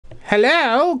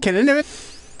Hello? Can anyone...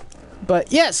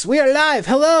 But yes, we are live.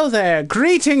 Hello there.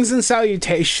 Greetings and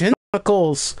salutations.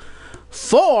 Chronicles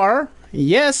 4.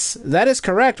 Yes, that is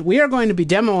correct. We are going to be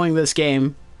demoing this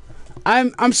game.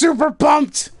 I'm super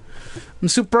pumped. I'm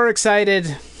super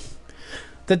excited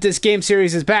that this game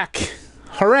series is back.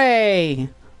 Hooray!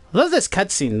 Love this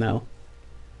cutscene though.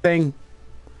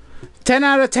 10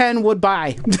 out of 10 would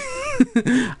buy.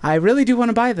 I really do want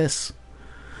to buy this.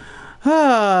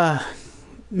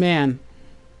 Man.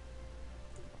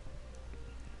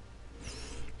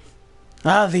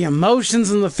 The emotions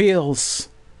and the feels.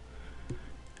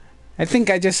 I think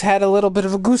I just had a little bit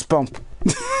of a goosebump.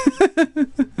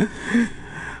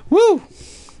 Woo!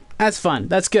 That's fun.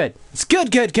 That's good. It's good.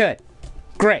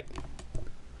 Great.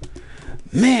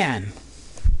 Man.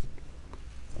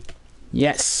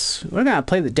 Yes. We're gonna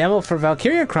play the demo for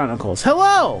Valkyrie Chronicles.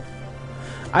 Hello!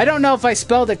 I don't know if I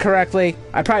spelled it correctly.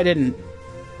 I probably didn't.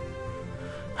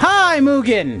 Hi,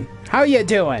 Mugen! How you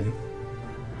doing?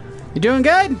 You doing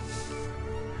good?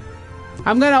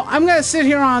 I'm gonna sit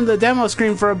here on the demo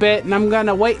screen for a bit, and I'm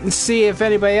gonna wait and see if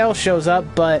anybody else shows up,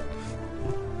 but...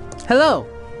 Hello!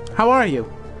 How are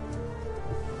you?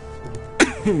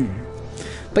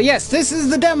 But yes, this is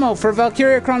the demo for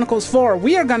Valkyrie Chronicles 4.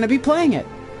 We are gonna be playing it.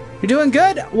 You're doing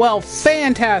good? Well,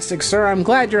 fantastic, sir. I'm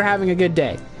glad you're having a good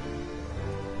day.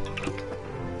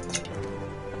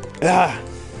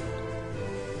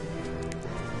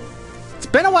 It's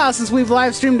been a while since we've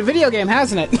live streamed a video game,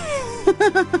 hasn't it?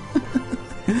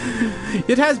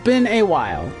 It has been a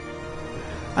while.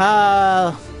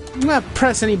 I'm gonna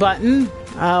press any button.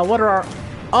 What are our...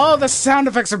 Oh, the sound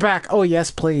effects are back! Oh, yes,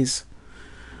 please.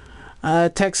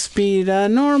 Text speed,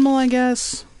 normal, I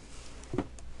guess.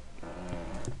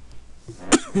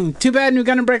 Too bad New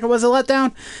Gun Breaker was a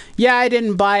letdown. Yeah, I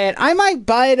didn't buy it. I might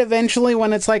buy it eventually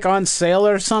when it's, like, on sale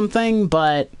or something,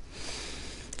 but...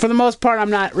 For the most part,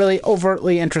 I'm not really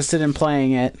overtly interested in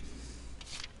playing it.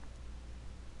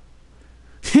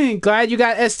 Glad you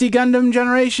got SD Gundam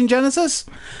Generation Genesis.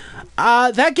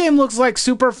 That game looks like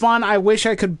super fun. I wish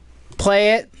I could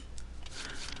play it.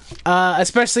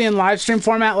 Especially in live stream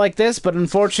format like this, but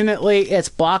unfortunately it's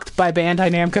blocked by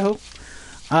Bandai Namco.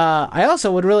 I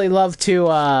also would really love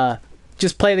to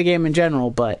just play the game in general,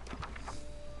 but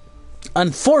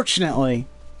unfortunately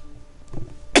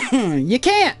you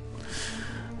can't.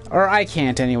 Or I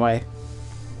can't anyway.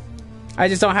 I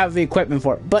just don't have the equipment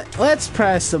for it. But let's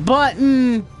press the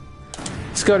button.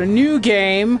 Let's go to new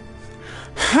game.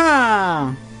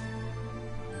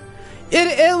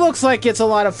 It looks like it's a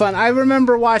lot of fun. I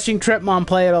remember watching Tripmon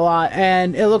play it a lot,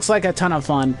 and it looks like a ton of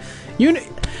fun.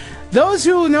 Those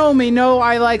who know me know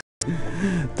I like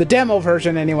the demo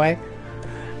version anyway.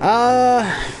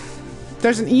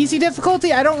 There's an easy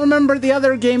difficulty. I don't remember the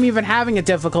other game even having a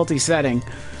difficulty setting.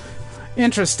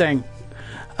 Interesting.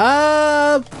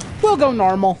 We'll go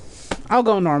normal. I'll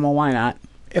go normal, why not?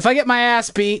 If I get my ass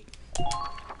beat.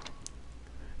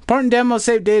 Important demo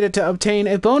save data to obtain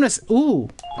a bonus. Ooh,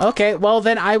 okay, well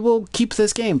then I will keep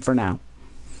this game for now.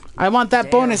 I want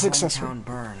that bonus accessory.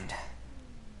 Burned.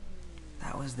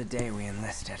 That was the day we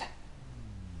enlisted.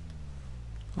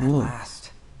 Ooh. At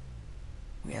last,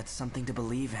 we had something to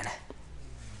believe in.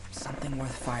 Something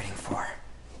worth fighting for.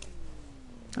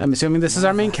 I'm assuming this is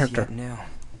our main character. Knew.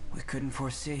 We couldn't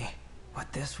foresee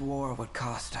what this war would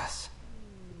cost us.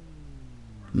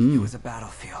 It was a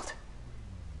battlefield,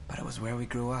 but it was where we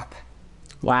grew up.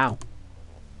 Wow.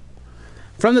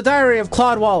 From the diary of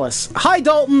Claude Wallace. Hi,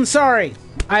 Dalton. Sorry.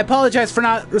 I apologize for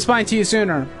not responding to you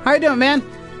sooner. How you doing, man?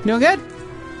 Doing good?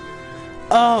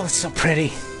 Oh, it's so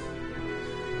pretty.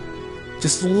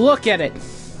 Just look at it.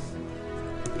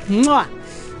 Mwah.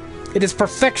 It is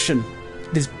perfection.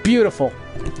 It is beautiful.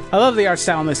 I love the art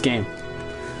style in this game.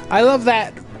 I love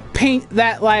that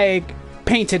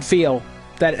painted feel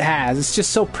that it has. It's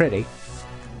just so pretty.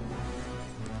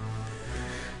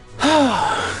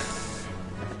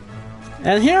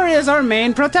 And here is our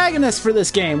main protagonist for this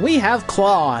game. We have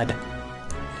Claude.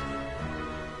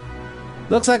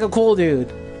 Looks like a cool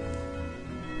dude.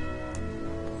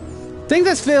 I think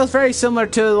this feels very similar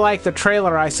to like the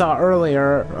trailer I saw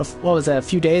earlier. What was that, a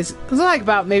few days? It was like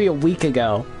about maybe a week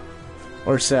ago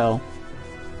or so.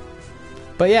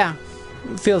 But yeah,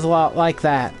 it feels a lot like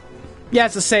that. Yeah,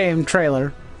 it's the same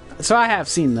trailer. So I have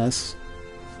seen this.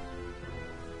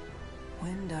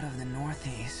 Wind out of the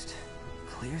northeast,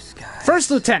 clear skies. First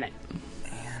Lieutenant.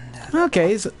 And,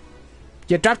 okay, so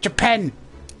you dropped your pen.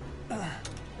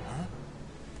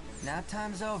 Nap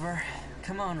time's over.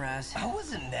 Come on, Raz. I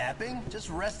wasn't napping, just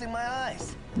resting my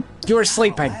eyes. You were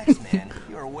sleeping. Relax, man.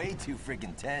 You're way too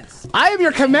freaking tense. I am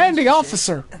your commanding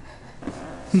officer.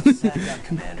 Sack up,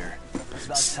 Commander.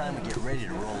 it's about time we get ready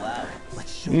to roll out.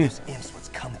 Let's show those imps what's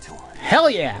coming to them. Hell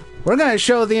yeah! We're gonna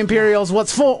show the Imperials what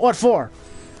for.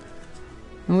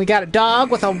 And we got a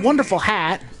dog with a wonderful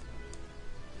hat.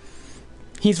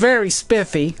 He's very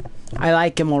spiffy. I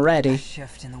like him A already.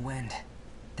 shift in the wind.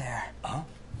 There. Huh?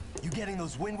 You getting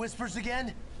those wind whispers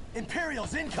again?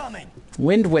 Imperials incoming!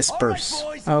 Wind whispers.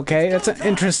 All right, boys, Okay, it's that's an go time.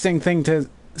 interesting thing to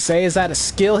say. Is that a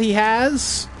skill he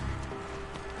has?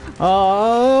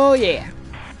 Oh yeah.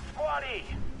 Squad E,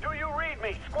 do you read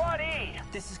me? Squad E!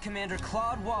 This is Commander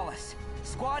Claude Wallace.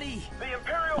 Squad E. The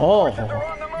Imperial Oh. forces are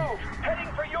on the move,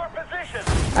 heading for your position.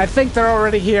 I think they're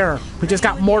already here. We just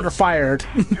got mortar fired.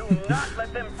 Do not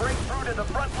let them break through to the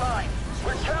front line.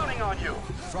 We're counting on you.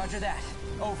 Roger that.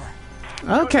 Over.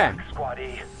 Okay. Good luck, Squad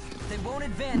E. They won't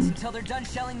advance until they're done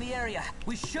shelling the area.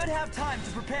 We should have time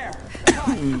to prepare.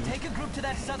 Todd, take a group to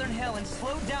that southern hill and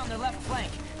slow down their left flank.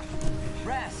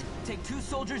 Raz, take 2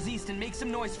 soldiers east and make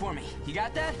some noise for me. You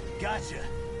got that? Gotcha.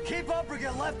 Keep up or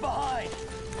get left behind.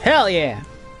 Hell yeah.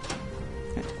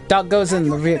 Dog goes in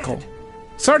the vehicle.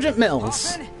 Sergeant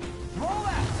Mills. Hoffman, roll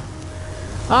out.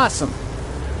 Awesome.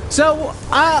 So,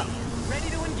 Ready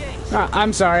to engage.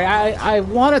 I'm sorry. I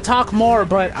want to talk more,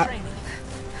 but Training.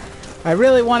 I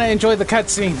really want to enjoy the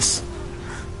cutscenes.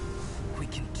 We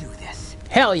can do this.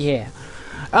 Hell yeah.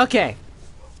 Okay.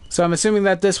 So I'm assuming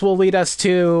that this will lead us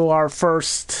to our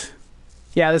first...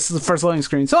 Yeah, this is the first loading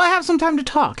screen. So I have some time to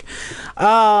talk.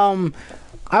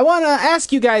 I want to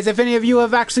ask you guys if any of you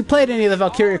have actually played any of the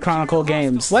Valkyrie Chronicle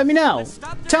games. Let me know.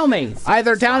 Tell me.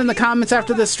 Either down in the comments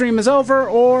after this stream is over,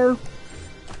 or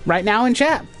right now in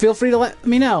chat. Feel free to let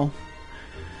me know.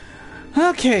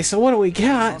 Okay, so what do we All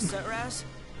got? set, Raz?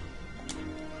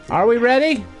 Are we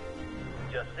ready?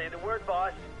 Just say the word,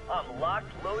 boss. I'm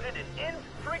locked, loaded, and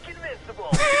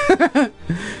in-freaking-vincible.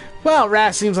 Well,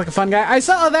 Raz seems like a fun guy. I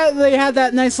saw that they had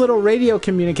that nice little radio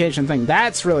communication thing.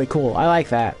 That's really cool. I like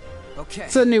that. Okay.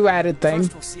 It's a new added thing.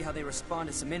 First, we'll see how they respond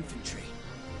to some infantry.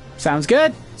 Sounds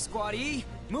good. Squad E,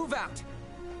 move out.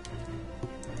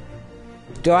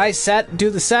 Do I do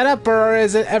the setup, or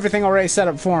is it everything already set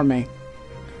up for me?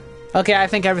 Okay, I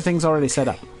think everything's already set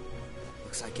up.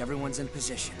 Looks like everyone's in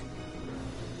position.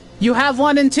 You have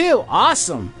 1 and 2.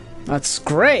 Awesome. That's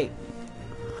great.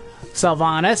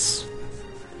 Sylvanas.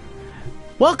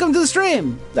 Welcome to the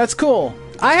stream. That's cool.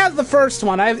 I have the first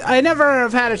one. I never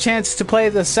have had a chance to play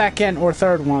the second or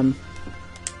third one.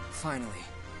 Finally.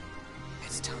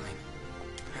 It's time.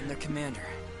 I'm their commander.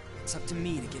 It's up to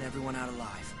me to get everyone out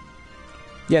alive.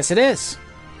 Yes, it is.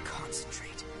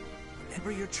 Concentrate.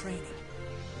 Remember your training.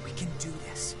 We can do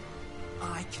this.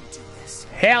 I can do this.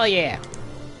 Hell yeah.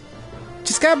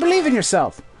 Just gotta believe in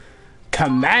yourself.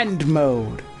 Command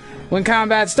mode. When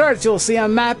combat starts, you'll see a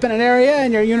map in an area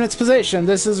and your unit's position.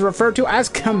 This is referred to as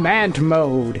command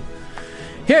mode.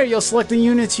 Here, you'll select the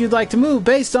units you'd like to move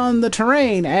based on the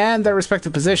terrain and their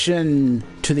respective position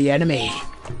to the enemy.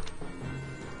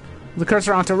 The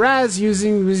cursor onto Raz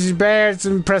using bears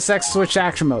and press X to switch to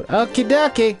action mode. Okie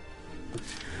dokie.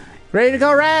 Ready to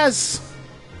go, Raz?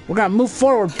 We're gonna move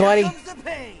forward, buddy. Comes the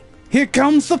pain. Here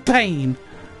comes the pain.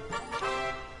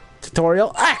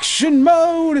 Tutorial action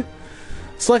mode.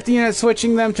 Select the unit,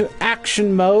 switching them to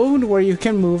action mode, where you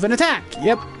can move and attack.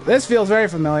 Yep, this feels very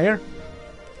familiar.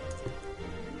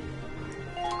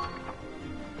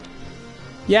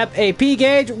 Yep, AP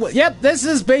gauge. Yep, this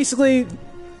is basically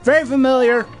very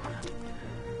familiar.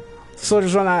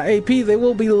 Soldiers run out of AP, they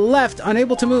will be left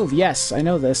unable to move. Yes, I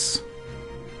know this.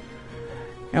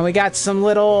 And we got some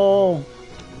little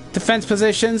defense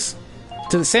positions.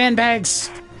 To the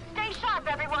sandbags. Stay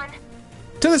sharp, everyone.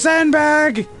 To the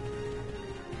sandbag!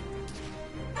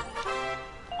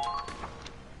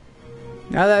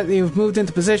 Now that you've moved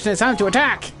into position, it's time to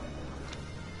attack!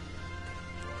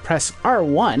 Press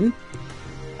R1.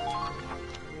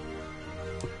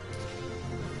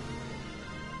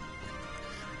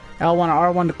 L1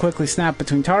 or R1 to quickly snap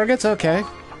between targets, okay.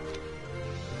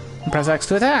 And press X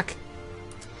to attack.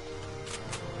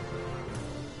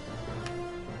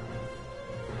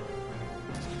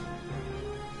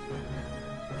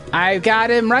 I got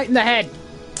him right in the head.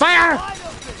 Fire!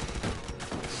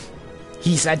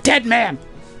 He's a dead man.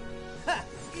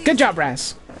 Good job,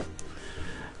 Raz.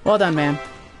 Well done, man.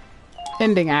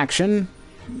 Ending action.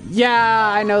 Yeah,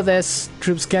 I know this.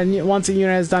 Troops can, once a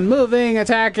unit is done moving,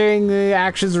 attacking, the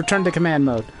actions return to command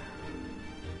mode.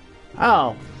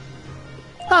 Oh.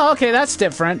 Oh, okay, that's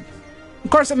different. Of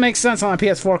course it makes sense on a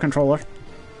PS4 controller.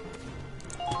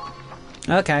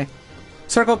 Okay.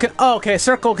 Circle can... Oh, okay,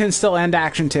 circle can still end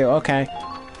action too. Okay.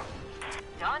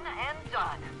 Done and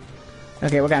done.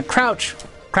 Okay, we're gonna crouch.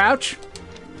 Crouch.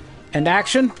 End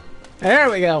action. There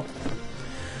we go.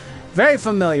 Very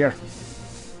familiar.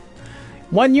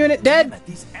 One unit dead.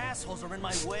 These assholes are in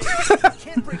my way. I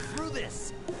can't break through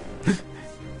this.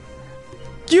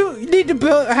 You need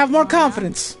to have more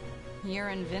confidence. You're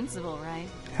invincible, right?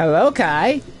 Hello,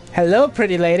 Kai. Hello,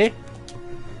 pretty lady.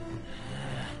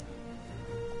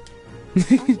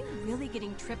 Are you really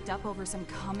getting tripped up over some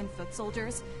common foot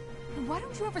soldiers? Why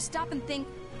don't you ever stop and think?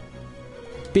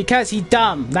 Because he's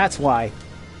dumb, that's why.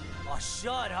 Oh,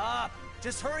 shut up.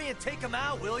 Just hurry and take him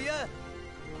out, will ya?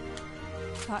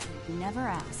 Thought you'd never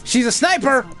ask. She's a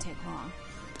sniper! This won't take long.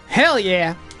 Hell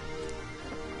yeah!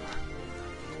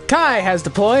 Kai has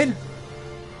deployed.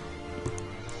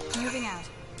 Moving out.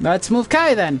 Let's move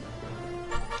Kai then.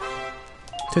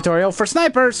 Tutorial for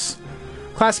snipers.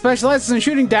 Class specializes in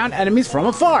shooting down enemies from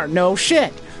afar. No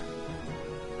shit.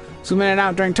 Zoom in and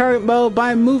out during target mode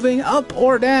by moving up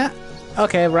or down.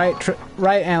 Okay, right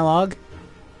analog.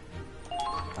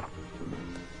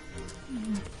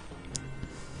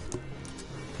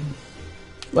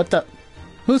 What the?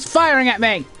 Who's firing at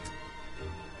me?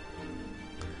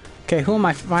 Okay, who am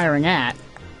I firing at?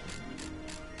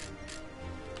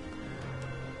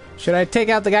 Should I take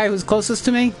out the guy who's closest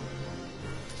to me?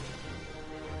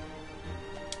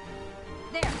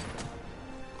 There.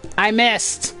 I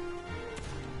missed.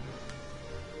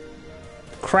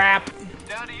 Crap.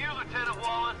 Down to you, Lieutenant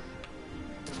Wallace.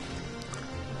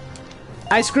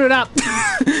 I screwed up.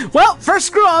 Well, first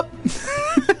screw up.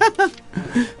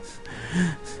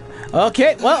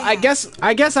 Okay, well, I guess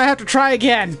I have to try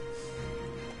again.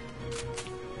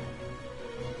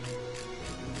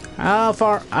 How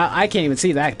far? I can't even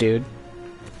see that dude.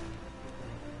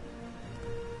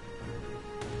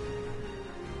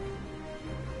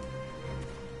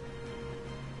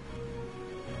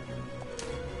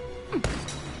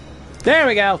 There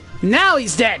we go. Now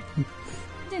he's dead.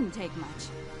 Didn't take much.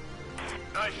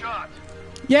 Nice shot.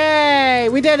 Yay,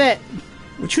 we did it.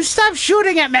 Would you stop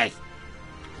shooting at me?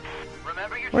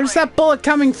 Remember your Where's that bullet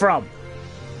coming from?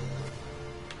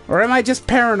 Or am I just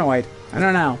paranoid? I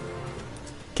don't know.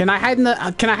 Can I hide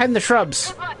in the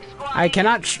shrubs? I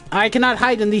cannot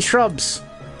hide in these shrubs.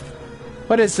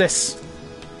 What is this?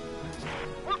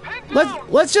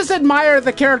 Let's just admire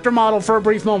the character model for a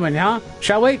brief moment, huh?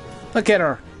 Shall we? Look at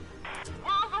her.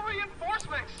 Where's the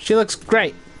reinforcements? She looks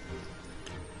great.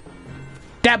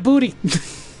 That booty.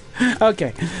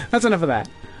 Okay, that's enough of that.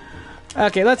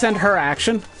 Okay, let's end her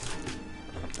action.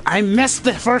 I missed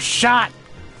the first shot.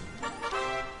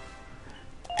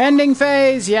 Ending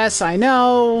phase, yes, I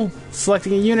know.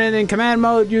 Selecting a unit in command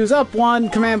mode, use up 1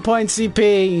 command point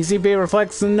CP. CP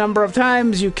reflects the number of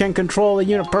times you can control a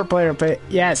unit per player.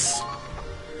 Yes.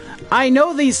 I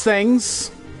know these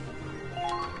things.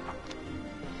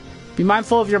 Be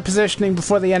mindful of your positioning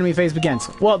before the enemy phase begins.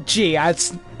 Well, gee,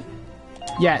 yes.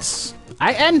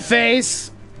 I end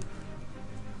phase.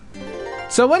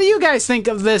 So what do you guys think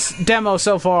of this demo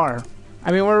so far?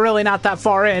 I mean, we're really not that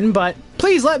far in, but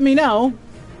please let me know.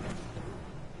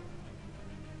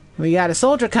 We got a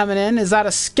soldier coming in. Is that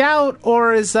a scout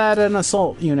or is that an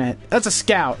assault unit? That's a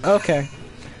scout. Okay.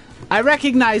 I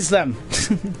recognize them.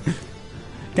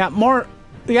 We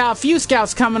got a few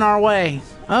scouts coming our way.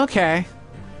 Okay.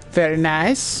 Very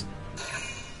nice.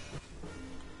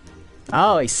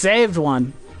 Oh, he saved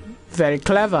one. Very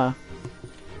clever.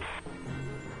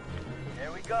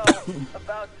 Here we go.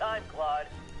 About time, Claude.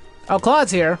 Oh,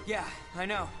 Claude's here. Yeah, I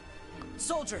know.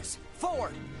 Soldiers,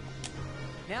 forward!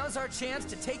 Now's our chance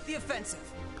to take the offensive.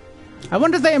 I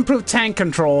wonder if they improved tank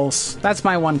controls. That's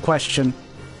my one question.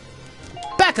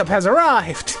 Backup has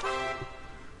arrived!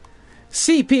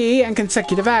 CP and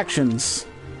consecutive actions.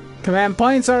 Command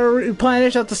points are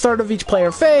replenished at the start of each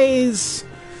player phase.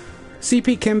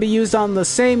 CP can be used on the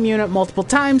same unit multiple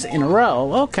times in a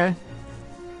row. Okay.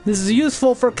 This is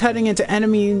useful for cutting into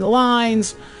enemy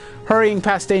lines, hurrying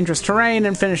past dangerous terrain,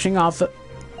 and finishing off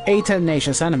a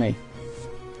tenacious enemy.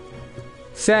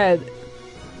 Said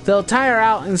they'll tire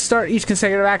out and start each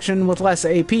consecutive action with less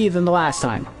AP than the last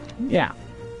time. Yeah.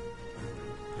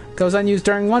 Goes unused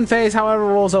during one phase, however,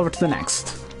 rolls over to the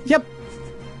next. Yep.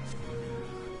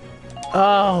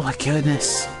 Oh my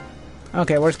goodness.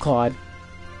 Okay, where's Claude?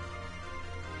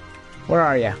 Where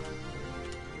are you?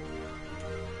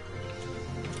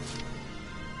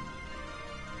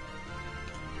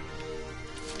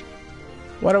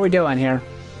 What are we doing here?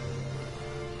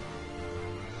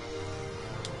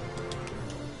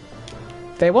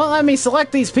 They won't let me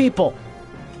select these people.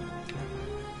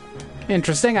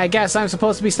 Interesting. I guess I'm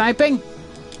supposed to be sniping?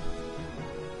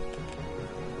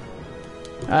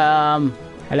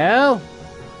 Hello?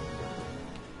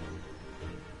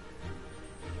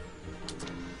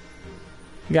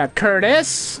 You got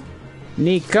Curtis,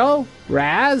 Nico,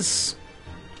 Raz.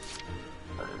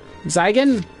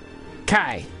 Zygon.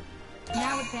 Kai.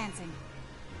 Now advancing.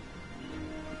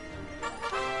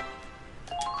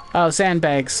 Oh,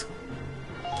 sandbags.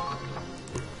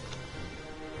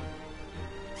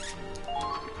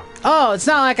 Oh, it's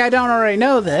not like I don't already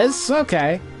know this.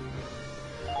 Okay.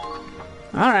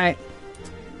 Alright.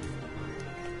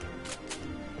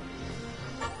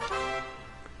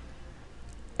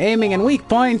 Aiming and weak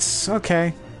points.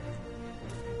 Okay.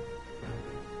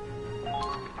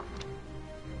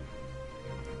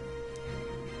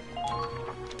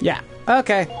 Yeah.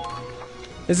 Okay.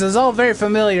 This is all very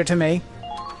familiar to me.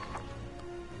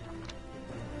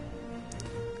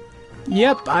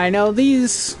 Yep, I know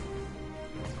these.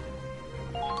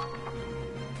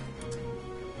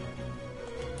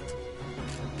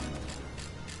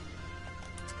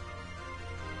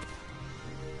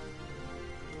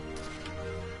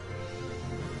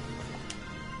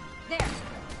 There.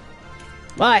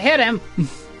 Well, I hit him.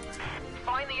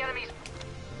 Find the enemies.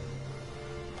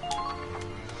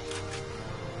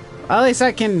 At least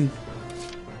I can...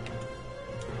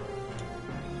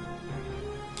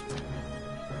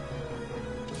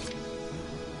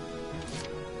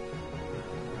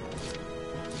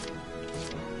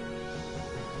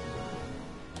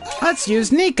 Let's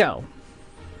use Nico.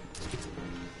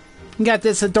 Got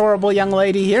this adorable young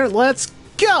lady here. Let's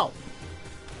go!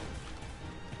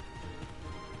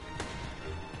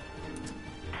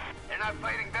 You're not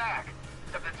fighting back.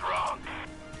 Something's wrong.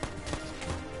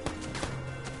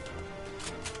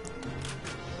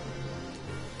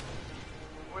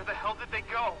 Where the hell did they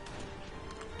go?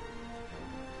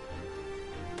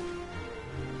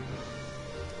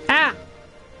 Ah!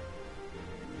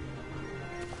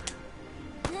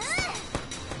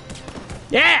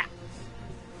 Yeah!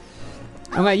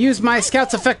 I'm gonna use my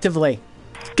scouts effectively.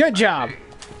 Good job.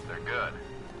 They're good.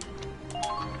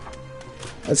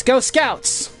 Let's go,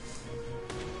 scouts.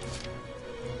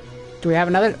 Do we have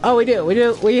another? Oh, we do. We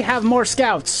do. We have more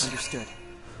scouts. Understood.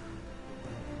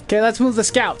 Okay, let's move the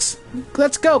scouts.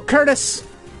 Let's go, Curtis.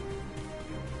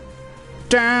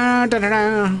 Da, da, da,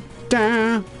 da,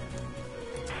 da.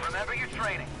 Remember your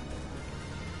training.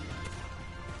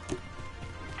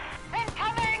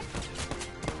 Incoming!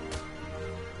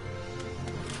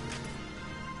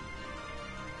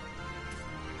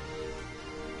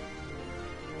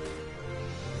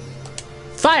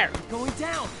 Fire! Going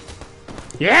down.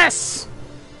 Yes!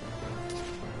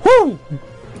 Woo!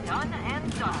 Done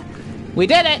and done. We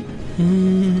did it!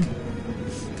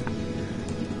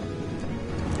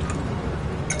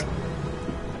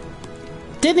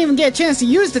 Didn't even get a chance to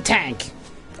use the tank.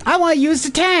 I want to use the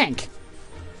tank.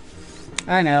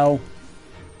 I know.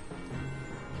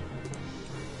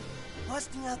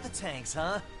 Busting out the tanks,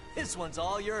 huh? This one's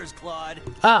all yours, Claude.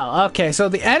 Oh, okay. So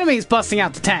the enemy's busting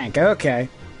out the tank. Okay.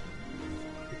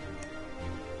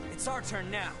 It's our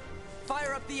turn now.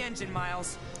 Fire up the engine,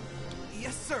 Miles.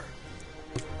 Yes, sir.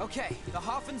 Okay, the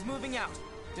Hoffen's moving out.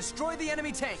 Destroy the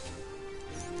enemy tank.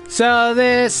 So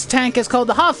this tank is called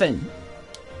the Hoffen.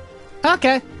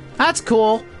 Okay, that's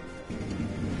cool.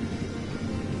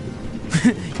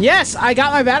 Yes, I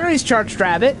got my batteries charged,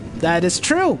 Rabbit. That is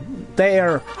true. They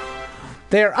are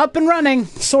up and running,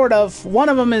 sort of. One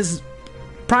of them is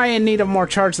probably in need of more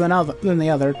charge than the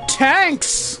other.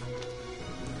 Tanks!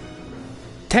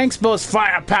 Tanks boast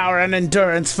firepower and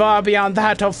endurance far beyond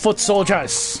that of foot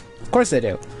soldiers. Of course they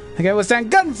do. They can withstand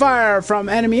gunfire from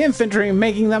enemy infantry,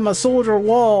 making them a solid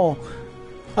wall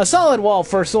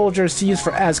for soldiers to use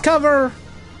as cover.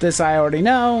 This I already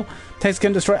know. Tanks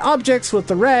can destroy objects with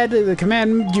the red. The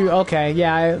command you... Okay,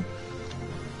 yeah.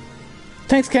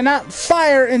 Tanks cannot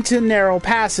fire into narrow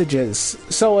passages,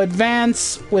 so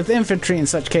advance with infantry in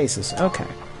such cases. Okay.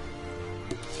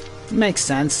 Makes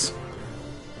sense.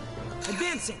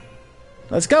 Advancing.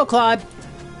 Let's go, Claude.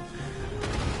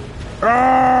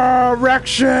 Ah, wreck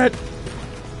shit!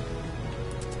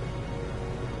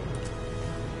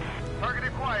 Target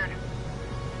acquired.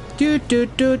 Do do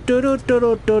do do do do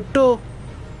do do do.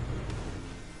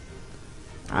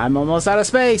 I'm almost out of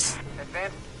space.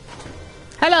 Advance.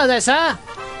 Hello there, sir.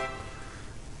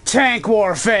 Tank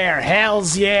warfare,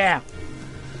 hells yeah.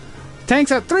 Tanks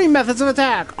have 3 methods of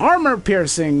attack: armor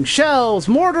piercing, shells,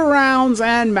 mortar rounds,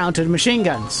 and mounted machine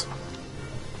guns.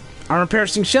 Armor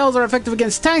piercing shells are effective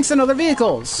against tanks and other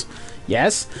vehicles.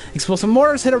 Yes, explosive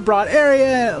mortars hit a broad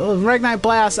area. Ragnite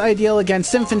blasts ideal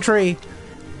against infantry.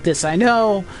 This I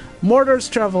know. Mortars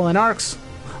travel in arcs.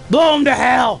 Blow 'em to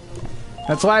hell!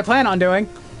 That's what I plan on doing.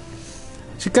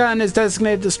 Shotgun is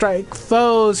designated to strike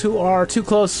foes who are too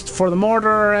close for the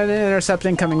mortar and intercept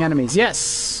incoming enemies.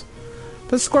 Yes!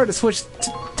 Press square to switch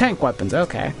tank weapons.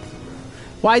 Okay.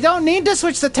 Well, I don't need to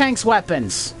switch the tank's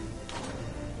weapons.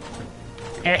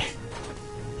 Eh.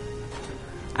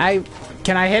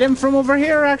 Can I hit him from over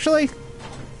here, actually?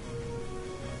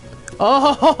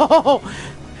 Oh!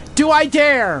 Do I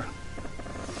dare?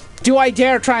 Do I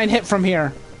dare try and hit from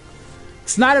here?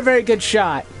 It's not a very good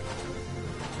shot.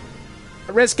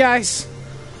 Risk, guys.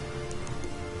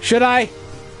 Should I?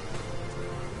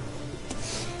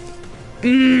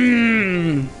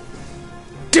 Do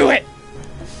it!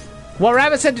 Well,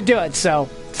 Rabbit said to do it, so...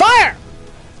 Fire!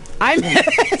 I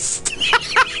missed!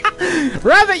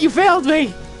 Rabbit, you failed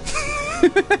me!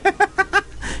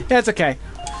 That's okay.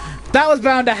 That was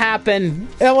bound to happen.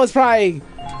 It was probably...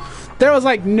 There was,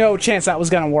 like, no chance that was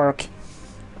gonna work.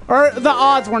 Or the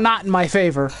odds were not in my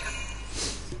favor.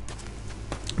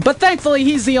 But thankfully,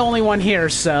 he's the only one here,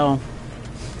 so...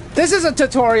 This is a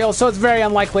tutorial, so it's very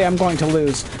unlikely I'm going to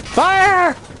lose.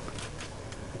 Fire!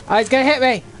 Oh, he's gonna hit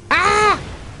me. Ah!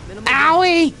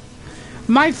 Owie!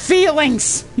 My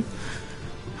feelings!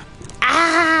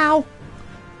 Ow!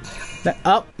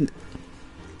 Oh.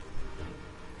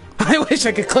 I wish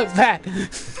I could clip that.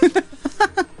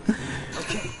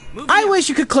 I wish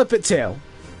you could clip it too.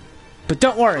 But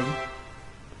don't worry.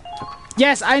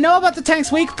 Yes, I know about the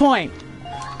tank's weak point.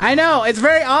 I know, it's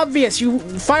very obvious. You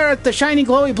fire at the shiny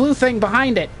glowy blue thing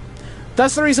behind it.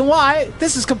 That's the reason why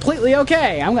this is completely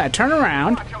okay. I'm gonna turn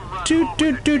around.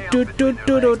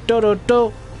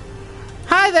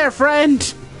 Hi there,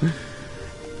 friend.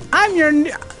 I'm your...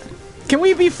 Can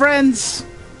we be friends?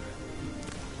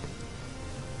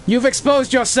 You've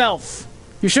exposed yourself.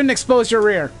 You shouldn't expose your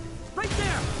rear. Right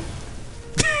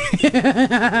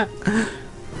there.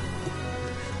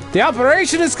 The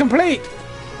operation is complete.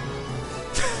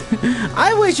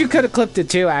 I wish you could have clipped it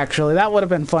too, actually. That would have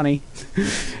been funny.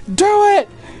 Do it!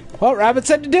 Well, Rabbit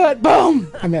said to do it.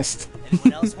 Boom! I missed.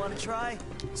 Anyone else want to try?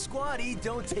 Squatty,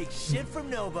 don't take shit from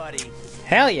nobody.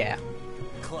 Hell yeah.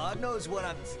 Claude knows what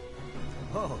I'm...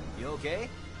 Oh, you okay?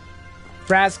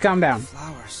 Raz, calm down.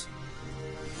 Flowers.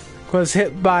 Was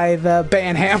hit by the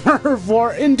band hammer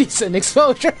for indecent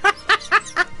exposure.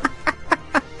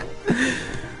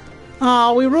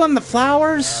 Oh, we ruined the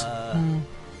flowers?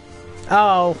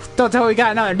 Oh, don't tell me we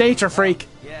got another nature freak.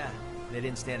 Yeah, they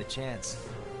didn't stand a chance.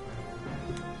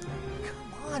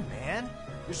 Come on, man.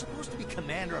 You're supposed to be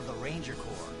commander of the Ranger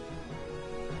Corps.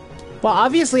 Well,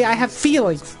 obviously I have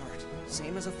feelings. Heart,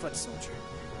 same as a foot soldier.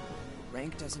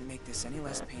 Rank doesn't make this any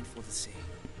less painful to see.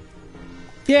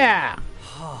 Yeah.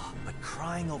 Oh, but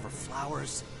crying over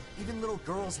flowers, even little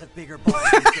girls have bigger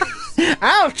balls these days.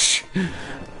 Ouch!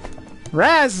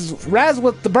 Raz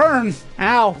with the burn.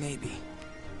 Ow. Maybe.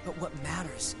 But what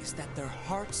matters is that their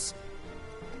hearts...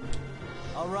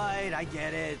 Alright, I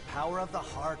get it. Power of the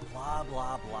heart, blah,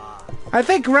 blah, blah. I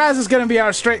think Raz is gonna be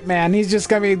our straight man. He's just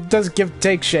gonna be, doesn't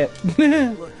take shit.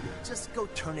 Look, just go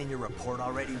turn in your report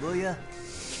already, will ya?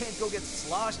 Can't go get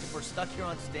sloshed if we're stuck here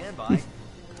on standby.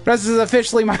 Raz is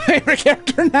officially my favorite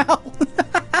character now.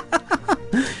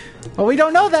 Well, we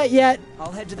don't know that yet.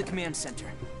 I'll head to the command center.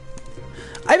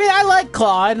 I mean, I like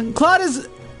Claude. Claude is...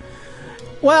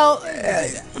 Well,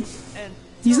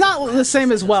 he's not the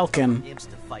same as Welkin. Imps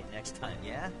to fight next time,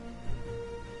 yeah?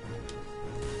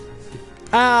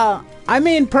 I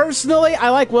mean, personally, I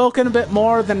like Welkin a bit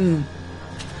more than...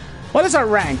 What is our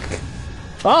rank?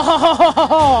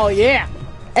 Oh, yeah!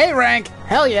 A rank!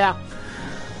 Hell yeah!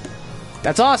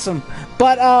 That's awesome.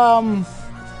 But, I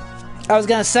was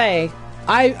gonna say,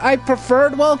 I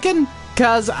preferred Welkin,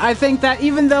 because I think that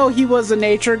even though he was a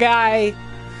nature guy,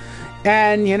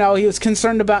 and, you know, he was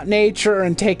concerned about nature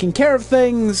and taking care of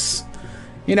things,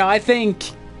 you know, I think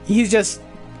he's just...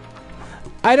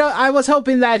 I was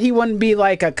hoping that he wouldn't be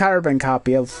like a carbon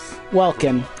copy of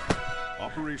Welkin.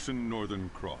 Operation Northern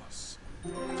Cross.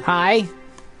 Hi.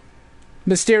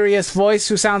 Mysterious voice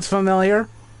who sounds familiar.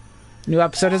 New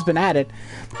episode has been added.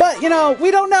 But, you know,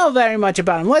 we don't know very much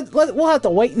about him. We'll have to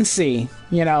wait and see,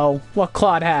 you know, what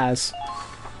Claude has.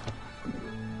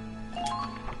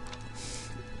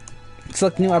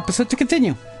 Select new episode to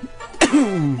continue.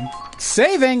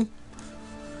 Saving!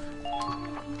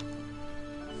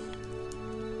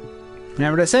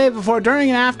 Remember to save before, during,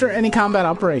 and after any combat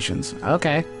operations.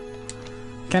 Okay.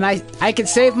 I can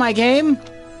save my game?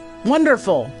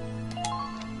 Wonderful.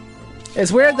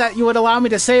 It's weird that you would allow me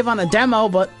to save on a demo,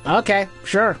 but okay,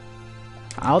 sure.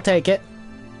 I'll take it.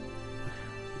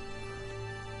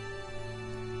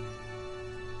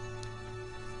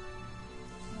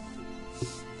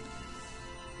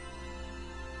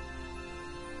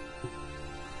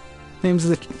 Name's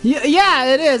the... Yeah,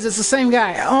 it is. It's the same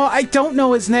guy. Oh, I don't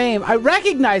know his name. I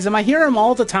recognize him. I hear him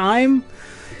all the time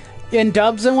in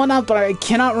dubs and whatnot, but I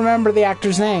cannot remember the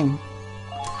actor's name.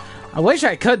 I wish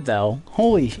I could, though.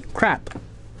 Holy crap.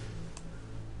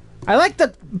 I like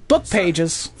the book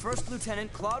pages. First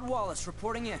Lieutenant Claude Wallace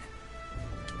reporting in.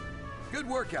 Good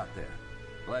work out there.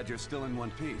 Glad you're still in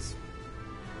one piece.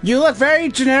 You look very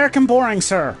generic and boring,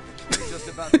 sir. We're just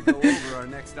about to go over our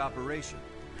next operation.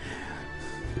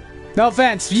 No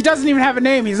offense. He doesn't even have a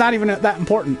name. He's not even that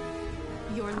important.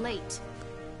 You're late.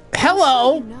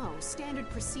 Hello! You know, standard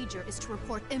procedure is to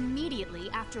report immediately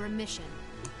after a mission.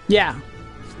 Yeah.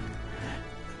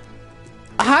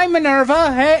 Hi,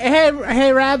 Minerva.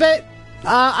 Hey, Rabbit.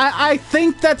 I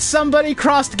think that somebody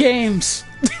crossed games.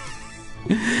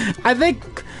 I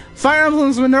think Fire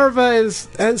Emblem's Minerva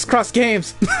has crossed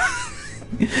games.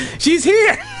 She's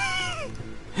here.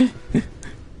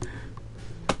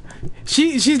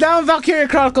 She's now in Valkyrie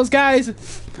Chronicles, guys.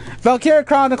 Valkyrie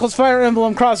Chronicles Fire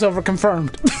Emblem crossover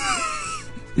confirmed.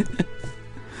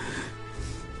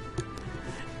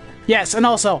 Yes, and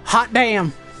also, hot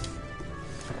damn.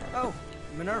 Oh,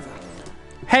 Minerva.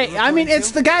 Hey, I mean,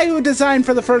 it's the guy who designed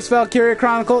for the first Valkyrie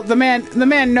Chronicle. The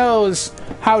man knows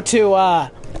how to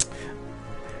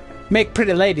make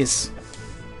pretty ladies.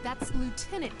 That's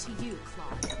lieutenant to you,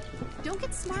 Claude. Don't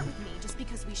get smart with me just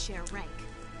because we share rank.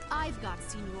 I've got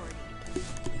seniority.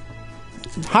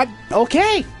 Hot.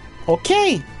 Okay.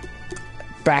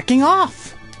 Backing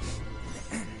off.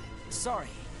 Sorry,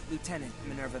 Lieutenant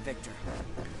Minerva Victor.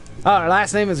 Oh, her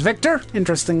last name is Victor?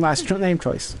 Interesting last name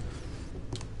choice.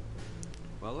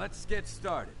 Well, let's get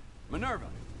started. Minerva,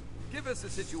 give us a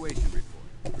situation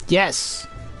report. Yes.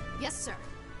 Yes, sir.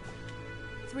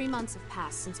 3 months have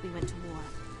passed since we went to war.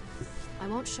 I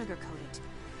won't sugarcoat it.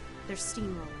 They're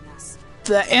steamrolling us.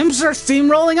 The imps are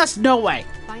steamrolling us? No way.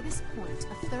 By this point,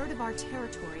 a third of our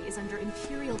territory is under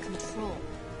Imperial control.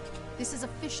 This is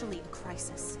officially a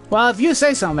crisis. Well, if you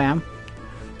say so, ma'am.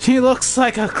 She looks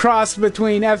like a cross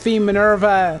between Effie,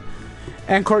 Minerva,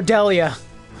 and Cordelia.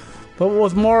 But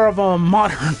with more of a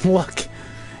modern look.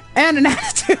 And an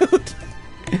attitude.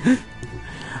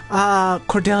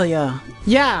 Cordelia.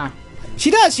 Yeah. She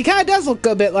does. She kind of does look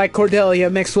a bit like Cordelia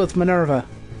mixed with Minerva.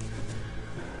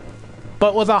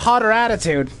 But with a hotter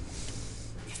attitude.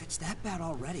 If it's that bad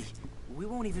already, we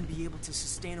won't even be able to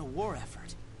sustain a war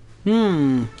effort.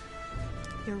 Hmm.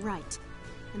 You're right.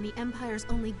 And the Empire's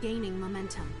only gaining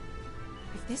momentum.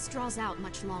 If this draws out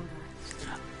much longer...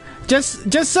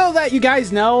 Just so that you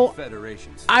guys know,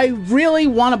 Federations. I really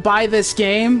want to buy this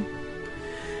game.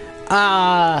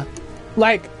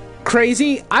 Like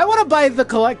crazy. I want to buy the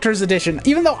collector's edition.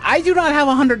 Even though I do not have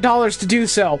 $100 to do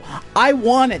so, I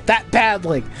want it that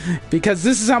badly. Because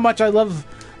this is how much I love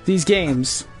these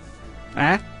games.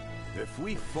 Eh? If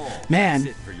we fall, Man.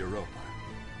 that's it for Europa.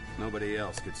 Nobody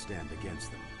else could stand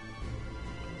against them.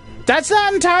 That's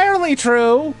not entirely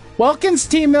true. Welkin's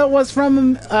team was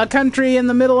from a country in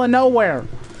the middle of nowhere.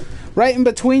 Right in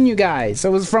between you guys. It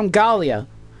was from Gallia.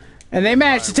 And they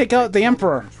managed to take out the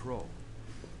Emperor. Control.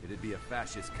 It'd be a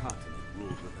fascist continent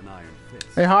ruled with an iron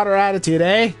fist. A hotter attitude,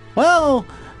 eh? Well,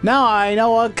 now I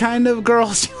know what kind of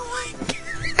girls you like.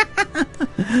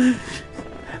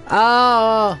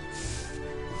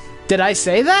 Did I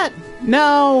say that?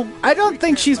 No, I don't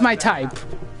think she's my type.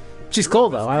 She's cool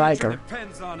though, I like her.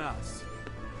 Depends on us.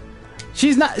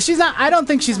 She's not, I don't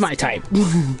think she's my type.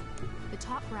 The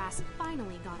top brass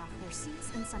finally got off their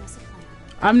seats and sent us a plan.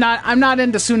 I'm not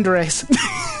into tsunderes. A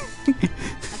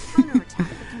counterattack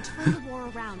that can turn the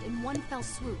war around in one fell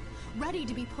swoop, ready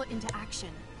to be put into action.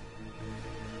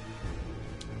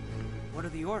 What are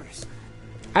the orders?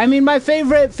 I mean, my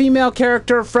favorite female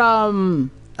character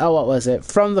from... Oh, what was it?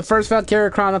 From the first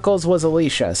Valkyrie Chronicles was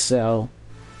Alicia, so...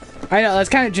 I know, that's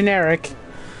kind of generic.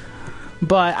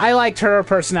 But I liked her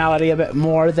personality a bit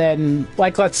more than,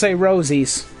 like, let's say,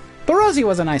 Rosie's. But Rosie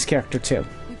was a nice character, too.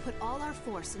 We put all our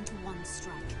force into one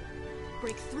strike.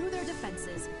 Break through their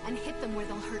defenses and hit them where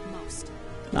they'll hurt most.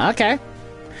 Okay.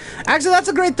 Actually, that's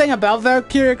a great thing about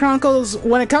Valkyrie Chronicles.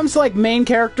 When it comes to, like, main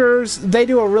characters, they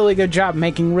do a really good job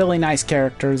making really nice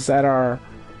characters that are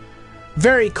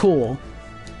very cool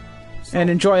and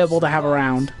enjoyable to have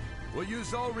around. We'll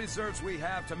use all reserves we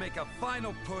have to make a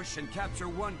final push and capture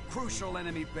one crucial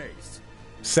enemy base.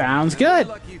 Sounds good. A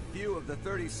lucky few of the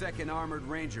 32nd Armored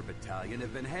Ranger Battalion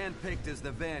have been handpicked as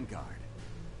the vanguard.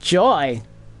 Joy.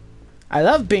 I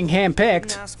love being Couldn't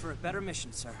handpicked. ask for a better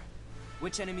mission, sir.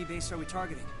 Which enemy base are we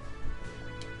targeting?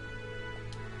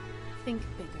 Think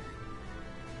bigger.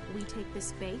 We take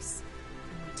this base,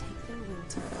 and we take their will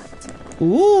to fight.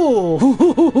 Ooh.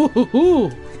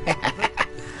 How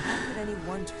could any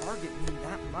one target mean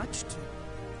that much to...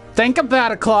 Think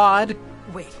about it, Claude.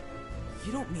 Wait,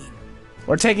 you don't mean...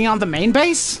 We're taking on the main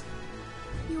base?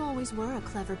 You always were a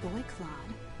clever boy, Claude.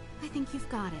 I think you've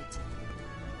got it.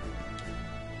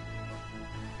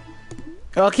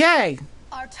 Okay.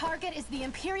 Our target is the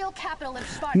Imperial capital of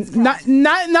Spartan.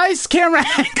 Nice camera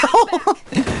angle.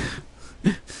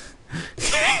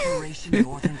 Operation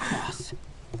Northern Cross.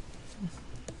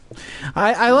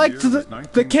 I liked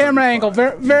the camera angle.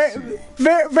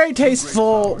 Very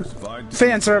tasteful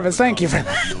fan service. Thank you for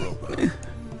that.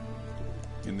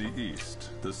 In the east,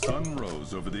 the sun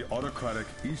rose over the autocratic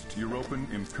East European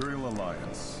Imperial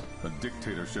Alliance, a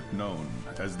dictatorship known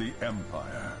as the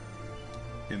Empire.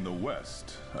 In the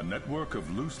west, a network of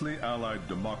loosely allied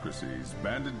democracies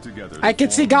banded together. I can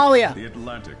see form Gallia. The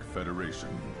Atlantic Federation.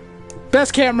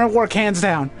 Best camera work, hands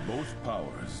down. Both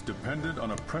powers depended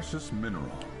on a precious mineral,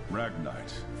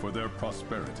 Ragnite, for their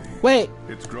prosperity. Wait,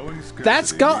 Its growing scarcity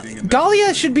that's leading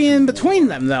Gallia should be in between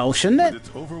them, though, shouldn't With it?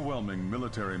 its overwhelming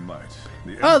military might,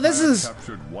 the Oh, this Empire is-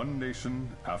 captured one nation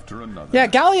after another. Yeah,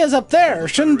 Gallia's up there.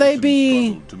 Shouldn't they be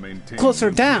Struggled to maintain closer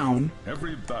unity, down?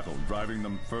 Every battle driving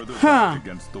them further Huh. back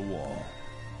against the wall.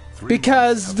 3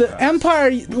 Because months the have passed. Empire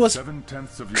With was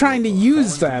 7/10 of trying to Europa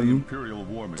use falling to the them Imperial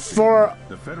war machine, for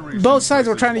the Federation both sides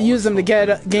were places trying to all use them to its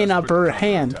hope in gain desperate upper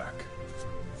hand. counterattack.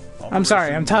 I'm sorry,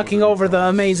 I'm Operation talking Northern over the Cross.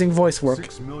 amazing voice work.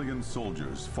 6 million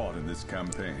soldiers fought in this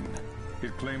campaign.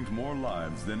 It claimed more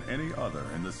lives than any other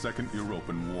in the Second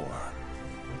European War.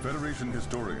 Federation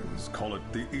historians call it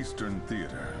the Eastern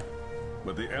Theater,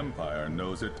 but the Empire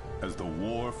knows it as the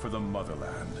War for the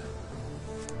Motherland.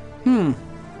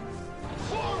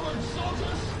 Forward,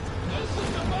 soldiers! This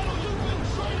is the battle you've been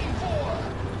training for!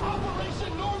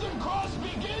 Operation Northern Cross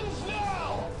begins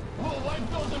now! We'll wipe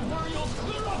those Imperials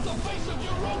clear off the face of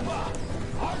Europa!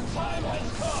 Our time has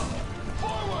come!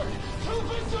 Forward to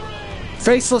victory!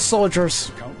 Faceless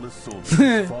soldiers. Countless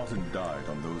soldiers fought and died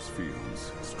on those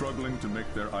fields, struggling to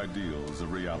make their ideals a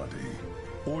reality.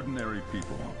 Ordinary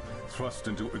people, thrust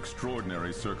into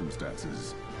extraordinary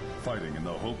circumstances, fighting in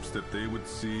the hopes that they would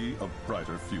see a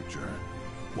brighter future.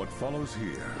 What follows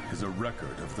here is a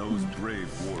record of those brave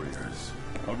warriors,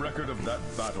 a record of that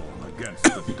battle against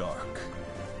the dark.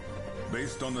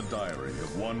 Based on the diary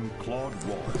of one Claude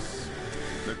Wallace,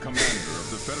 the commander of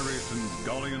the Federation's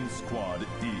Gallian Squad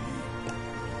E.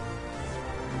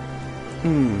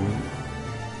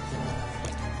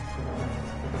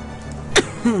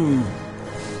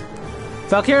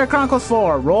 Valkyrie Chronicles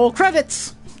 4. Roll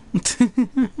credits.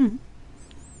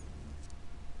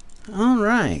 All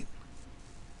right.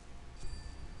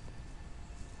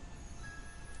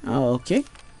 Okay.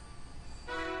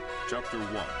 Chapter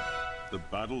 1. The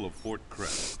Battle of Fort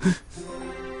Crest.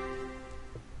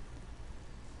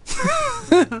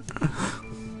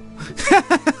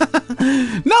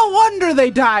 No wonder they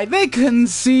died. They couldn't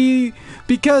see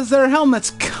because their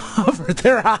helmets covered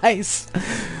their eyes.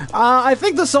 I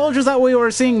think the soldiers that we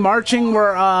were seeing marching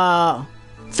were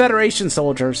Federation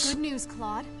soldiers. Good news,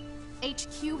 Claude.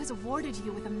 HQ has awarded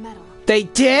you with a medal. They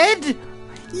did?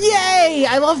 Yay!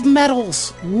 I love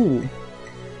medals. Ooh.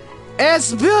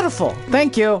 It's beautiful.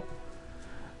 Thank you.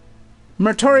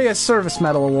 Meritorious Service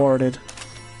Medal awarded.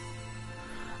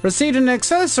 Received an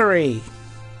accessory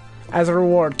as a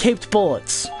reward. Caped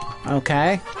bullets.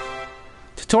 Okay.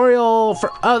 Tutorial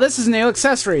for... Oh, this is new.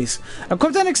 Accessories.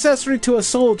 Equipped an accessory to a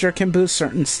soldier can boost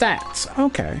certain stats.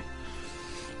 Okay.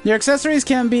 Your accessories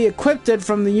can be equipped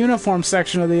from the uniform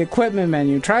section of the equipment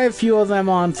menu. Try a few of them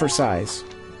on for size.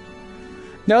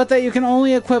 Note that you can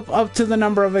only equip up to the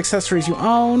number of accessories you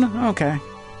own. Okay.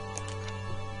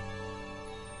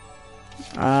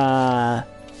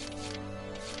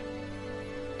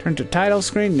 Turn to title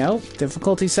screen. Nope.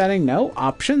 Difficulty setting. No.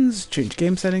 Options. Change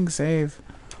game settings. Save.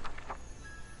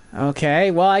 Okay.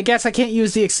 Well, I guess I can't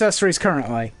use the accessories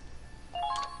currently.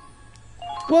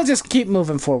 We'll just keep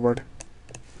moving forward.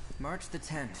 March the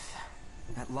 10th.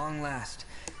 At long last,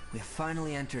 we have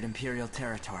finally entered Imperial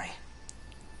territory.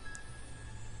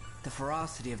 The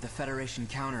ferocity of the Federation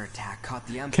counterattack caught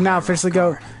the Empire Can now officially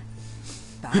go.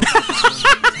 Battle by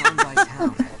battle, town by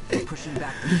town, pushing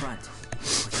back the front,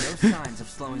 with no signs of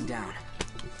slowing down.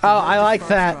 Oh, I like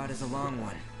that. Route is a long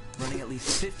one, running at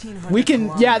least 1,500 We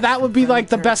can, yeah, that would be like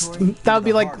the best, that would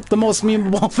be like the most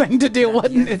memeable thing to do,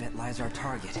 wouldn't it? It lies our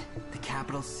target, the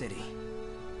capital city.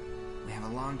 We have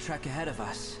a long trek ahead of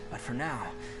us, but for now,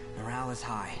 morale is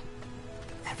high.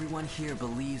 Everyone here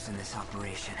believes in this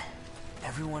operation.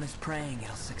 Everyone is praying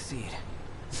it'll succeed.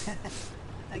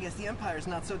 I guess the Empire's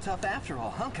not so tough after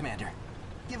all, huh, Commander?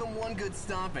 Give them one good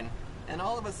stomping, and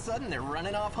all of a sudden they're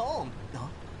running off home. Huh?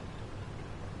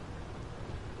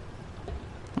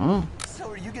 Oh. So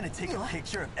are you gonna take a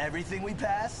picture of everything we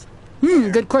pass?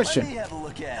 Good question. Let me have a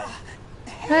look at it.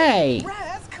 Hey.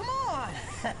 Raz, come on!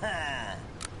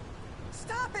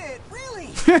 Stop it, really!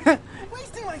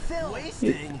 Wasting my film.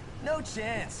 Wasting? No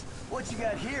chance. What you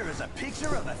got here is a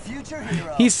picture of a future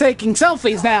hero. He's taking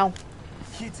selfies now.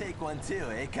 You take one too,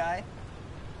 eh, Kai?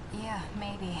 Yeah,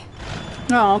 maybe.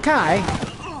 Oh, Kai.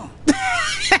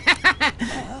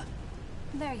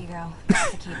 There you go.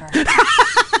 That's the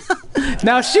keeper.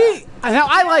 Now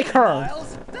I like her.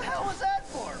 Miles, the hell was that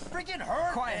for? Freaking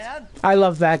her, man. I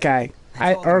love that guy.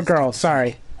 Or girl,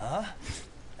 sorry. Huh?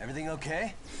 Everything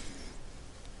okay?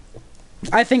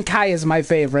 I think Kai is my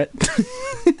favorite.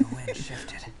 The wind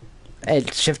shifted.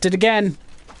 It shifted again.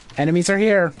 Enemies are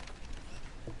here.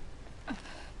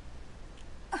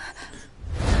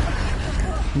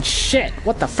 Shit,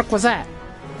 what the frick was that?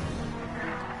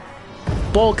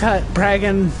 Bowl cut,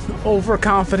 bragging,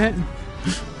 overconfident.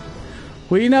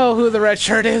 We know who the red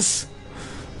shirt is.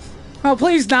 Oh,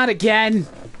 please not again.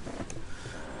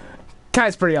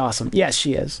 Kai's pretty awesome. Yes,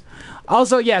 she is.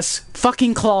 Also, yes,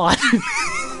 fucking Claude.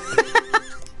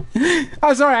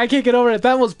 I'm sorry, I can't get over it.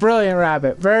 That was brilliant,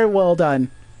 Rabbit. Very well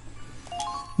done.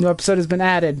 New episode has been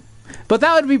added. But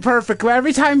that would be perfect.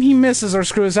 Every time he misses or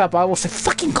screws up, I will say,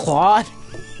 fucking Claude.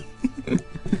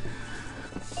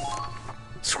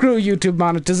 Screw YouTube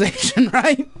monetization,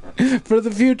 right? For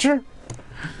the future.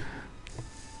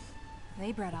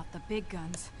 They brought out the big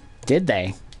guns. Did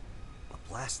they? A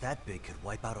blast that big could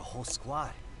wipe out a whole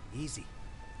squad. Easy.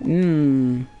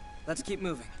 Let's keep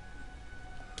moving.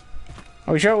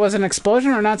 Are we sure it was an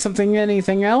explosion or not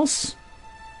anything else?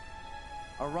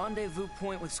 A rendezvous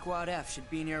point with Squad F should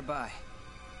be nearby.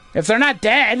 If they're not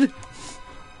dead!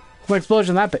 What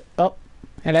explosion that big? Oh.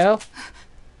 Hello?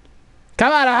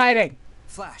 Come out of hiding!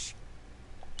 Flash.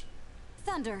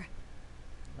 Thunder.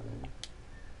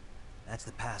 That's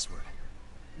the password.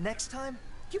 Next time,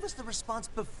 give us the response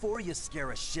before you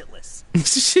scare us shitless.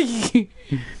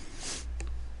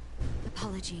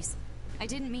 Apologies. I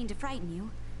didn't mean to frighten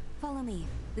you. Follow me.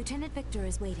 Lieutenant Victor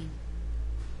is waiting.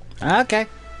 Okay.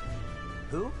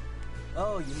 Who?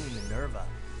 Oh, you mean Minerva.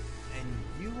 And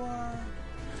you are...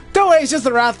 Don't worry, it's just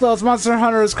the Rathless Monster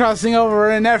Hunters crossing over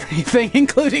and everything,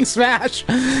 including Smash.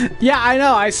 Yeah, I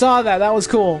know, I saw that. That was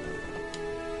cool.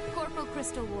 Corporal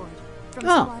Crystal Ward from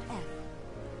Oh. Squad F.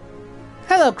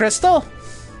 Hello, Crystal.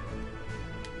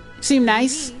 Seem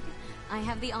nice. Indeed, I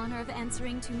have the honor of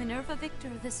answering to Minerva Victor,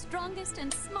 the strongest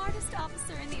and smartest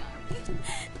officer in the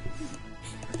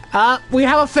army. We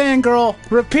have a fangirl.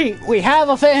 Repeat, we have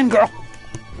a fangirl.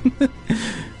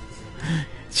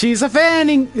 She's a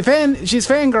she's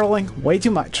fangirling way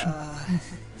too much.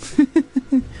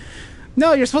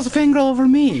 No, you're supposed to fangirl over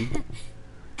me.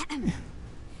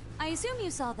 I assume you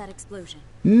saw that explosion.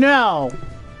 No.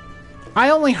 I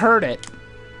only heard it.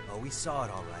 Oh, we saw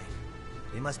it all right.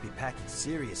 They must be packing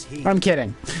serious heat. I'm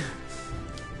kidding.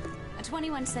 A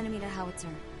 21-centimeter howitzer.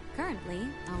 Currently,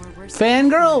 our worst...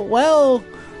 Fangirl? Well,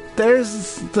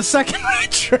 there's the second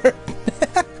red shirt.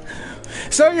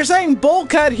 So you're saying Bowl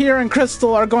Cut here and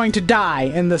Crystal are going to die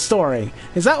in the story.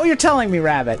 Is that what you're telling me,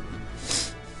 Rabbit? It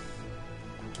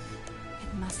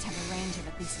must have a range of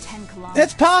at least 10 kilometers.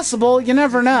 It's possible. You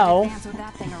never know. Advance with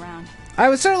that thing around. I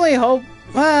would certainly hope...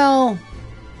 Well...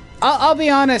 I'll be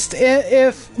honest.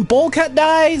 If Bowl Cut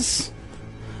dies,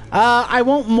 I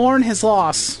won't mourn his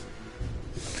loss.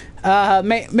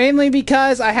 Mainly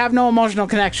because I have no emotional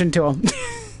connection to him.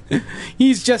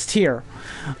 He's just here.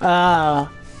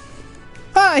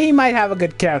 He might have a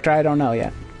good character. I don't know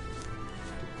yet.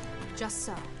 Just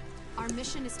so. Our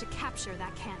mission is to capture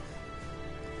that cannon.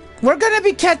 We're gonna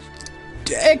be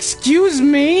Excuse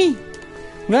me?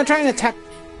 We're not trying to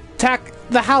attack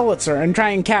the howitzer and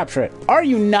try and capture it. Are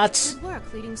you nuts? Good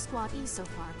work leading Squad E so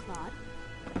far, Claude.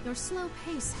 Your slow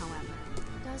pace, however,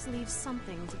 does leave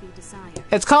something to be desired.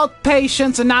 It's called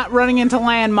patience and not running into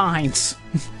landmines.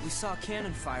 We saw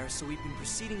cannon fire, so we've been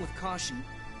proceeding with caution.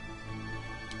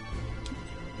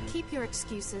 Keep your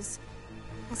excuses.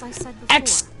 As I said before.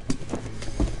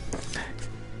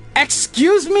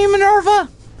 Excuse me, Minerva?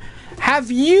 Have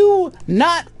you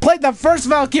not played the first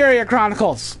Valkyrie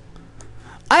Chronicles?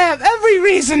 I have every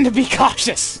reason to be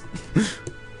cautious.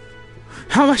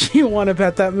 How much do you want to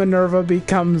bet that Minerva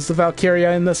becomes the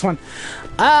Valkyria in this one?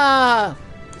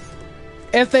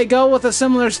 If they go with a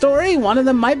similar story, one of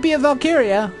them might be a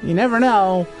Valkyria. You never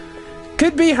know.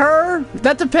 Could be her.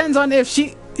 That depends on if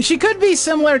she could be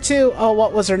similar to... Oh,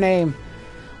 what was her name?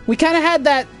 We kind of had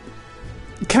that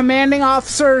commanding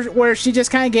officer where she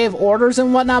just kind of gave orders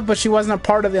and whatnot, but she wasn't a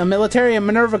part of the military, and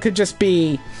Minerva could just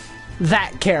be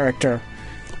that character.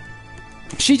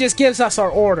 She just gives us our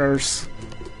orders.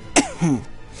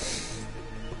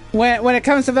 When it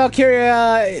comes to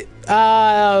Valkyria,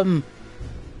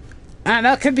 And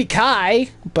that could be Kai,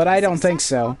 but I don't think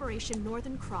so. Operation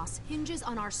Northern Cross hinges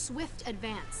on our swift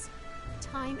advance.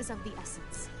 Time is of the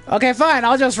essence. Okay, fine.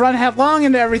 I'll just run headlong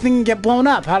into everything and get blown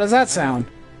up. How does that sound?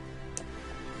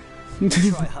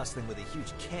 Try hustling with a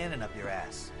huge cannon up your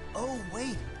ass. Oh,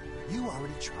 wait. You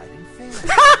already tried and failed.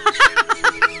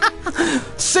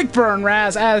 Sick burn,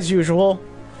 Raz, as usual.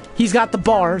 He's got the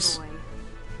bars.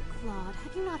 Claude,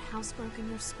 have you not housebroken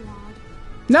your squad?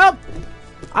 Nope.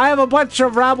 I have a bunch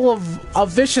of rabble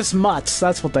of vicious mutts.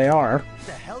 That's what they are. What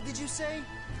the hell did you say?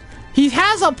 He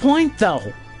has a point,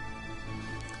 though.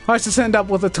 Let's just end up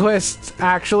with a twist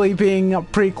actually being a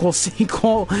prequel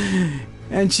sequel,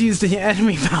 and she's the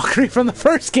enemy Valkyrie from the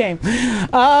first game.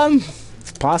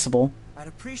 It's possible. I'd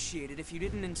appreciate it if you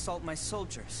didn't insult my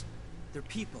soldiers. They're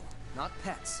people, not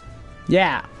pets.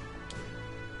 Yeah.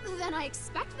 Then I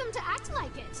expect them to act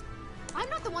like it. I'm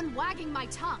not the one wagging my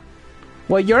tongue.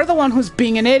 Well, you're the one who's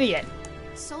being an idiot.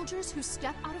 Soldiers who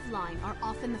step out of line are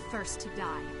often the first to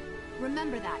die.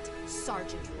 Remember that,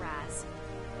 Sergeant Raz.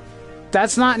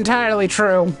 That's not entirely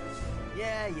true.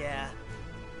 Yeah.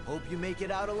 Hope you make it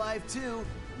out alive too,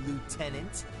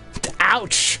 Lieutenant.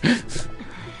 Ouch!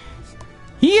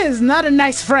 He is not a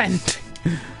nice friend.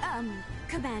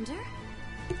 Commander?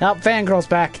 Oh, fangirl's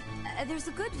back. There's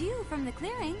a good view from the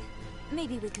clearing.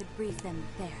 Maybe we could brief them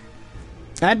there.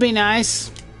 That'd be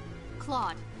nice.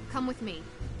 Claude, come with me.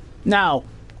 No,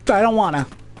 I don't wanna.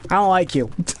 I don't like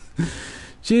you.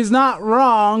 She's not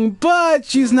wrong, but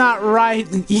she's not right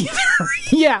either.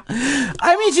 Yeah.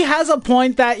 I mean, she has a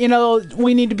point that, you know,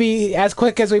 we need to be as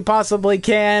quick as we possibly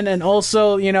can, and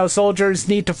also, you know, soldiers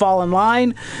need to fall in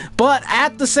line. But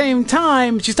at the same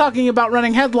time, she's talking about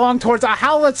running headlong towards a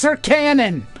howitzer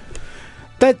cannon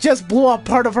that just blew up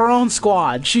part of her own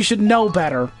squad. She should know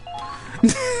better.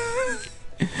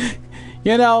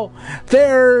 You know,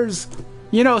 there's,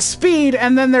 you know, speed,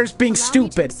 and then there's being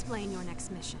stupid. Explain your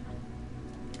next mission.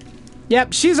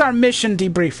 Yep, she's our mission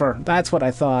debriefer. That's what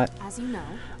I thought. As you know,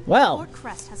 well, Fort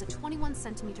Crest has a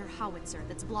 21-centimeter howitzer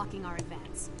that's blocking our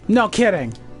advance. No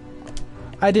kidding.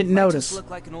 I didn't notice. Just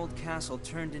look like an old castle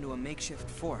turned into a makeshift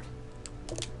fort.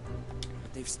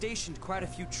 They've stationed quite a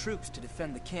few troops to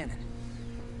defend the cannon.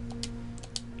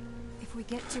 If we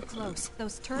get too close,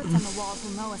 those turrets on the walls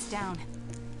will mow us down.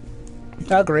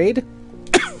 Agreed.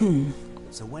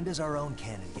 So when does our own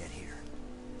cannon get here?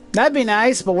 That'd be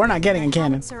nice, but we're not getting a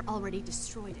cannon. The howitzer already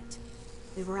destroyed it.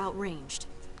 We were outranged.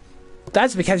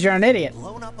 That's because you're an idiot.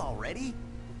 Blown up already?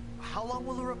 How long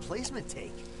will a replacement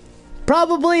take?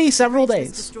 Probably several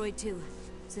days. Destroyed too,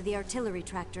 so the artillery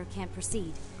tractor can't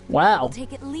proceed. Wow. It'll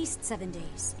take at least 7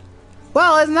 days.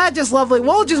 Well, isn't that just lovely?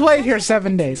 We'll just wait here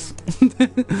 7 days.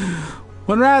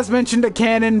 When Raz mentioned a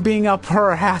cannon being up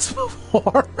her ass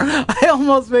before, I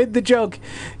almost made the joke.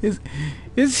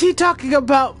 Is he talking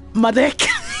about my dick?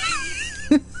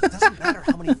 It doesn't matter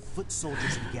how many foot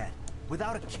soldiers we get.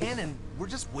 Without a cannon, we're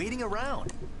just waiting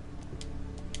around.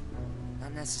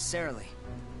 Not necessarily.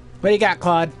 What do you got,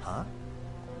 Claude? Huh?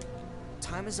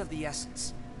 Time is of the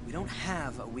essence. We don't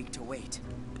have a week to wait.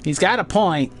 He's got a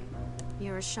point.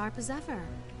 You're as sharp as ever.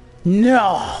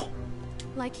 No.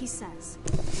 Like he says,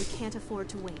 we can't afford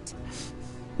to wait.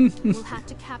 We'll have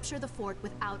to capture the fort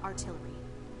without artillery.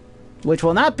 Which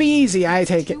will not be easy, I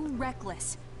take it. Too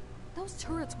reckless. Those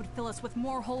turrets would fill us with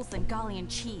more holes than Gallian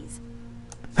cheese.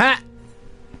 Ha!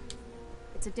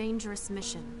 It's a dangerous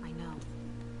mission, I know.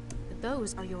 But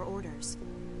those are your orders.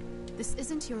 This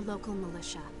isn't your local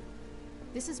militia.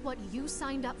 This is what you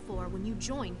signed up for when you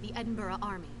joined the Edinburgh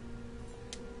Army.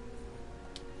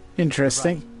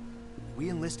 Interesting. Right. We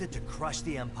enlisted to crush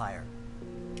the Empire,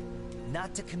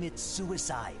 not to commit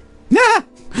suicide. Nah!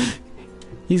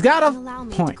 He's got Allow a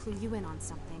me point. to clue you in on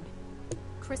something.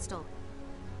 Crystal,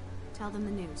 tell them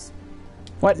the news.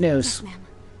 What news? Yes, ma'am.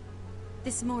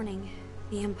 This morning,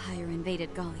 the Empire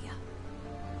invaded Gallia.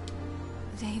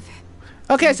 They've...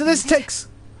 Okay, so this takes...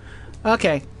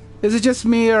 Okay. Is it just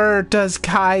me, or does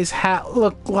Kai's hat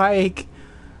look like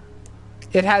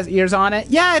it has ears on it?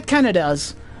 Yeah, it kind of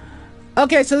does.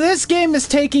 Okay, so this game is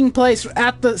taking place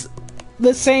at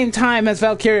the same time as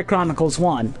Valkyrie Chronicles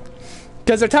 1.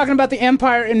 Because they're talking about the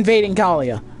Empire invading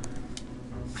Gallia.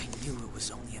 I knew it was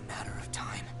only a matter of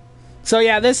time. So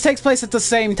yeah, this takes place at the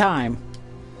same time.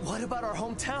 What about our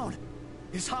hometown?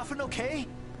 Is Hoffen okay?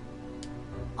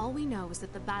 All we know is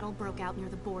that the battle broke out near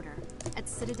the border, at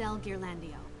Citadel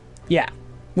Ghirlandaio. Yeah,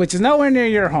 which is nowhere near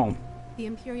your home. The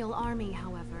Imperial Army,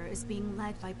 however, is being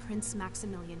led by Prince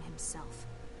Maximilian himself.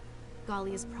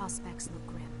 Gallia's prospects look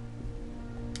grim.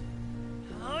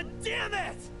 Oh, damn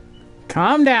it!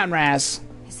 Calm down, Raz.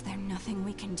 Is there nothing nothing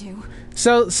we can do.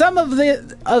 So some of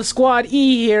the Squad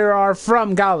E here are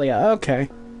from Gallia. Okay.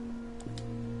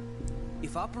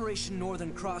 If Operation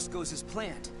Northern Cross goes as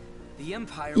planned, the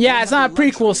Empire... Yeah, it's not a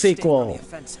prequel sequel.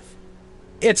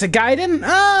 It's a Gaiden?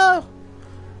 Oh!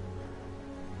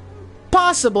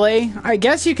 Possibly. I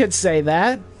guess you could say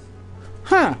that.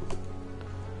 Huh.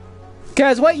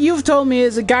 Because what you've told me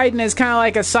is a Gaiden is kind of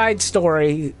like a side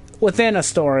story within a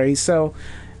story, so...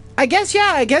 I guess,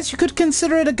 yeah, I guess you could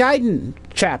consider it a Gaiden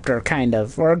chapter, kind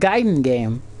of, or a Gaiden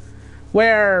game.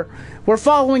 Where we're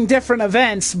following different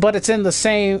events, but it's in the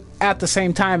same at the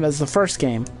same time as the first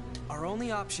game. Our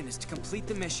only option is to complete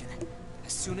the mission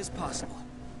as soon as possible.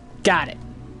 Got it.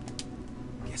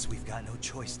 Guess we've got no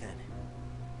choice then.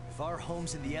 If our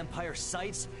home's in the Empire's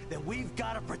sights, then we've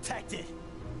got to protect it.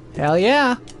 Hell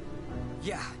yeah.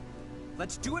 Yeah,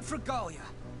 let's do it for Gallia.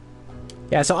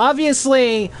 Yeah, so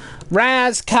obviously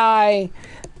Raz, Kai,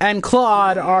 and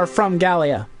Claude are from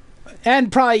Gallia.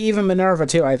 And probably even Minerva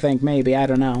too, I think, maybe, I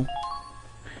don't know.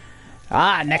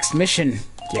 Ah, next mission.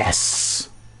 Yes.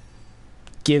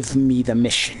 Give me the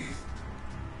mission.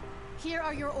 Here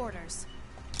are your orders.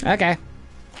 Okay.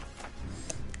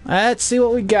 Let's see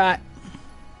what we got.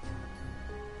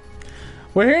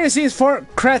 We're here to seize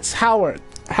Fort Kretz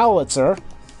Howitzer.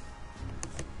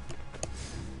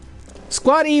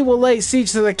 Squad E will lay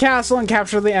siege to the castle and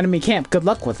capture the enemy camp. Good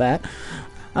luck with that.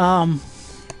 However,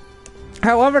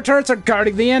 turrets are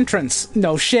guarding the entrance.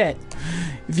 No shit.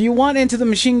 If you want into the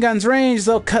machine gun's range,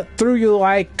 they'll cut through you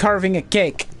like carving a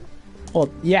cake. Well,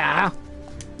 yeah.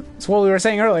 That's what we were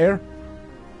saying earlier.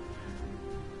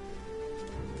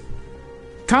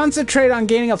 Concentrate on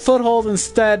gaining a foothold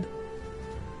instead.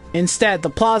 Instead, the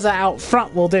plaza out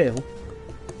front will do.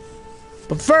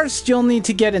 But first, you'll need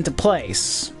to get into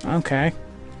place. Okay.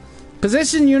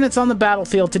 Position units on the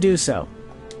battlefield to do so.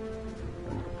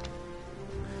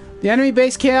 The enemy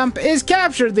base camp is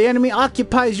captured. The enemy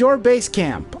occupies your base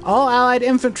camp. All allied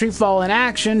infantry fall in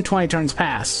action. 20 turns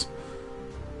pass.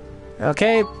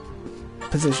 Okay.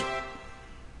 Position.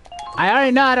 I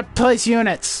already know how to place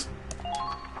units.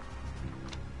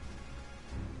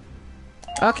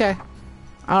 Okay.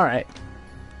 Alright.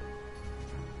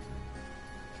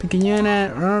 Pick a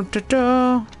unit.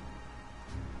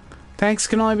 Tanks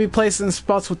can only be placed in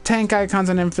spots with tank icons,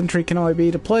 and infantry can only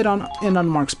be deployed in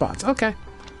unmarked spots. Okay.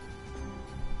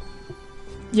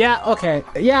 Yeah, okay.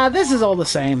 Yeah, this is all the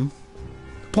same.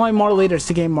 Deploying more leaders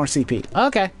to gain more CP.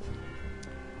 Okay.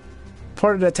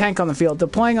 Ported a tank on the field.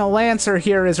 Deploying a Lancer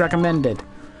here is recommended.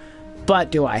 But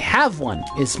do I have one,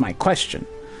 is my question.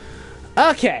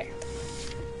 Okay.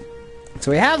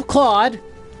 So we have Claude.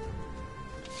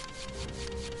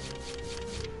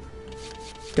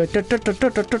 We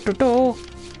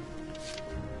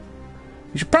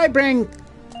should probably bring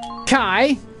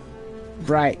Kai.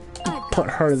 Right. Put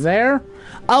her there.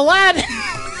 Aladdin!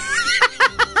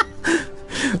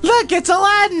 Look, it's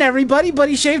Aladdin, everybody, but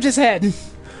he shaved his head.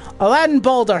 Aladdin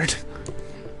Baldard.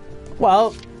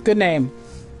 Well, good name.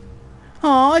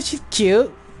 Aw, she's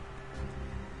cute.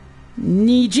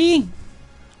 Niji.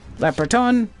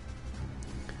 Lepreton.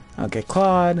 Okay,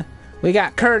 Claude. We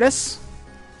got Curtis.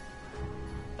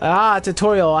 Ah,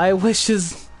 tutorial. I wish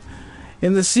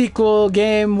in the sequel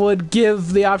game would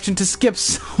give the option to skip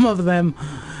some of them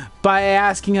by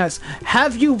asking us,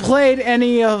 have you played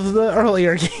any of the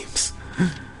earlier games?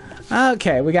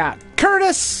 Okay, we got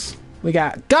Curtis. We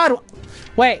got Godwin.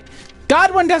 Wait,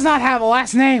 Godwin does not have a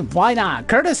last name. Why not?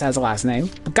 Curtis has a last name,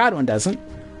 but Godwin doesn't.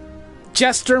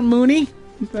 Jester Mooney.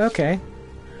 Okay.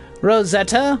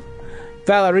 Rosetta.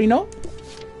 Valerino.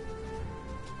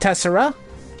 Tessera.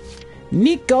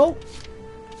 Nico.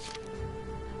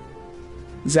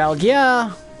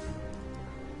 Zalgia.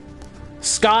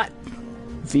 Scott.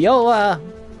 Viola.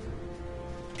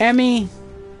 Emmy.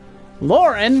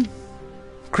 Lauren.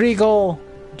 Kriegel.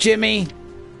 Jimmy.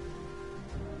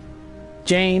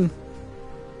 Jane.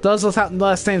 Those without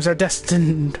last names are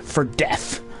destined for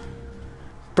death.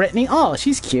 Brittany. Oh,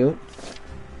 she's cute.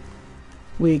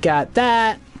 We got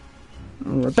that.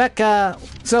 Rebecca.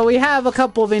 So we have a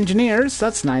couple of engineers.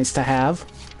 That's nice to have.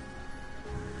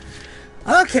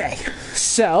 Okay.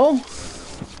 So,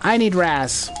 I need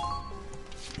Raz.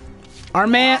 Our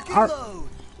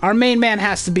main man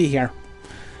has to be here.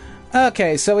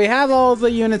 Okay, so we have all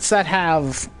the units that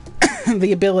have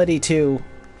the ability to...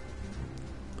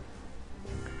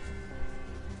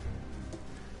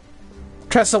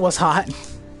 Tressa was hot.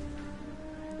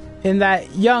 In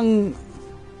that young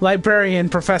librarian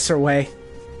professor way.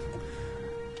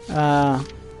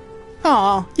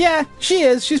 Aw, yeah, she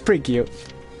is. She's pretty cute.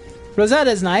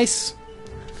 Rosetta's nice.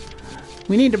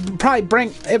 we need to probably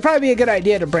bring... It'd probably be a good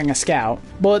idea to bring a scout.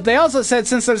 But they also said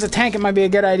since there's a tank, it might be a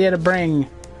good idea to bring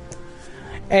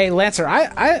a Lancer.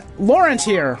 Laurent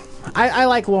here. I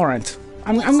like Laurent.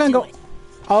 I'm gonna go...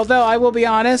 Although, I will be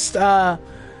honest, John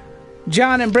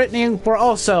and Brittany were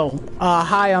also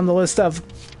high on the list of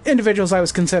individuals I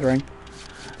was considering.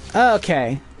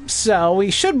 Okay, so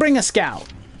we should bring a scout.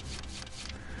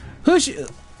 Who should...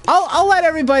 I'll let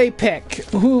everybody pick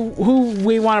who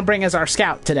we want to bring as our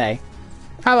scout today.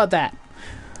 How about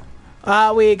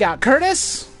that? We got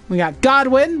Curtis, we got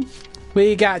Godwin,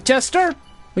 we got Jester,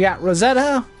 we got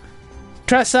Rosetta,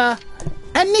 Tressa,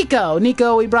 and Nico.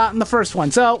 Nico we brought in the first one.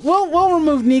 So we'll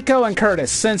remove Nico and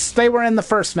Curtis since they were in the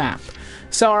first map.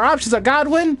 So our options are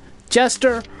Godwin,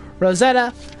 Jester,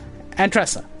 Rosetta, and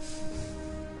Tressa.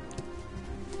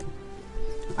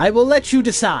 I will let you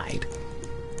decide.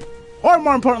 Or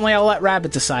more importantly, I'll let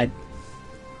Rabbit decide.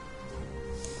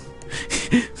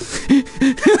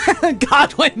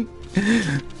 Godwin!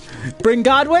 Bring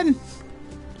Godwin?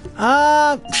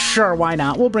 Sure, why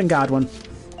not? We'll bring Godwin.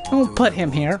 We'll put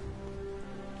him here.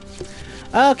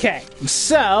 Okay,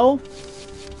 so...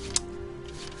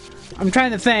 I'm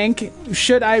trying to think.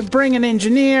 Should I bring an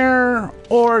engineer?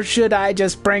 Or should I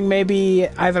just bring maybe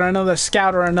either another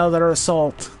scout or another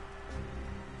assault?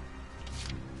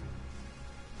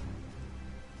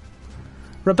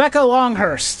 Rebecca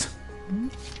Longhurst.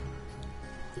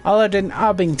 Alden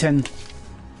Obbington.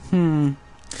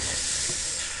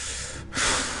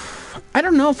 I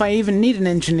don't know if I even need an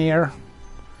engineer.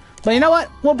 But you know what?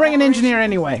 We'll bring an engineer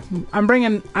anyway. I'm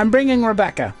bringing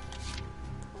Rebecca.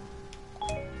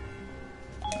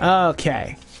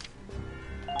 Okay.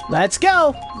 Let's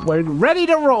go. We're ready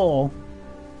to roll.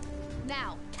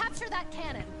 Now, capture that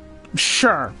cannon.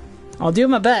 Sure. I'll do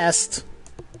my best.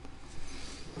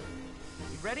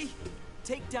 Ready?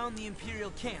 Take down the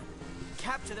Imperial camp.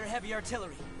 Capture their heavy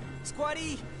artillery.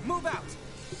 Squaddy, move out.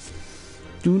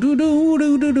 Do do do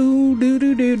do do do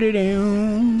do do do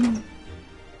do.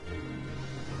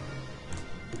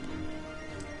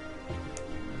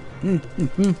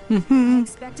 I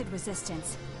expected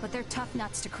resistance, but they're tough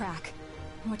nuts to crack.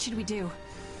 What should we do?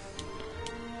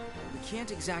 We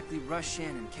can't exactly rush in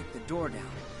and kick the door down.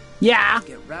 Yeah.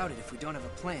 We'll get routed if we don't have a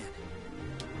plan.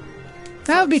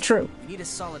 That would be true. We need a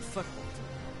solid foothold.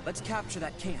 Let's capture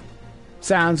that camp.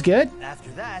 Sounds good.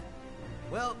 After that,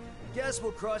 well, guess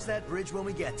we'll cross that bridge when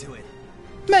we get to it.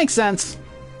 Makes sense.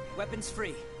 Weapons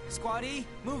free. Squaddy,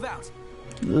 move out.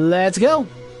 Let's go.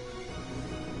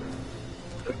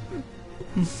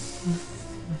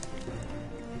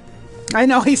 I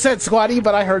know he said squatty,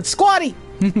 but I heard squatty.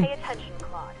 Pay attention,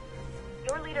 Claude.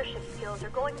 Your leadership skills are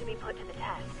going to be put to the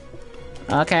test.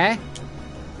 Okay.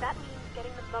 That means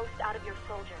getting the most out of your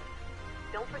soldiers.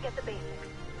 Don't forget the basics.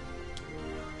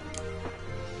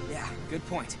 Yeah, good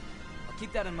point. I'll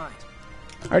keep that in mind.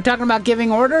 Are you talking about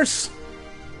giving orders?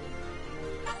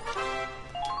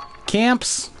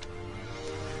 Camps.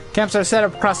 Camps are set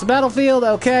up across the battlefield.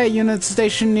 Okay, units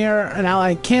stationed near an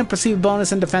allied camp receive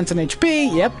bonus in defense and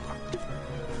HP. Yep.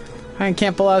 And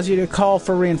camp allows you to call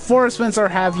for reinforcements or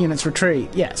have units retreat.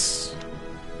 Yes.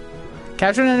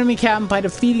 Capture an enemy camp by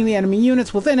defeating the enemy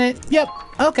units within it. Yep.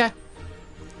 Okay.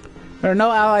 There are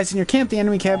no allies in your camp. The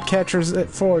enemy camp captures it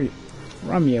for you.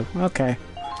 From you. Okay.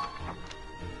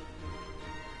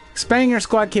 Expanding your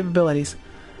squad capabilities.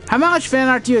 How much fan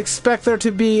art do you expect there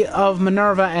to be of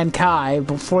Minerva and Kai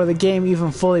before the game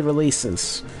even fully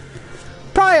releases?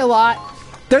 Probably a lot.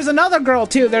 There's another girl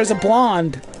too. There's a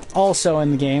blonde also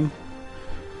in the game.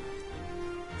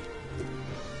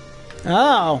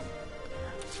 Oh.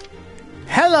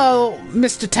 Hello,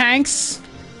 Mr. Tanks.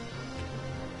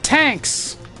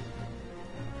 Tanks.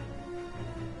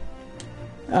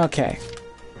 Okay.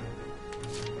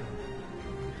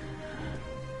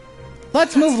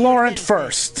 Let's move Laurent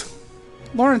first.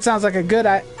 Laurent sounds like a good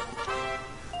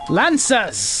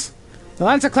Lancers! The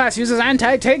Lancer class uses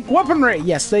anti-tank weaponry!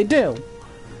 Yes, they do.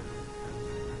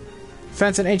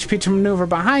 Defense and HP to maneuver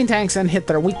behind tanks and hit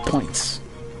their weak points.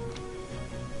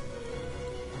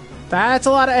 That's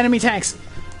a lot of enemy tanks.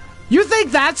 You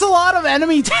think that's a lot of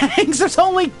enemy tanks? There's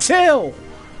only 2!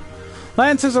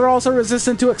 Lancers are also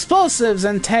resistant to explosives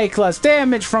and take less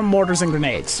damage from mortars and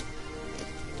grenades.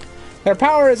 Their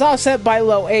power is offset by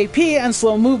low AP and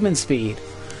slow movement speed,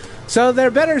 so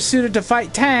they're better suited to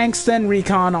fight tanks than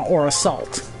recon or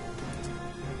assault.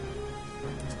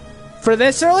 For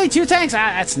this early, 2 tanks?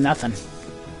 Ah, that's nothing.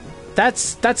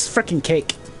 That's freaking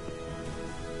cake.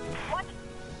 What?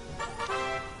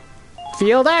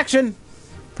 Field action.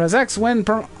 Press X when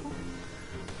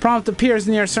prompt appears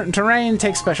near certain terrain.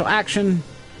 Take special action.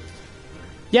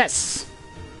 Yes.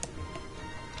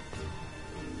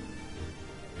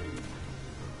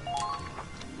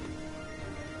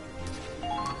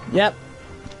 Yep.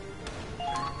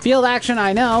 Field action,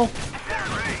 I know.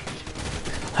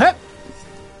 Hup.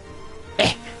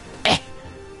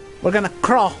 We're gonna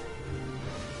crawl.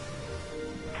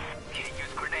 Can't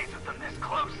use grenades with them this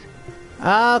close.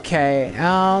 Okay,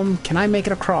 can I make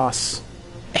it across?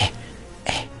 We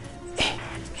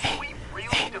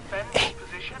really defend this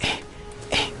position?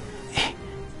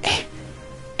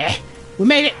 We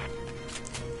made it!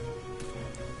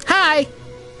 Hi!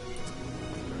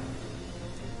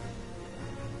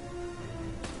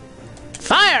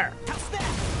 Fire!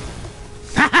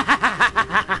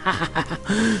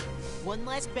 One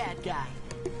less bad guy.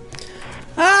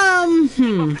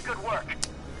 Good work.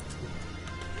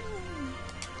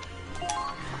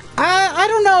 I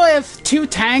don't know if 2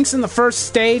 tanks in the first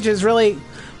stage is really...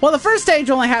 Well, the first stage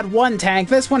only had 1 tank.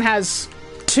 This one has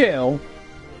 2.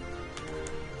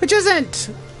 Which isn't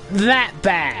that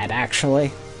bad,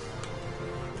 actually.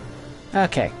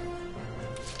 Okay.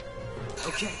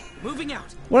 Okay, moving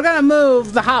out. We're gonna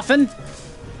move the Hafen.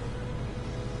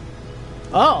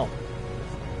 Oh.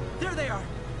 There they are.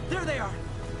 There they are.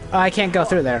 Oh, I can't go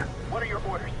through there. What are your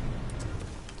orders?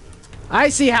 I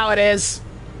see how it is.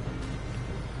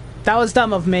 That was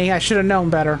dumb of me. I should have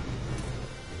known better.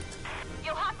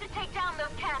 You'll have to take down those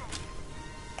cannons.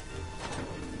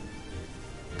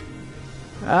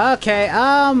 Okay,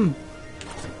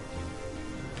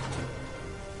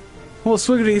 well,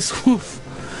 swiggity swoof.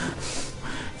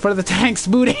 For the tank's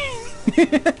booty.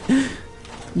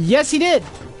 Yes, he did.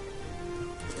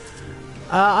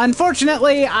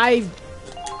 Unfortunately, I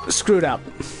screwed up.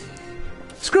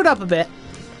 Screwed up a bit.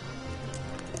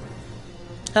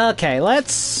 Okay,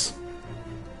 let's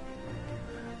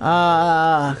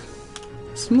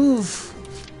move.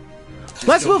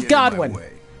 Let's move Godwin.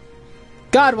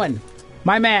 Godwin,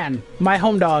 my man, my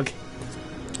home dog.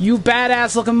 You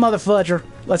badass looking motherfudger.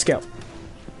 Let's go.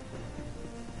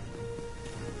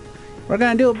 We're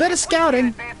gonna do a bit of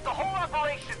scouting. The whole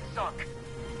operation sunk.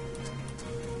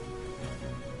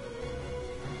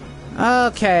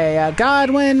 Okay,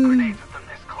 Godwin.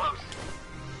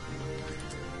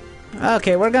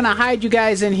 Okay, we're gonna hide you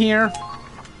guys in here.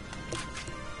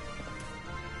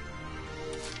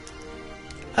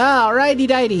 Alrighty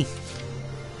dighty.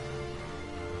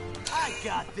 I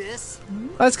got this.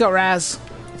 Let's go, Raz.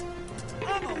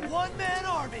 I'm a one-man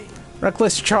army.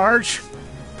 Reckless charge.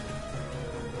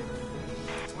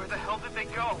 Where the hell did they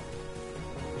go?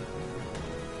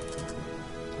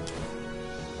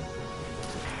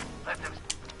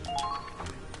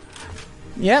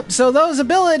 Yep, so those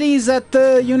abilities that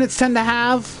the units tend to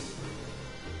have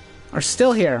are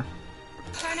still here.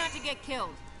 Try not to get killed.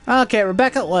 Okay,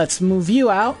 Rebecca, let's move you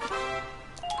out.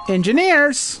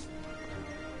 Engineers!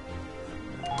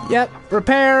 Yep,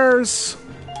 repairs.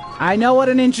 I know what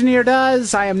an engineer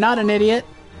does. I am not an idiot.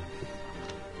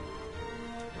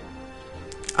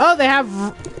 Oh, they have...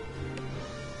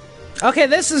 Okay,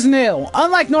 this is new.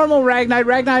 Unlike normal Ragnite,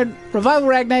 Revival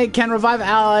Ragnite can revive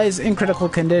allies in critical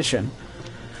condition.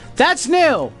 That's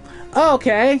new!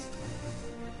 Okay. You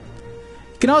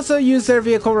can also use their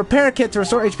vehicle repair kit to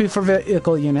restore HP for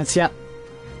vehicle units. Yep.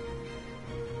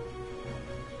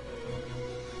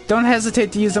 Don't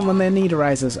hesitate to use them when the need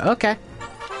arises. Okay.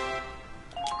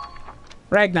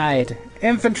 Ragnite.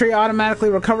 Infantry automatically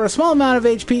recover a small amount of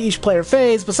HP each player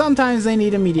phase, but sometimes they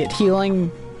need immediate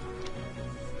healing.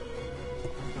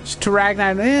 Just to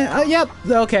Ragnite. Yep.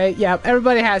 Okay. Yep.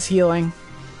 Everybody has healing.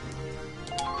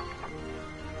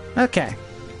 Okay.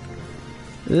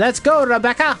 Let's go,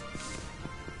 Rebecca!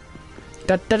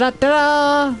 Da da da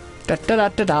da da da da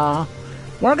da da.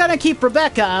 We're gonna keep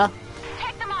Rebecca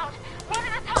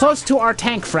close to our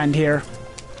tank friend here.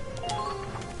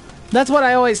 That's what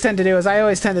I always tend to do, is I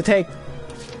always tend to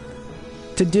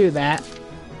do that.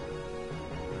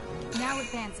 Now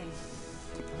advancing.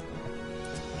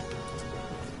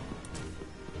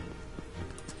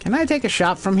 Can I take a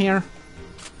shot from here?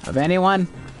 Of anyone?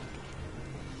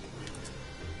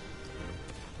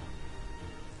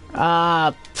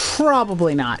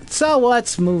 Probably not. So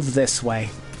let's move this way.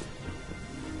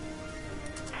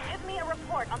 Give me a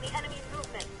report on the enemy's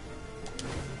movement.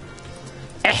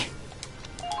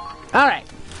 Alright.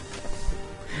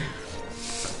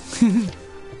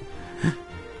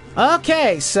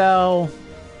 Okay, so...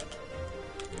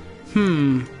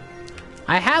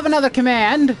 I have another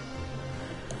command.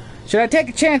 Should I take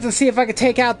a chance and see if I could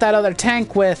take out that other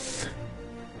tank with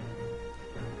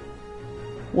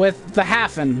the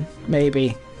Hafen,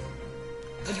 maybe?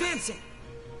 Advancing.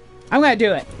 I'm gonna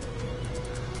do it.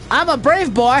 I'm a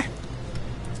brave boy.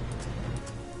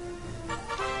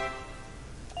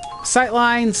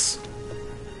 Sightlines.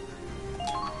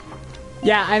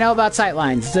 Yeah, I know about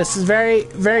sightlines. This is very,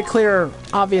 very clear,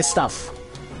 obvious stuff.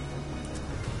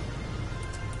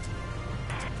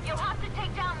 You'll have to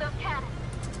take down those cannons.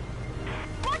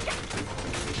 Watch it!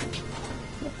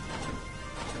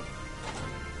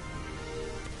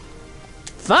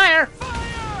 Fire!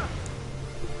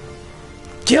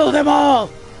 Kill them all!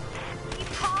 Keep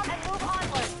calm and move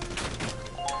onward.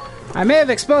 I may have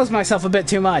exposed myself a bit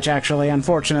too much, actually,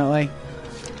 unfortunately.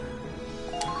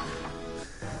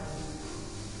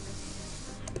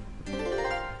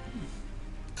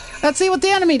 Let's see what the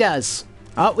enemy does.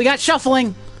 Oh, we got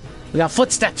shuffling. We got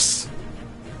footsteps.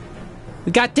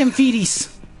 We got them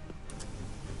feeties.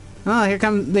 Oh, here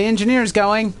come the engineers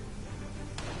going.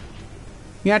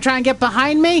 You gonna try and get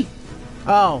behind me?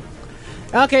 Oh.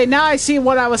 Okay, now I see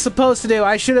what I was supposed to do.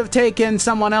 I should have taken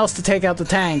someone else to take out the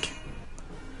tank.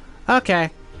 Okay.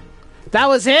 That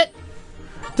was it?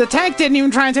 The tank didn't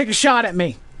even try and take a shot at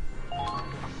me.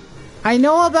 I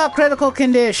know about critical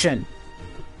condition.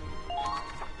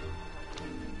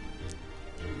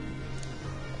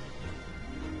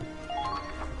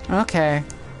 Okay.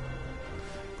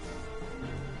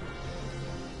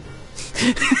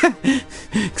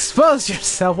 Expose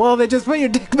yourself. Well, they just put your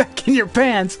dick back in your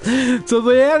pants so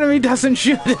the enemy doesn't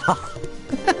shoot it off.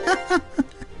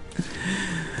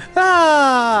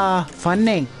 Ah,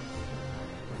 funny.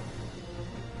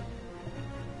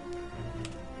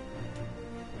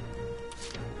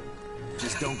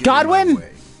 Just don't get Godwin? in my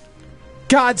way.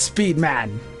 Godspeed,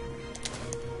 man.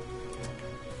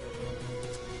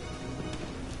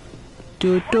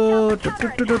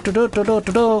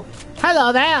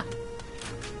 Hello there.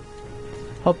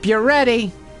 Hope you're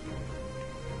ready.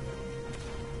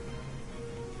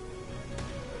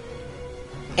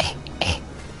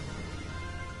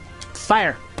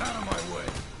 Fire. Out of my way.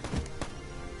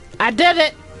 I did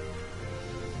it.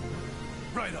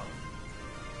 Right on.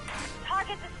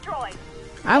 Target destroyed.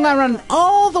 I'm gonna run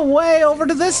all the way over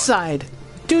to this side.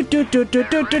 Do do do do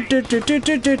do do do do do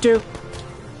do do do.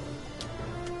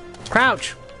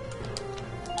 Crouch.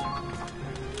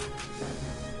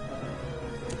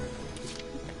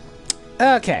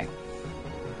 Okay.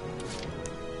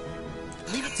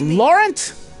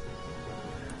 Laurent?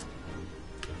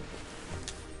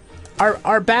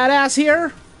 Our badass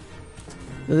here?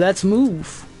 Let's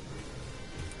move.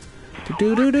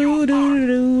 Do do do do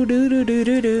do do do do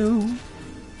do do.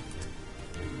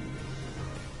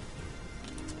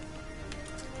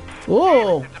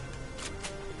 Oh,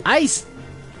 ice.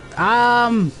 I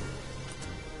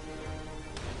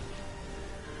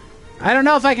don't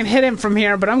know if I can hit him from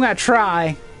here, but I'm gonna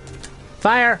try.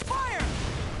 Fire! Fire!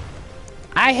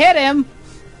 I hit him.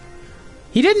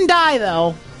 He didn't die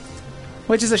though,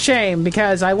 which is a shame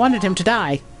because I wanted him to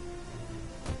die.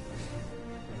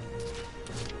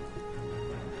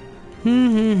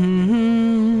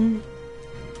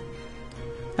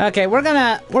 Okay, we're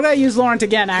gonna use Laurent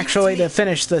again actually to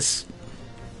finish this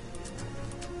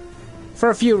for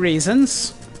a few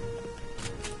reasons.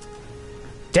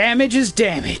 Damage is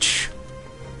damage.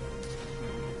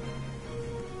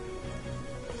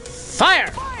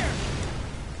 Fire! Fire!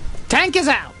 Tank is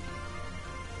out.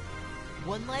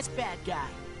 One less bad guy.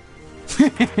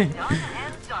 Done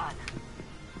and done.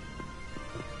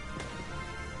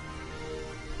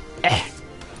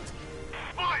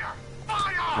 Fire!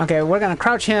 Fire! Okay, we're gonna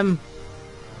crouch him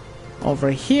over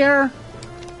here.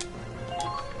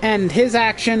 End his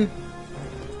action.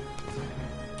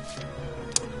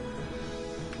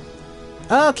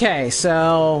 Okay,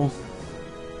 so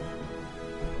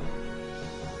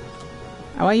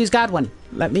I want to use Godwin.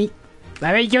 Let me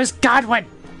use Godwin.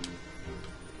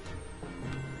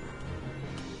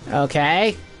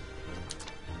 Okay.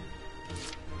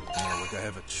 Not like I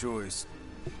have a choice.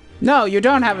 No, you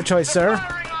don't have a choice, sir.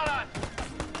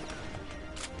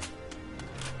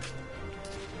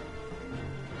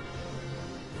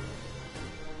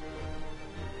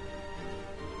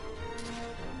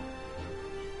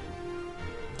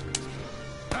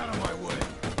 Out of my way.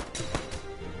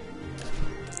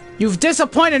 You've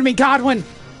disappointed me, Godwin.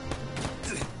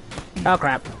 Oh,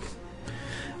 crap.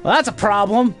 Well, that's a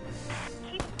problem.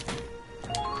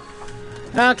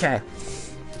 Okay.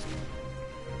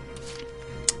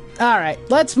 Alright,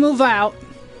 let's move out.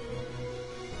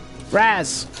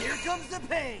 Raz. Here comes the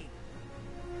pain.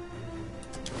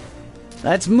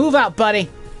 Let's move out, buddy.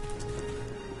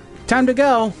 Time to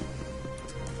go.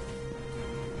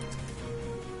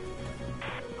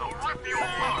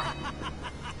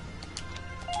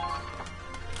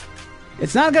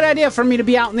 It's not a good idea for me to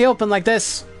be out in the open like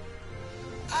this.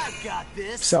 I got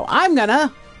this. So I'm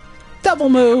gonna double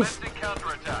move.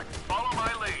 Counterattack. Follow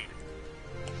my lead.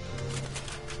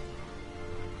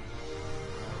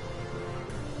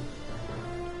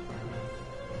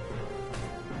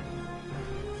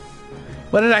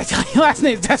 What did I tell you? Last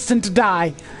name's destined to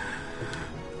die.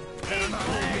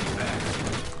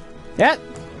 Yep.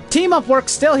 Team up work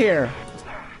still here.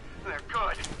 They're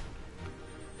good.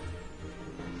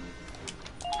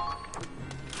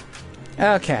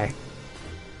 Okay.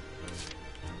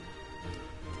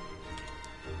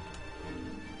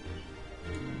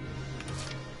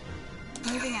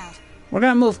 Moving out. We're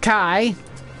gonna move Kai.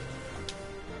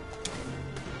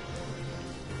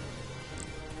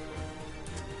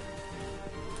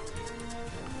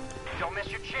 Don't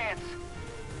miss your chance.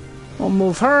 We'll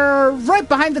move her right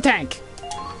behind the tank.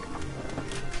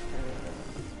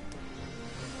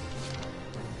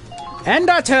 End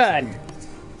our turn.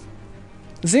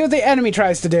 See what the enemy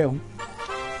tries to do.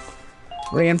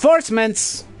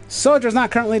 Reinforcements. Soldiers not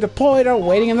currently deployed are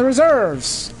waiting in the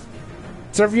reserves.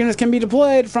 Reserve units can be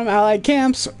deployed from allied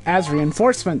camps as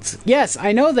reinforcements. Yes,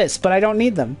 I know this, but I don't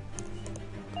need them.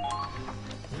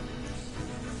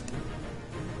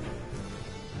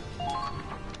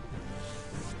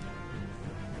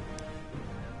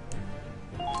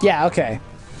 Yeah, okay.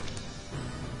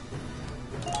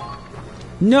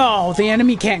 No, the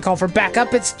enemy can't call for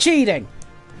backup. It's cheating.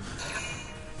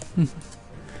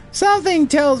 Something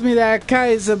tells me that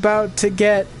Kai's about to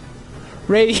get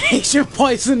radiation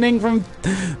poisoning from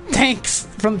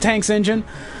tank's engine.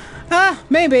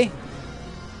 Maybe.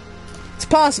 It's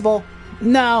possible.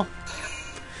 No.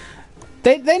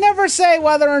 They never say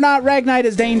whether or not Ragnite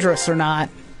is dangerous or not.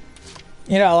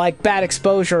 You know, like bad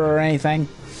exposure or anything.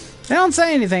 They don't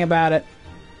say anything about it.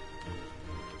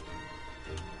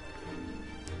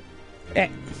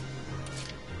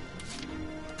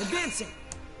 Advancing.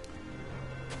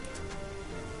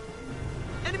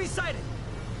 Enemy sighted.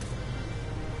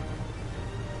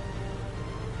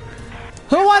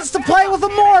 Who wants to play with a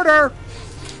mortar?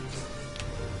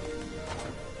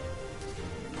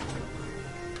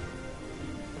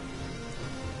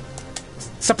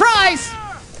 Surprise!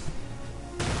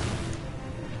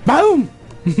 Boom!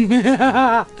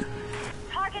 Target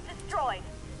destroyed.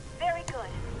 Very good.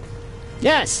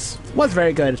 Yes, was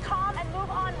very good. Calm and move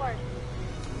onward.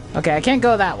 Okay, I can't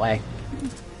go that way.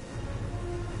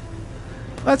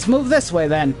 Let's move this way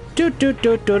then. Do do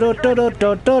do do do do do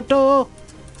do do do.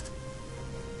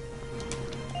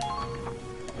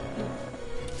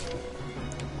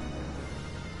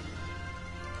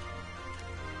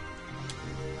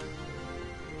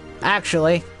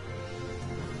 Actually,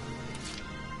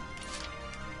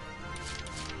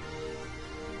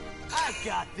 I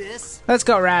got this. let's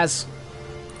go, Raz.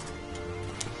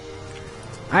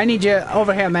 I need you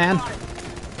over here, man.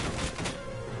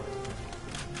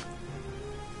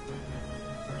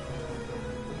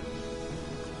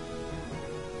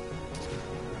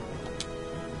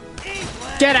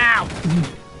 Get out!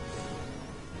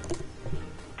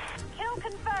 Kill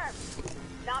confirmed.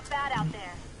 Not bad out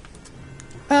there.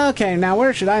 Okay, now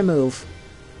where should I move?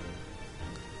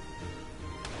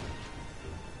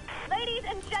 Ladies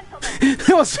and gentlemen.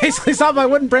 It was basically stopped by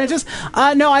wooden branches.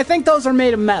 No, I think those are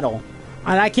made of metal.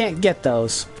 And I can't get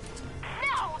those.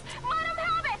 No! Let him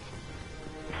have it!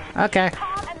 Okay.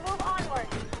 Calm and move onward.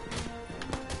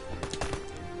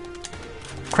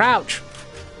 Crouch.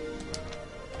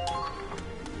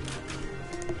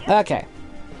 Okay.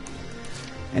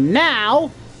 And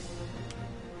now...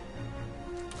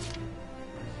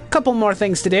 couple more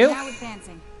things to do. Now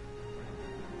advancing.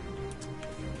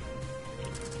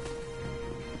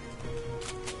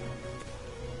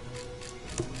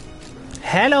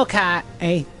 Hello, cat.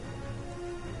 Hey.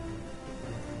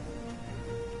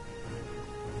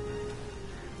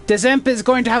 This imp is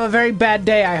going to have a very bad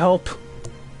day, I hope.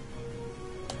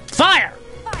 Fire!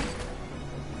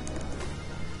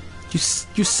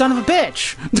 You son of a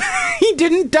bitch! He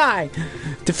didn't die!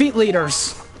 Defeat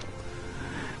leaders.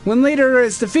 When leader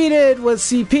is defeated, with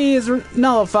CP is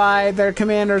nullified, their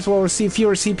commanders will receive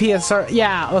fewer CP as...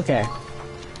 Yeah, okay.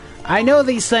 I know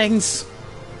these things.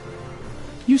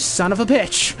 You son of a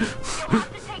bitch.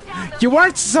 You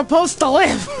weren't supposed to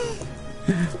live!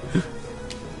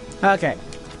 Okay.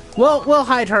 We'll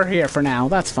hide her here for now.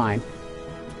 That's fine.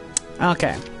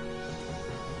 Okay.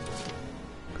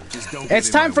 It's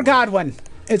time for Godwin.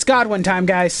 It's Godwin time,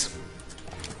 guys.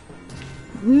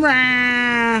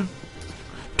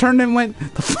 Turned and went.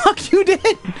 The fuck you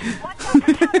did?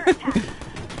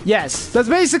 Yes, that's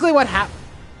basically what happened.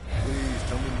 Please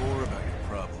tell me more about your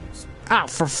problems. Ah,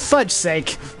 for fudge's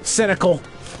sake. Cynical.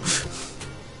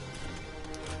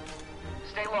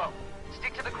 Stay low.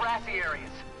 Stick to the grassy areas.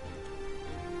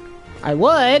 I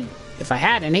would, if I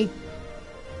had any.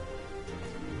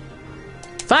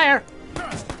 Fire!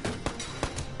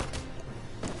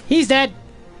 He's dead.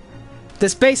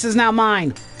 This base is now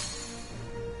mine.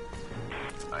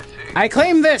 I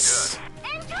claim this!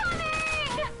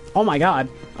 Oh my god.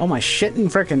 Oh my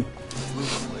shitting frickin'.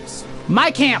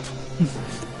 My camp!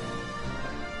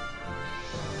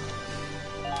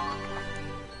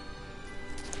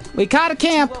 We caught a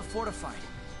camp! Well fortified.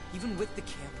 Even with the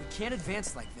camp, we can't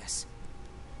advance like this.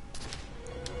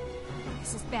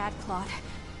 This is bad, Claude.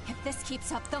 If this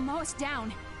keeps up, they'll mow us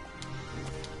down.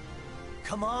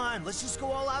 Come on, let's just go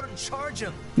all out and charge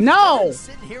him. No!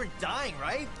 Sitting here and dying,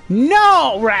 right?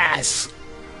 No, Raz!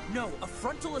 No, a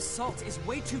frontal assault is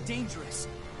way too dangerous.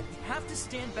 We have to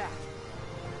stand back.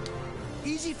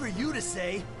 Easy for you to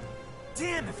say.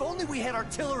 Damn, if only we had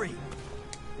artillery.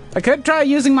 I could try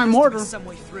using my mortar. There's some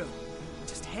way through.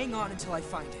 Just hang on until I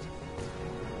find it.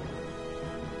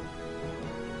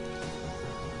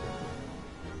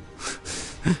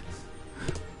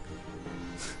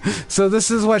 So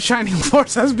this is what Shining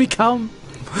Force has become.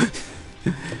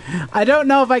 I don't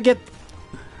know if I get...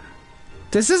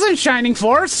 This isn't Shining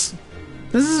Force.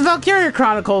 This is Valkyrie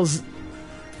Chronicles.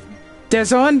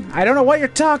 Deson, I don't know what you're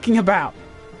talking about.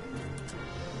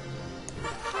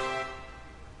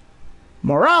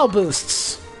 Morale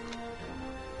boosts.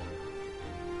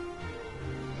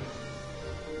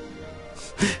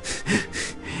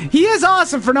 He is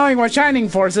awesome for knowing what Shining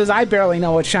Force is. I barely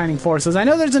know what Shining Force is. I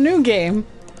know there's a new game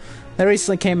that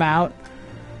recently came out.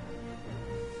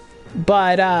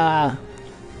 But,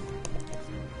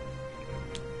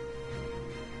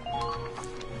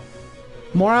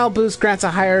 morale boost grants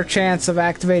a higher chance of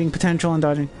activating potential and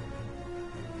dodging.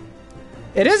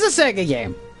 It is a Sega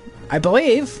game, I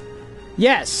believe.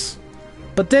 Yes.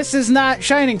 But this is not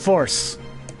Shining Force.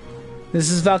 This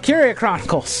is Valkyrie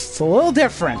Chronicles. It's a little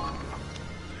different.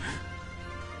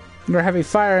 Under heavy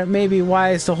fire, it may be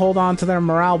wise to hold on to their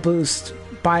morale boost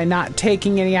by not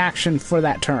taking any action for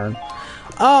that turn.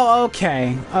 Oh,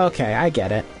 okay. Okay, I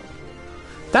get it.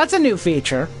 That's a new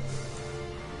feature.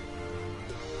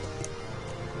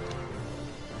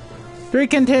 3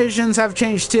 conditions have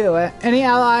changed too. Any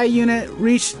ally unit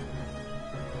reached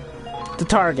the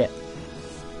target.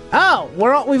 Oh,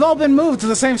 we've all been moved to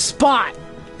the same spot.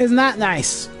 Isn't that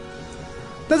nice?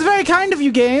 That's very kind of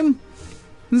you, game.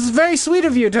 This is very sweet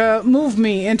of you to move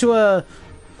me into a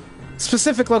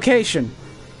specific location.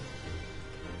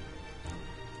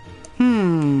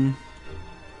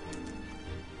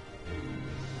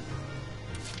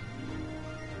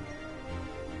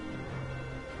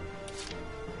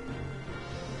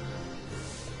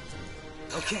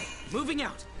 Okay, moving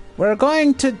out. We're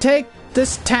going to take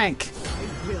this tank.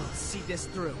 I will see this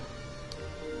through.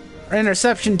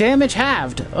 Interception damage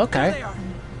halved. Okay. There they are.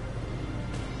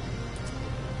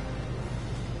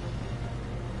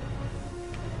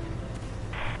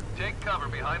 Take cover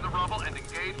behind the rubble and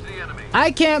engage the enemy.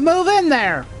 I can't move in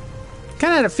there.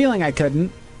 Kind of had a feeling I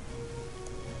couldn't.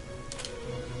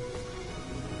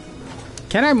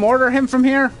 Can I mortar him from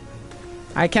here?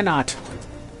 I cannot.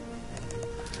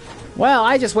 Well,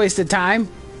 I just wasted time.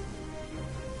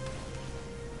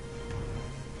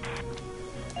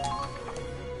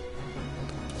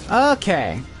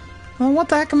 Okay. Well, what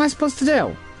the heck am I supposed to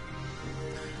do?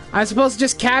 I'm supposed to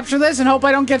just capture this and hope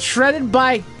I don't get shredded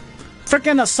by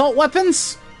frickin' assault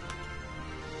weapons?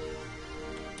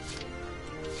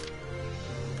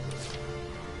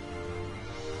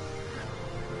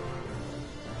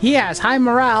 He has high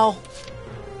morale.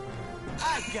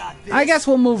 I got this. I guess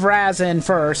we'll move Raz in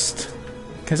first.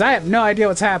 Because I have no idea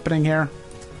what's happening here.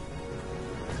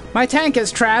 My tank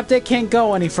is trapped. It can't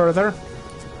go any further.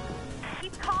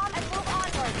 Keep calm and move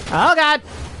onward. Oh, God.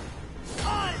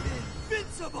 I'm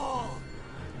invincible.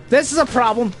 This is a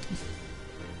problem.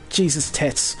 Jesus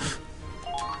tits.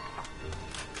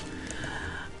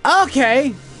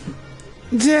 Okay.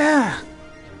 Yeah.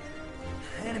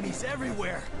 Enemies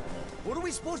everywhere. What are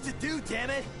we supposed to do, damn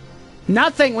it?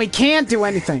 Nothing. We can't do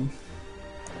anything.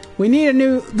 We need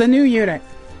the new unit.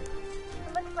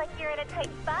 Looks like you're in a tight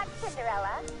spot,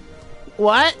 Cinderella.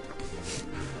 What?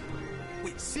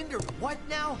 Wait, Cinder, what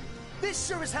now? This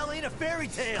sure as hell ain't a fairy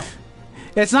tale.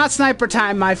 It's not sniper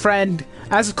time, my friend.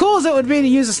 As cool as it would be to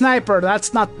use a sniper,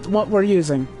 that's not what we're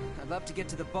using. I'd love to get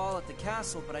to the ball at the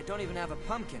castle, but I don't even have a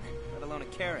pumpkin, let alone a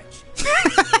carriage.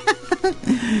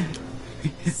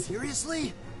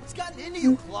 Seriously? What's gotten into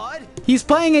you, Claude? He's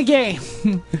playing a game.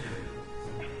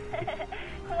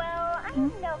 Well,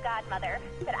 I'm no godmother,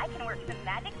 but I can work some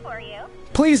magic for you.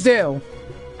 Please do.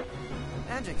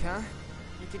 Magic, huh?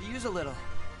 You could use a little.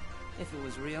 If it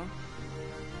was real.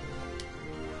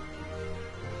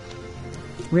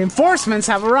 Reinforcements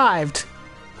have arrived.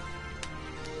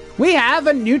 We have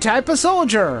a new type of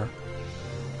soldier.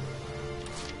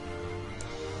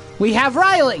 We have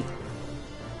Riley.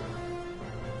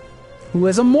 who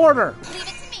is a mortar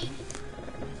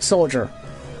soldier.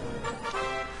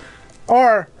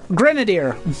 Or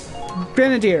grenadier.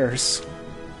 Grenadiers.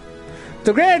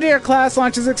 The Grenadier class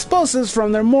launches explosives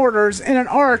from their mortars in an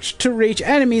arch to reach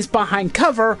enemies behind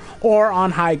cover or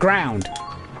on high ground.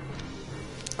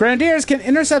 Grenadiers can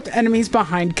intercept enemies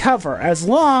behind cover as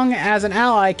long as an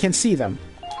ally can see them.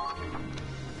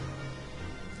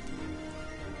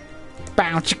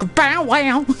 Bow chicka bow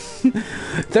wow.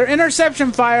 Their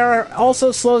interception fire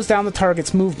also slows down the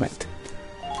target's movement.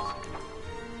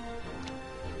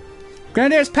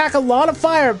 Grenadiers pack a lot of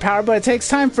firepower, but it takes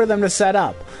time for them to set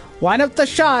up. Line up the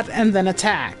shot and then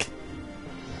attack.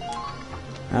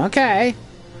 Okay.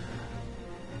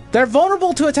 They're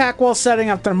vulnerable to attack while setting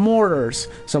up their mortars,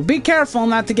 so be careful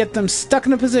not to get them stuck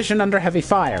in a position under heavy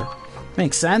fire.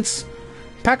 Makes sense.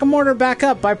 Pack a mortar back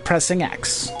up by pressing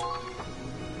X.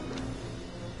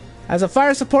 As a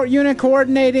fire support unit,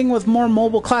 coordinating with more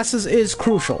mobile classes is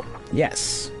crucial.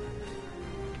 Yes.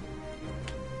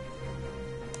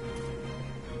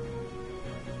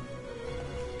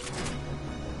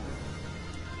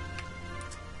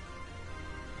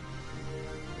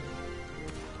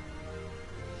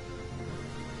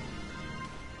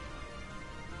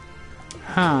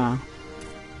 Huh.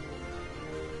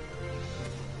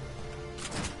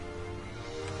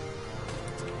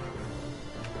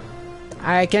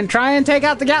 I can try and take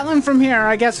out the Gatling from here.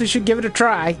 I guess we should give it a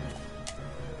try.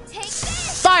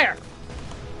 Fire!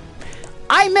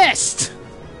 I missed!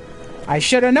 I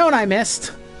should have known I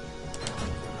missed.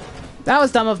 That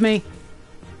was dumb of me.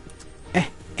 Let's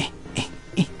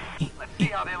see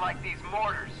how they like these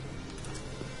mortars.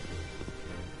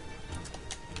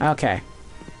 Okay.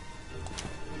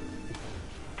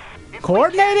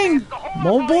 Coordinating?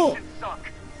 Mobile?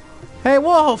 Hey,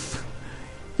 Wolf!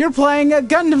 You're playing a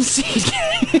Gundam Seed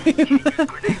game!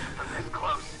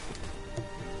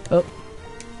 Oh.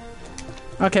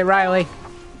 Okay, Riley.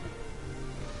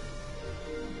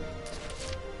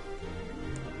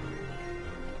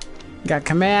 Got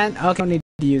command. Okay, I don't need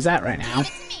to use that right now.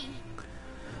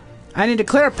 I need to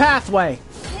clear a pathway.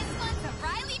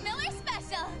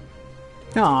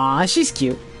 Aw, she's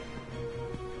cute.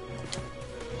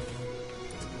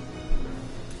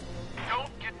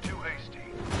 Don't get too hasty.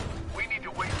 We need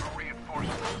to wait for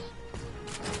reinforcements.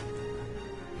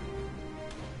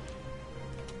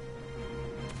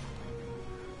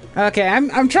 Okay,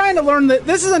 I'm trying to learn that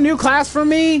this is a new class for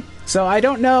me, so I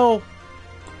don't know.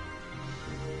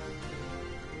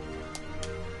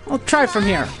 I'll try from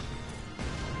here.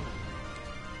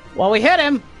 While we hit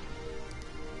him.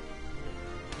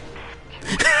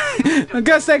 I'm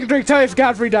gonna take a drink, tell you if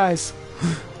Godfrey dies.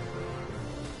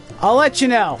 I'll let you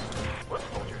know. Foot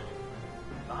soldiers.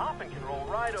 The Hoffman can roll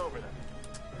right over them.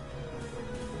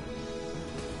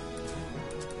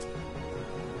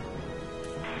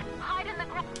 Hide in the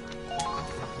ground.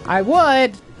 I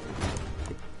would.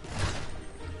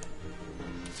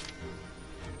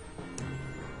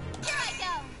 Here I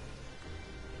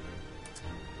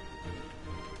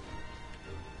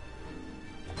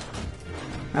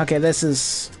go. Okay, this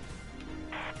is...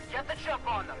 Get the jump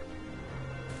on them.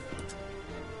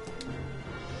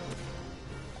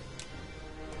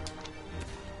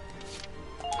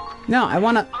 No, I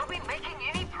wanna... Are we making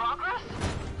any progress?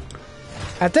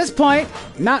 At this point,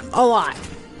 not a lot.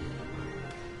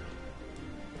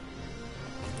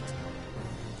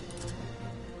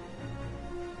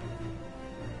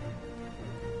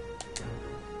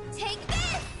 Take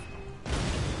this.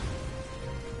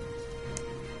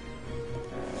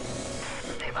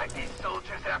 They like these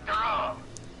soldiers after all.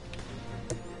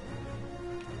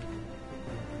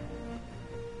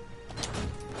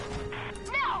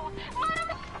 No, let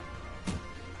him.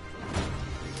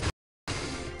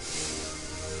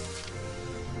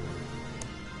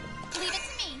 Leave it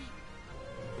to me.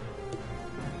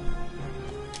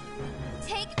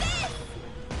 Take this.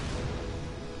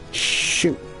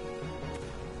 Shoot.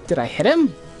 Did I hit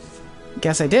him?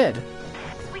 Guess I did.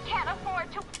 We can't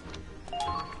afford to.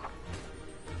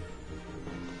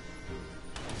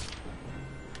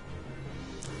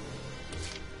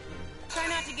 Try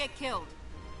not to get killed.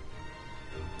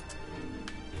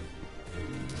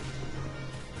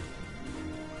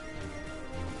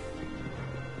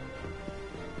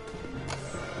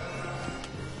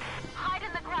 Hide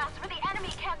in the grass where the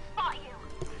enemy can't spot you.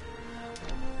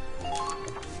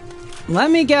 Let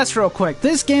me guess real quick.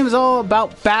 This game is all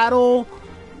about battle.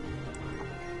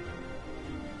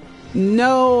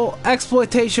 No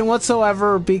exploitation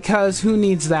whatsoever, because who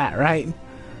needs that, right?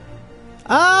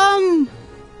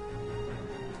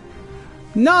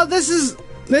 No, this is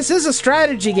a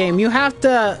strategy game. You have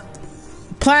to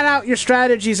plan out your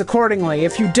strategies accordingly.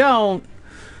 If you don't,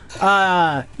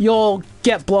 you'll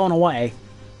get blown away.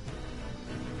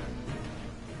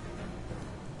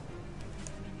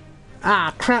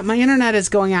 Ah, crap, my internet is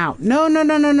going out. No, no,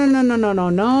 no, no, no, no, no, no, no,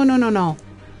 no, no, no, no.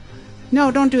 No,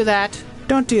 don't do that.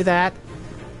 Don't do that.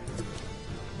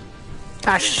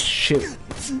 Ah, shoot.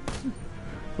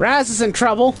 Raz is in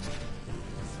trouble.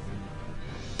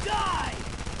 Die!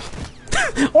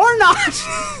 Or not!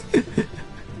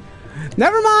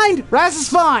 Never mind! Raz is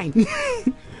fine!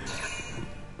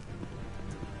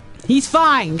 He's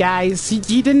fine, guys. He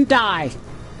didn't die.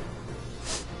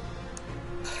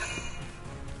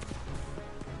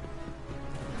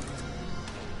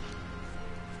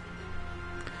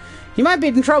 He might be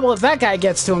in trouble if that guy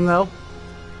gets to him, though.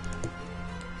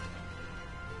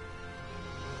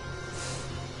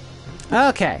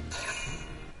 Okay.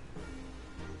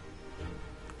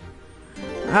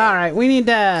 Alright, we need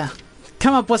to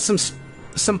come up with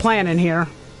some planning here.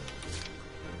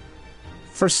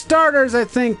 For starters, I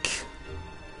think...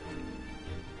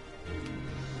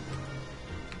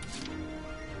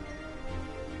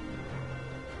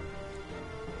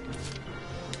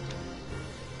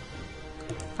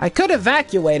 I could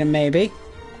evacuate him, maybe.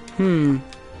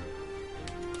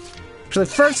 Actually,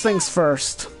 first things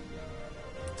first.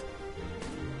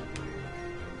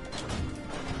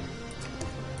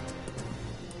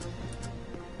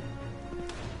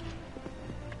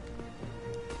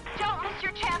 Don't miss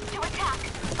your chance to attack.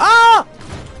 Ah!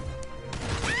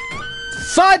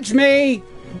 Fudge me!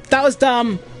 That was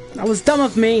dumb. That was dumb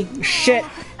of me. Shit.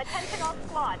 Attention all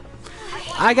squads.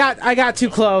 I got too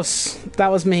close.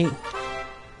 That was me.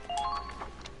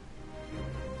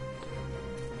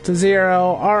 To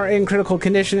 0, are in critical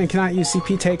condition and cannot use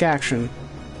CP take action.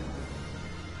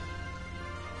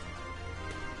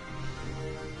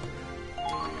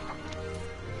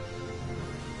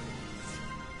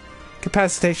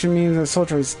 Capacitation means the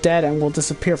soldier is dead and will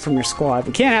disappear from your squad.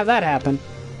 We can't have that happen.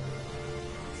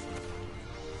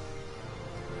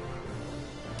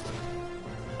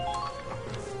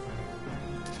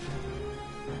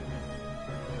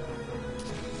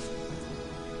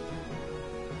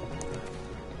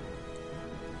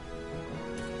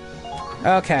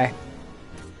 Okay.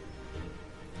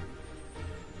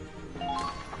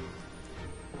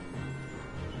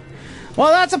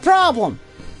 Well, that's a problem.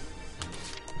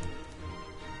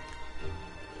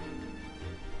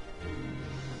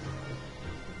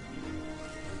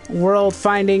 World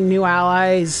finding new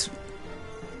allies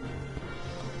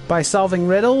by solving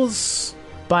riddles,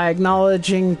 by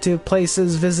acknowledging to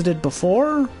places visited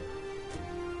before.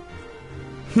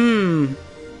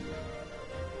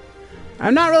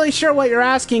 I'm not really sure what you're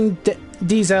asking,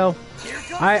 Dizo.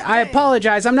 I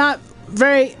apologize. I'm not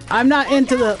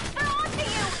into the...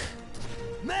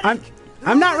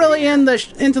 I'm not really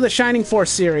into the Shining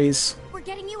Force series. We're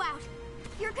getting you out.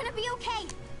 You're gonna be okay.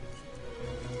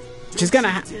 She's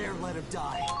gonna Dare let him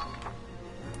die.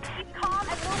 Keep calm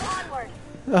and move onward.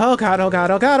 Oh god, oh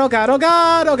god, oh god, oh god, oh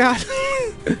god, oh god.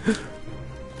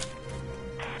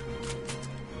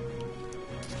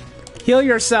 Heal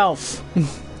yourself.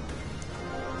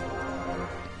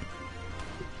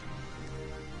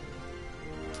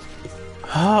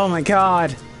 Oh my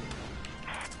god.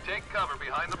 Take cover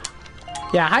behind the...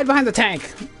 Yeah, hide behind the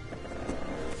tank.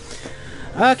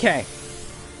 Okay.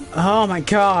 Oh my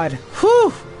god.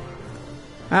 Whew.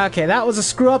 Okay, that was a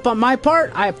screw up on my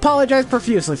part. I apologize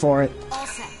profusely for it. All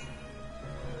set.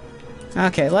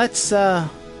 Okay, let's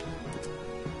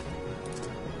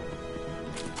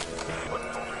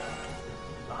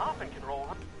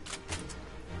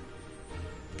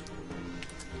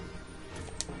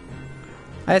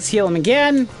let's heal him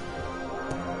again.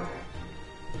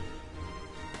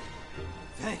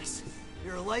 Thanks.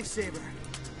 You're a lifesaver.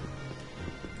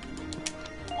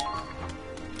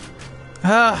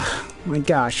 Oh my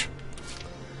gosh.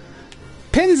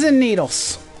 Pins and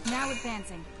needles. Now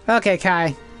advancing. Okay,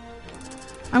 Kai.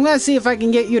 I'm gonna see if I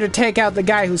can get you to take out the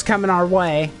guy who's coming our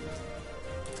way.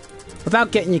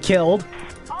 Without getting you killed.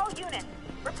 All units,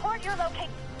 report your location.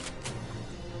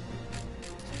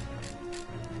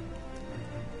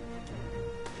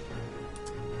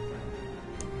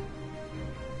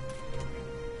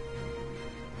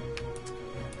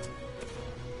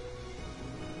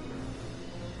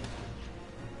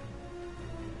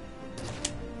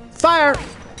 Fire!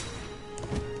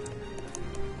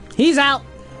 He's out.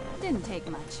 Didn't take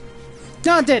much.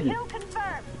 No, it didn't. Kill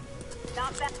confirmed.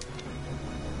 Not bad.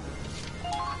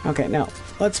 Okay, no.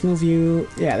 Let's move you...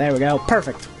 Yeah, there we go.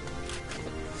 Perfect.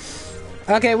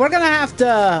 Okay, we're gonna have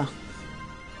to...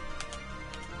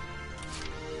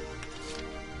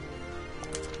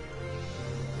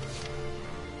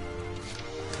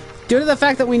 Due to the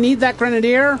fact that we need that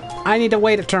grenadier, I need to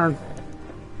wait a turn.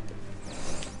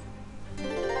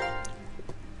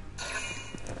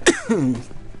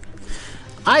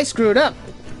 I screwed up.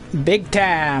 Big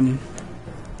time.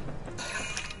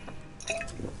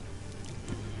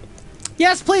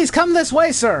 Yes, please, come this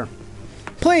way, sir.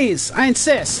 Please, I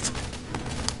insist.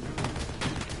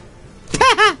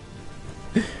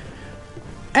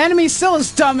 Enemies still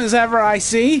as dumb as ever, I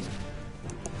see.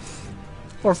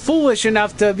 Or foolish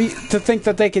enough to think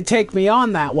that they could take me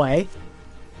on that way.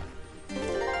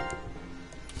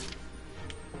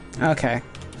 Okay.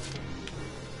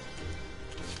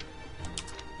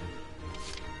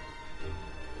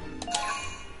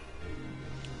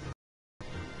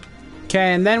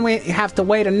 Okay, and then we have to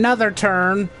wait another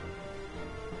turn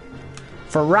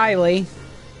for Riley.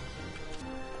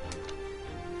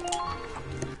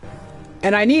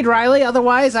 And I need Riley,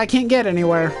 otherwise I can't get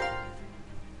anywhere.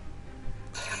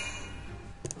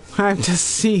 I'm just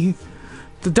seeing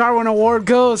the Darwin Award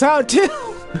goes out too.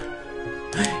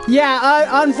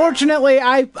 Yeah, unfortunately,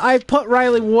 I put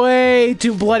Riley way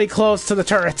too bloody close to the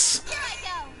turrets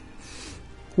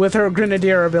with her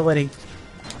grenadier ability.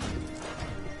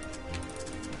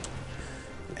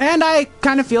 And I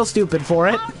kind of feel stupid for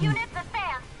it.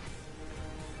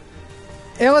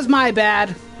 It was my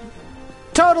bad.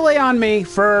 Totally on me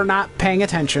for not paying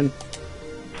attention.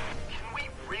 Can we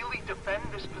really defend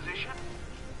this position?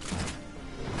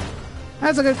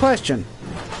 That's a good question.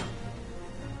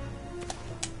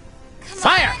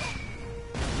 Fire!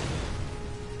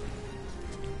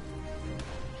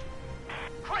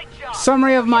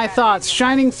 Summary of my thoughts.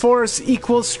 Shining Force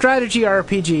equals strategy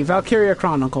RPG. Valkyrie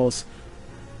Chronicles.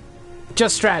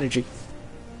 Just strategy.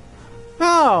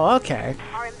 Oh, okay.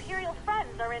 Our Imperial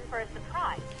friends are in for a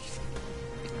surprise.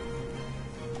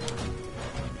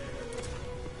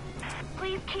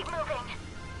 Please keep moving.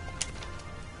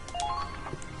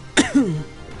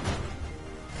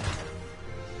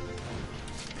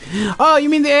 Oh, you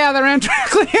mean they ran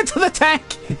directly into the tank?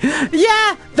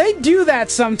 Yeah, they do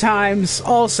that sometimes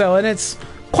also, and it's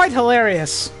quite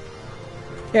hilarious.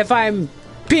 If I'm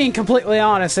being completely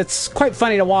honest, it's quite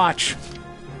funny to watch.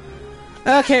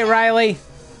 Okay, Riley.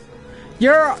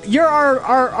 You're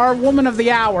our woman of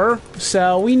the hour,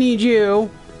 so we need you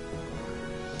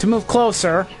to move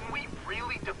closer. Can we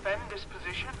really defend this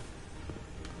position?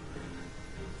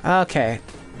 Okay.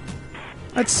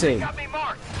 Let's see. Got me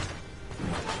marked.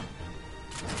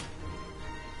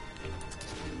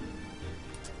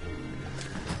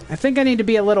 I think I need to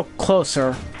be a little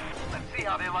closer. Let's see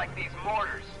how they like these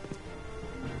mortars.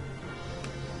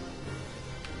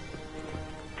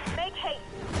 Make haste.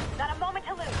 Not a moment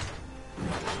to lose.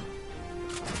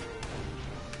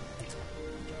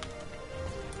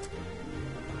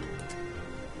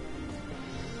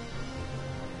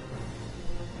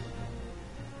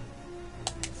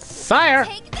 Fire!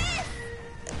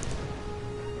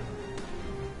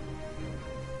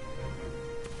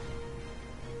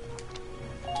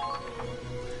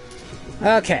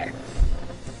 Okay.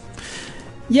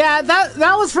 Yeah, that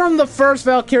was from the first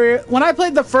Valkyrie. When I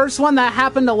played the first one, that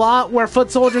happened a lot, where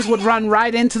foot soldiers would run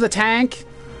right into the tank,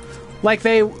 like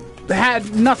they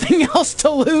had nothing else to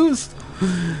lose.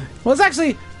 It was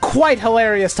actually quite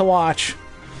hilarious to watch.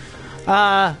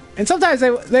 And sometimes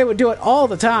they would do it all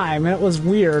the time, and it was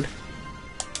weird.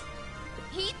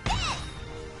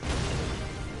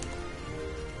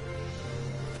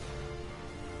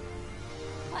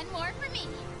 One more for me.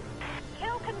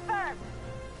 Kill confirmed.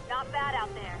 Not bad out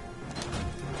there.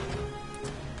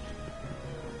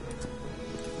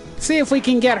 See if we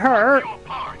can get her.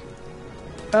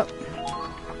 Oh.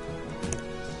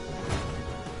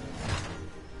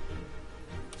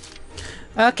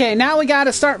 Okay, now we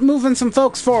gotta start moving some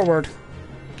folks forward.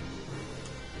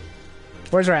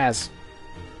 Where's Raz?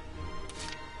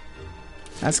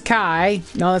 That's Kai.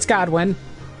 No, that's Godwin.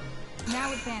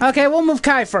 Okay, we'll move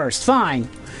Kai first. Fine.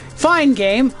 Fine,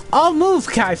 game. I'll move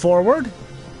Kai forward.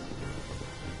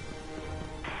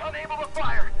 Unable to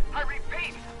fire. I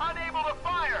repeat, unable to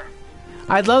fire.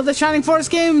 I love the Shining Force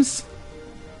games.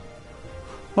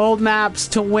 Hold maps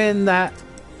to win that.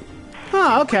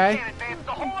 Oh, okay.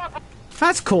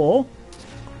 That's cool.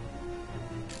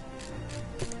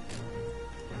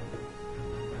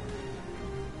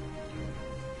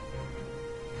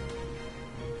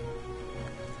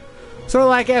 Sort of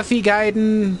like FE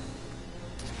Gaiden.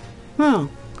 Oh.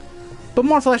 But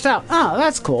more fleshed out. Oh,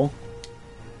 that's cool.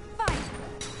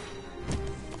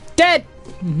 Dead!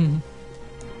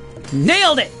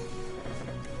 Nailed it!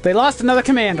 They lost another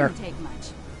commander. Didn't take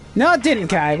much. No, it didn't,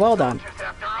 Kai. Well done.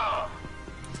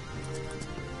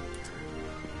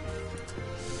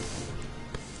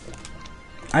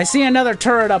 I see another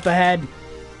turret up ahead.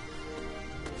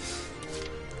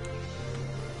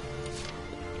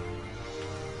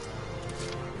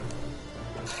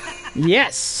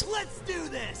 Yes! Let's do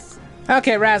this!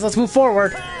 Okay, Raz, let's move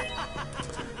forward.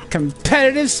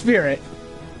 Competitive spirit.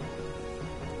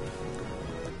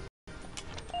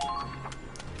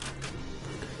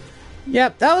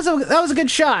 Yep, that was a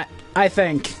good shot, I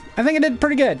think. I think it did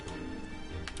pretty good.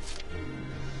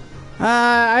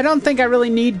 I don't think I really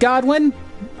need Godwin.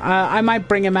 I might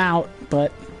bring him out,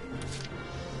 but...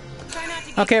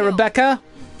 Okay, Rebecca.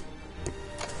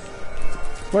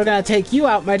 We're gonna take you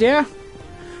out, my dear.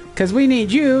 Because we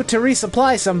need you to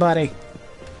resupply somebody.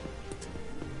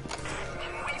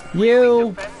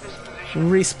 You.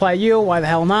 Resupply you, why the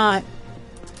hell not?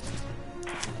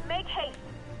 Make haste.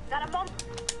 Not a moment.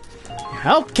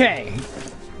 Okay.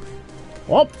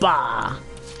 Whoppa.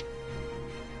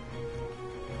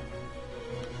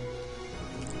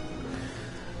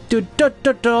 Do do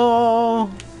do do.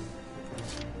 Don't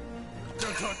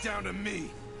talk down to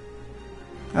me.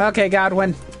 Okay,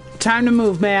 Godwin. Time to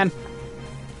move, man.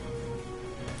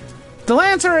 The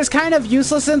Lancer is kind of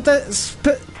useless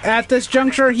at this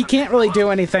juncture. He can't really do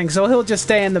anything, so he'll just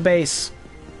stay in the base.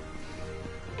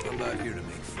 I'm not here to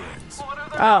make friends.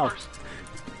 Oh.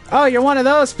 Oh, you're one of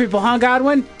those people, huh,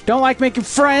 Godwin? Don't like making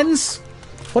friends?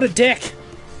 What a dick.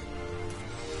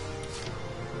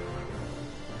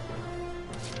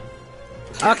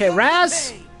 Okay,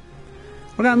 Raz.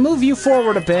 We're gonna move you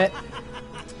forward a bit.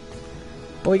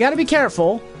 But we gotta be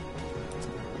careful.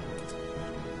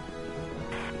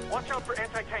 Watch out for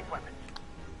anti-tank weapons.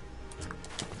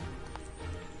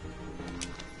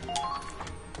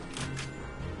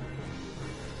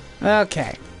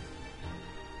 Okay.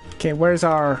 Okay, where's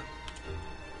our...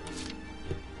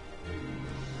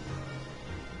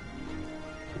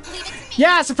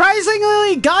 Yeah,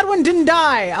 surprisingly, Godwin didn't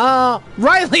die.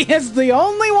 Riley is the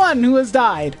only one who has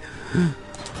died.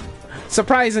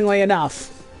 Surprisingly enough.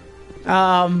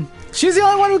 She's the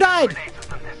only one who died.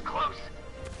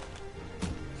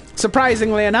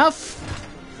 Surprisingly enough.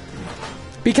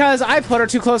 Because I put her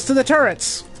too close to the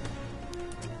turrets.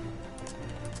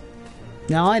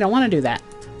 No, I don't want to do that.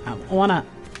 I want to...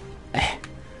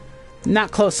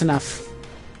 Not close enough.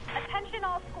 Attention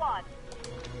all squads.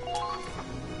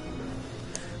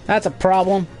 That's a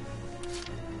problem.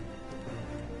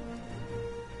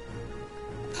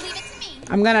 Leave it to me.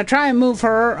 I'm gonna try and move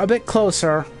her a bit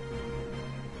closer.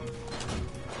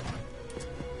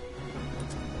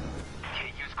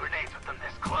 Can't use grenades with them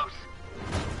this close.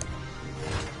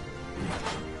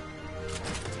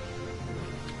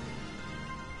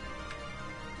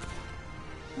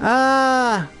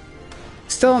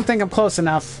 Still don't think I'm close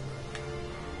enough.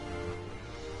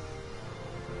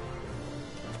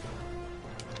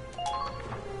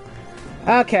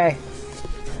 Okay.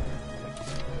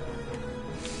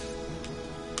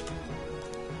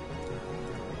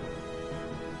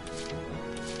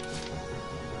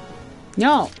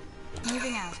 No.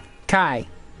 Moving out. Kai.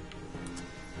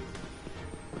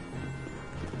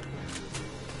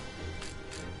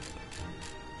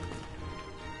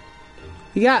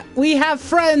 We have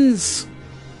friends.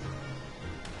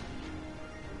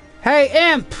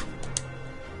 Hey, imp.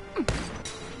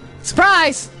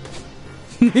 Surprise.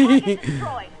 Target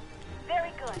destroyed.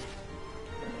 Very good.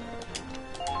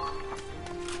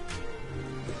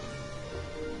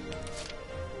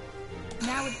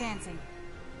 Now advancing.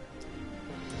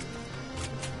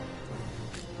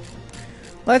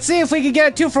 Let's see if we can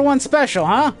get a 2-for-1 special,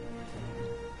 huh?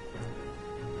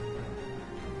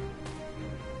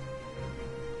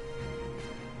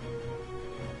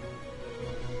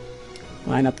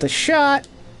 Line up the shot.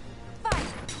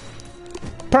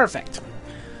 Perfect.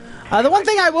 The one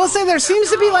thing I will say, there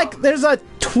seems to be like, there's a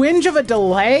twinge of a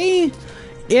delay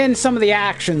in some of the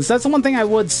actions. That's the one thing I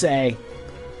would say.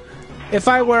 If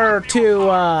I were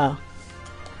to,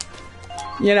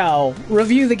 you know,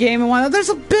 review the game and whatnot, there's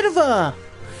a bit of a...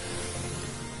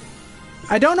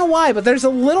 I don't know why, but there's a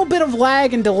little bit of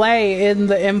lag and delay in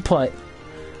the input.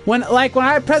 When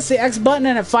I press the X button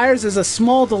and it fires, there's a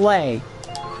small delay.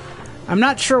 I'm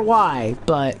not sure why,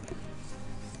 but...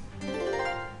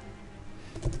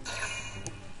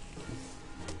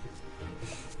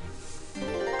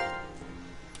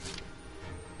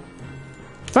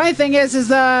 Funny thing is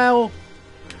though,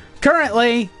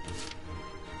 currently,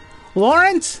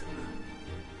 Lawrence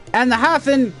and the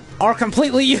Hafen are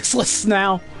completely useless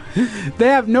now. They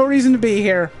have no reason to be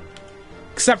here,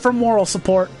 except for moral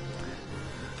support.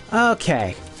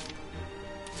 Okay.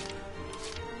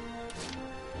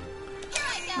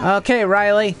 Okay,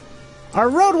 Riley. Our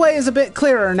roadway is a bit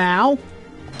clearer now.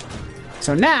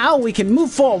 So now we can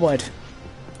move forward.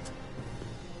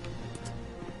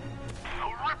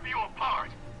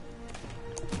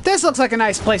 This looks like a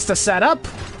nice place to set up.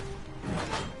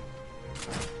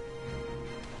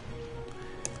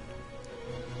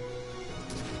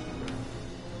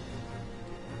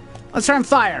 Let's try and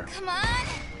fire. Come on.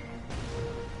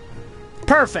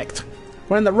 Perfect.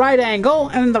 We're in the right angle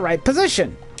and in the right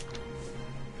position.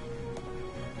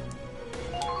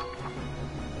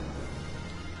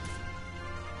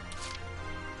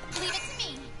 Leave it to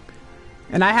me.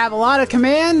 And I have a lot of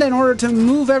command in order to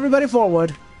move everybody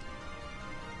forward.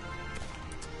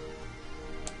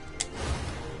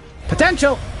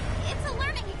 Potential. It's a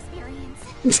learning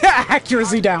experience.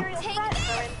 Accuracy down.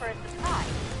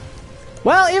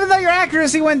 Well, even though your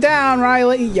accuracy went down,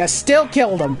 Riley, you still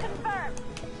killed him.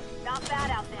 Not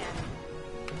bad out there.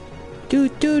 Do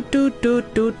do do do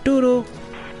do do do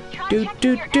do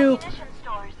do do.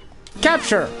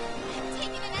 Capture.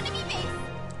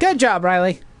 Good job,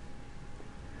 Riley.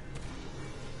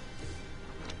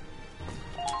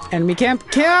 Enemy camp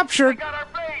captured.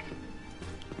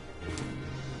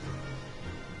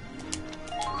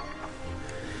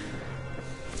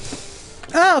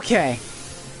 Okay.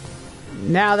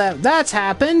 Now that that's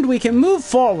happened, we can move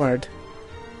forward.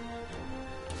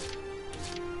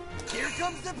 Here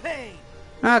comes the pain.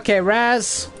 Okay,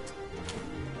 Raz.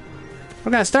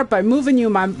 We're gonna start by moving you,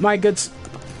 my goods.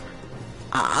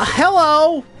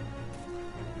 Hello.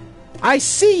 I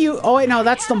see you. Oh wait, no,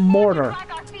 that's the mortar.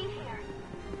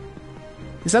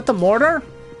 Is that the mortar?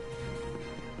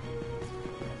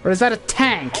 Or is that a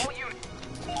tank?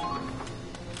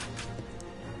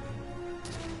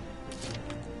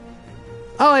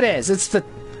 Oh, it is. It's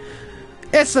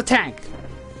the tank.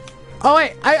 Oh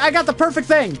wait, I got the perfect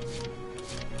thing.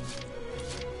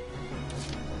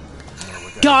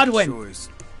 Godwin.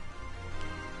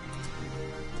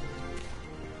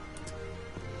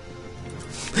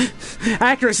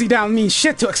 Accuracy down means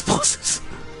shit to explosives.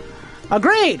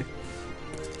 Agreed.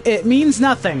 It means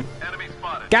nothing.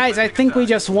 Guys, I think we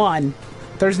just won.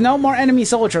 There's no more enemy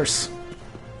soldiers.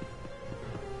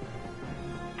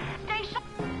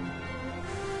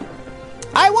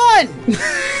 I won!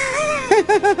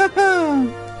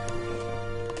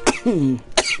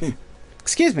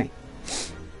 Excuse me.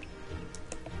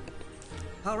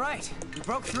 All right, we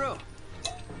broke through.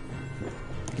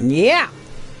 Yeah,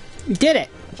 we did it.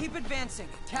 Keep advancing.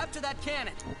 Capture that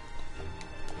cannon.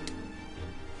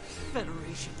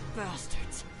 Federation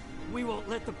bastards. We won't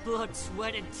let the blood,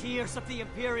 sweat, and tears of the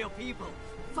Imperial people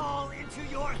fall into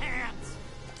your hands.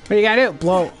 What are you gonna do?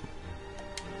 Blow.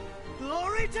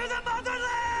 Glory to the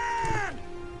motherland!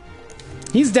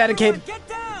 He's dedicated. Get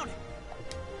down!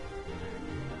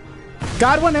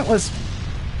 Godwin, it was...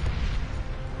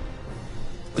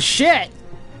 Shit!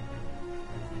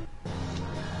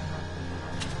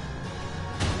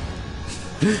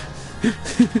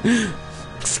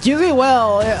 Excuse me,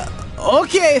 well...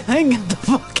 Okay, then get the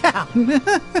fuck out.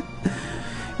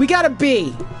 We got a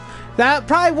B. That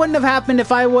probably wouldn't have happened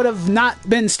if I would have not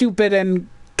been stupid and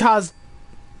caused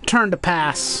turn to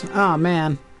pass. Oh,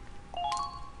 man.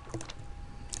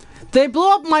 They blew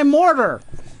up my mortar.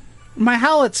 My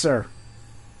howitzer.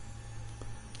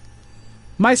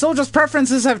 My soldiers'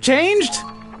 preferences have changed?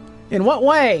 In what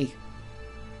way?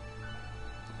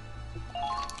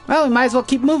 Well, we might as well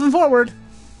keep moving forward.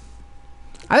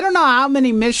 I don't know how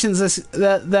many missions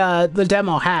the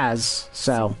demo has,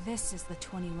 so. This is the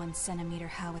 21-centimeter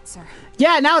howitzer.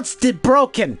 Yeah, now it's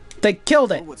broken. They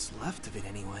killed it. What's left of it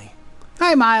anyway?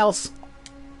 Hi, Miles.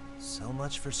 So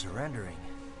much for surrendering.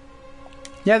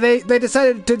 Yeah, they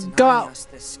decided to go out.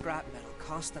 This scrap metal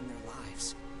cost them their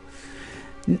lives.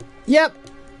 Yep.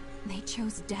 They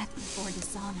chose death before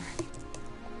dishonor.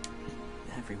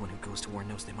 Everyone who goes to war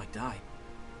knows they might die.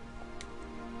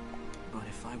 But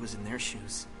if I was in their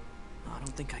shoes, I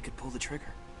don't think I could pull the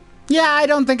trigger. Yeah, I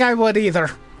don't think I would either.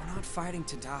 We're not fighting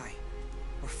to die.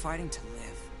 We're fighting to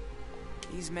live.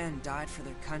 These men died for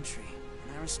their country,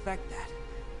 and I respect that.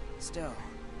 Still.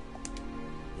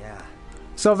 Yeah.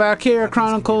 So Valkyrie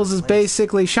Chronicles is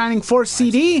basically Shining Force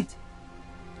CD,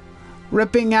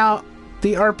 ripping out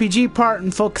the RPG part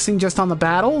and focusing just on the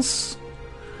battles.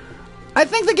 I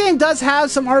think the game does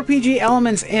have some RPG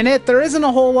elements in it. There isn't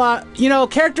a whole lot. You know,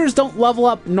 characters don't level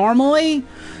up normally.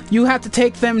 You have to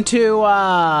take them to,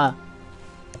 I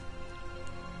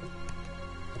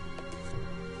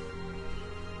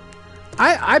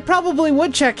probably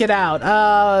would check it out,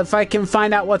 if I can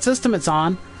find out what system it's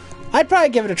on. I'd probably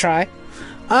give it a try.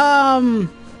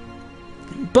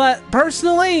 But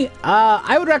personally,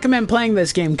 I would recommend playing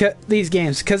these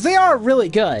games, because they are really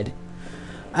good.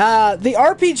 The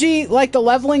RPG, like the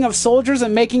leveling of soldiers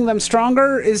and making them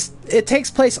stronger, it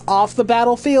takes place off the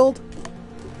battlefield.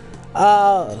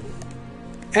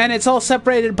 and it's all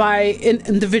separated by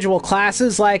individual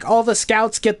classes. Like, all the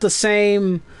scouts get the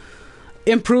same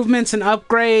improvements and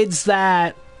upgrades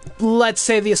that, let's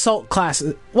say, the assault class.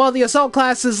 Well, the assault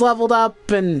class is leveled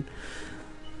up, and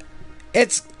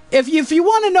it's... If you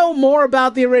want to know more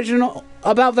about the original,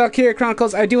 about Valkyrie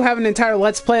Chronicles, I do have an entire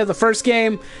Let's Play of the first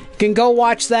game. You can go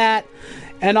watch that,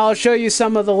 and I'll show you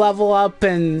some of the level up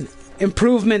and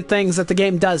improvement things that the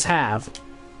game does have.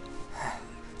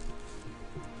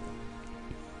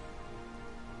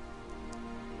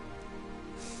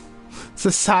 It's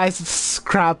the size of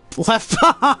scrap left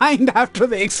behind after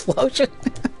the explosion.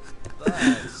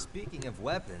 But speaking of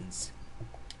weapons...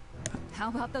 How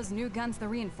about those new guns the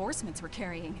reinforcements were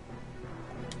carrying?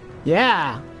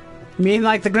 Yeah. You mean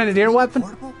like the grenadier weapon?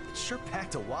 Portable? It sure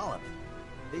packed a wallop.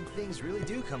 Big things really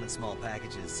do come in small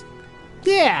packages.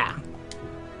 Yeah.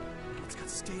 It's got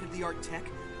state-of-the-art tech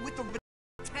with the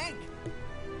tank.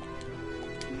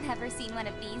 Never seen one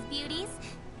of these beauties?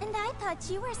 And I thought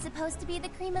you were supposed to be the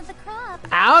cream of the crop.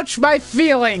 Ouch, my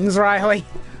feelings, Riley.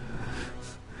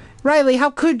 Riley, how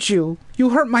could you? You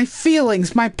hurt my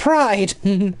feelings, my pride.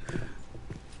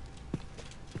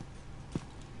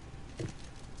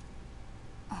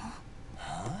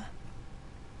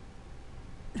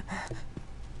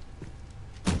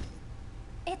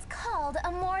 It's called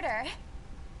a mortar.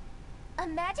 A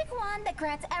magic wand that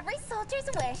grants every soldier's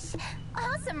wish.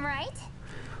 Awesome, right?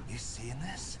 You seeing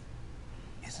this?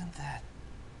 Isn't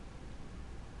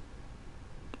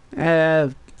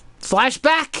that...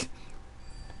 Flashback?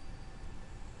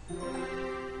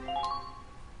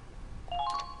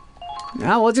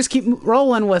 Now we'll just keep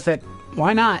rolling with it.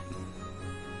 Why not?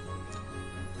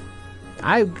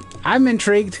 I'm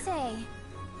intrigued. Say,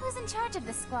 who's in charge of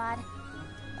this squad?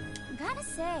 Gotta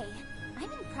say,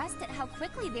 I'm impressed at how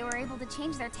quickly they were able to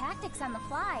change their tactics on the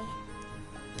fly.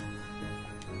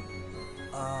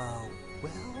 Well...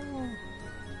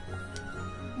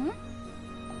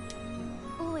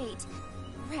 Wait,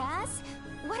 Raz?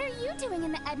 What are you doing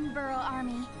in the Edinburgh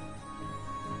army?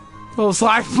 Those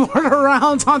live mortar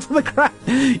rounds onto the ground.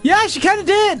 Yeah, she kind of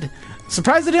did.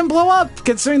 Surprised it didn't blow up,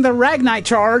 considering the Ragnite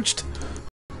charged.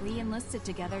 We enlisted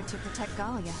together to protect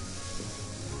Galia.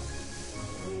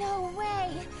 No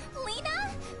way!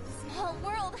 Lena? Small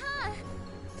world, huh?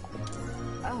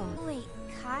 Oh. Wait,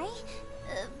 Kai?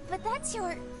 But that's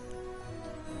your...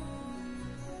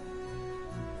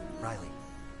 Riley.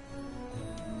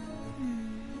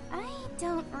 I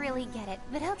don't really get it,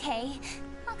 but okay.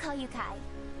 I'll call you Kai.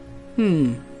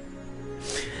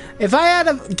 If I had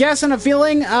a guess and a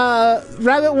feeling,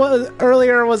 Rabbit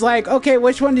earlier was like, okay,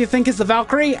 which one do you think is the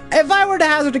Valkyrie? If I were to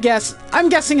hazard a guess, I'm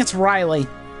guessing it's Riley.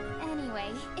 Anyway,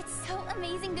 it's so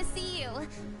amazing to see you.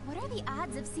 What are the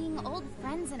odds of seeing old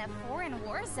friends in a foreign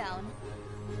war zone?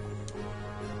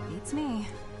 Beats me.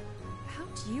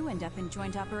 How'd you end up in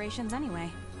joint operations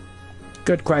anyway?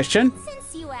 Good question.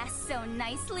 Since you asked so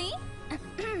nicely.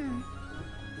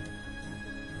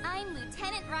 I'm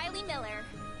Lieutenant Riley Miller.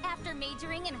 After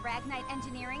majoring in Ragnite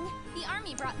engineering, the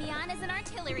Army brought me on as an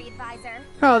artillery advisor.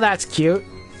 Oh, that's cute.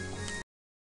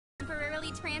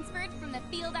 Temporarily transferred from the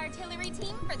field artillery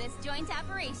team for this joint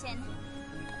operation.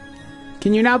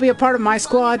 Can you now be a part of my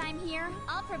squad? As long as I'm here,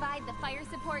 I'll provide the fire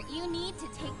support you need to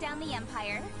take down the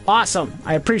Empire. Awesome.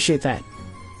 I appreciate that.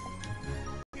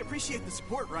 We appreciate the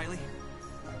support, Riley.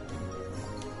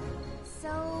 So,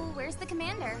 where's the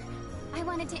commander? I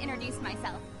wanted to introduce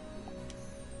myself.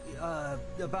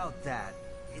 About that.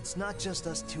 It's not just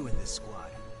us two in this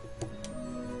squad.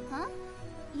 Huh?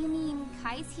 You mean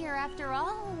Kai's here after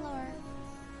all, or...?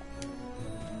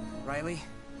 Riley,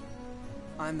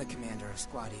 I'm the commander of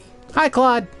Squad E. Hi,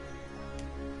 Claude.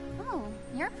 Oh,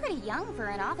 you're pretty young for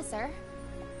an officer.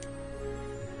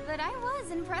 But I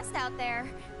was impressed out there.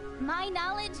 My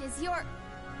knowledge is your...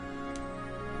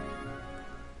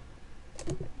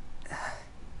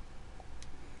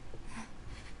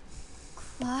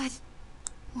 Claude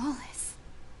Wallace.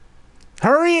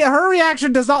 Her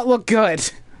reaction does not look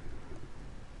good.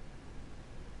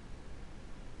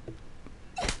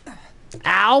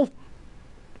 Ow!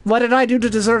 What did I do to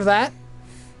deserve that?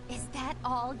 Is that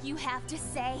all you have to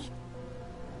say?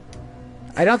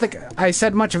 I don't think I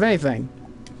said much of anything.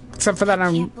 Except for that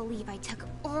I can't believe I took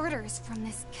orders from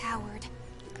this coward.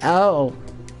 Oh.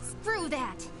 Screw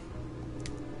that!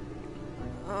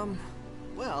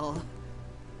 Well...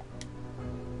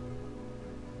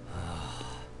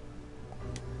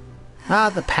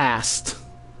 The past.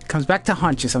 Comes back to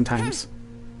haunt you sometimes.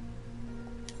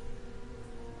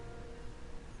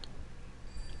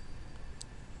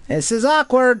 This is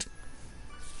awkward.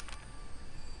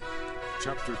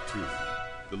 Chapter 2.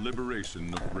 The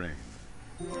Liberation of Rain.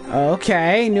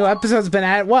 Okay, new episode's been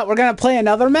added. What, we're gonna play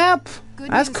another map?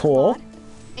 Good That's news, cool. Claude.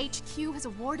 HQ has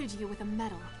awarded you with a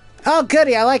medal. Oh,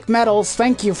 goody, I like medals.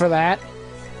 Thank you for that.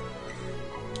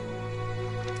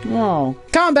 Oh,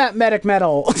 combat medic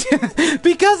medal.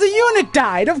 Because a unit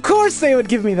died. Of course they would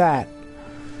give me that.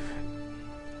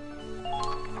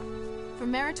 For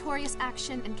meritorious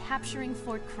action in capturing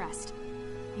Fort Crest.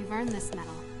 You've earned this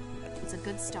medal. It's a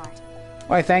good start.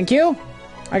 Why, thank you.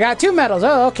 I got 2 medals.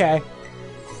 Oh, okay.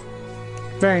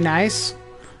 Very nice.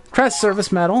 Crest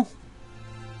Service Medal.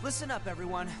 Listen up,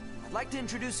 everyone. I'd like to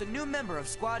introduce a new member of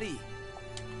Squad E.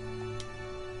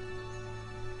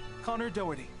 Connor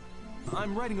Doherty.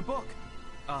 I'm writing a book.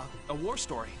 A war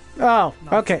story. Oh,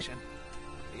 okay. Non-fiction.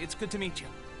 It's good to meet you.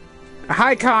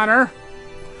 Hi, Connor.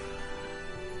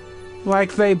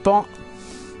 Like they bonked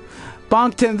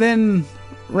and then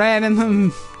ran in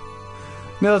the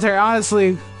military.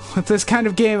 Honestly, with this kind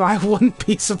of game, I wouldn't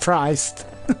be surprised.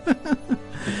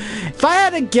 If I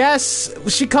had to guess,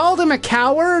 she called him a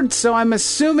coward, so I'm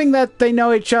assuming that they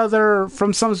know each other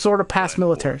from some sort of past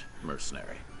military.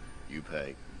 Mercenary. You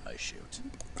pay, I shoot.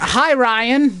 Hi,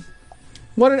 Ryan.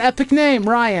 What an epic name,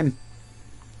 Ryan.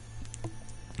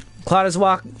 Cloud has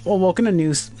awoken a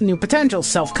new potential,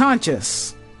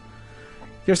 self-conscious.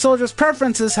 Your soldier's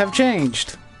preferences have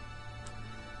changed.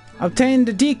 Obtained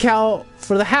a decal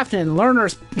for the Hafnin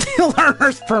learner's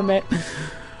permit.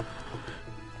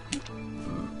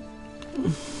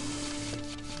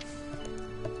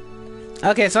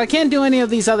 Okay, so I can't do any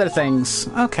of these other things.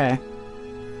 Okay.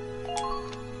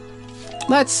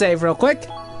 Let's save real quick.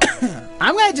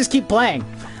 I'm gonna just keep playing.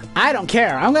 I don't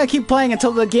care. I'm gonna keep playing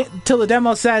until the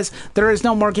demo says there is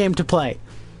no more game to play.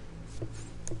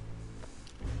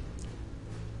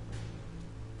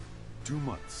 2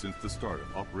 months since the start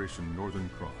of Operation Northern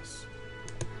Cross.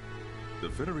 The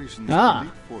Federation's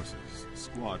elite forces,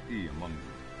 Squad E among them,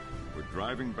 were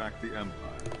driving back the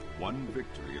Empire, one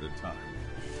victory at a time.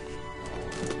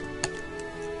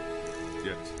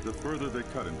 Yet, the further they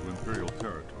cut into Imperial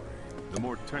territory, the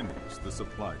more tenuous the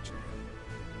supply chain.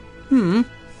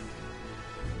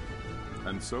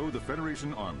 And so, the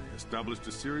Federation Army established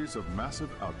a series of massive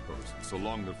outposts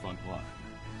along the front line.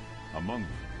 Among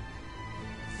them,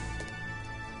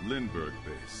 Lindbergh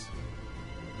Base.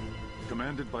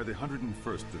 Commanded by the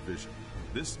 101st Division,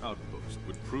 this outpost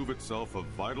would prove itself a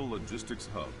vital logistics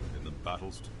hub in the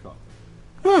battles to come.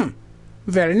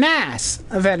 Very nice.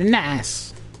 Very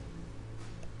nice.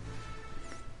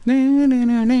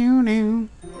 New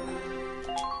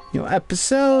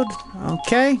episode.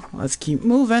 Okay, let's keep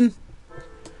moving.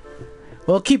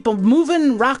 We'll keep them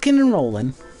moving, rocking, and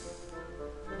rolling.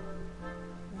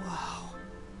 Wow.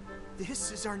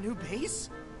 This is our new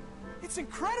base? It's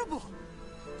incredible.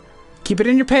 Keep it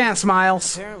in your pants,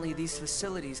 Miles. Apparently, these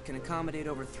facilities can accommodate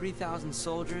over 3,000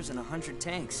 soldiers and 100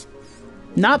 tanks.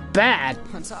 Not bad.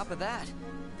 On top of that,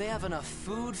 they have enough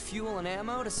food, fuel, and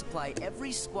ammo to supply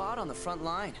every squad on the front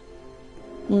line.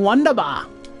 Wonderbar.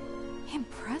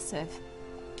 Impressive.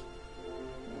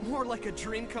 More like a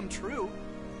dream come true.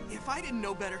 If I didn't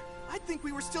know better, I'd think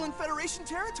we were still in Federation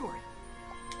territory.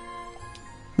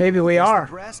 Maybe we are.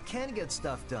 The brass can get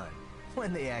stuff done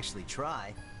when they actually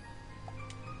try.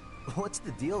 What's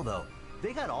the deal, though?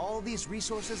 They got all these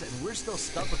resources and we're still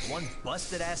stuck with one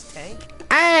busted-ass tank?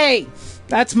 Hey!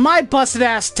 That's my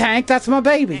busted-ass tank. That's my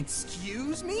baby.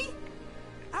 Excuse me?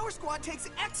 Our squad takes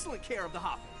excellent care of the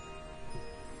hop.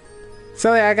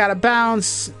 So yeah, I gotta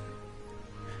bounce.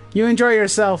 You enjoy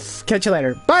yourself. Catch you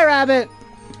later. Bye, Rabbit.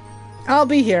 I'll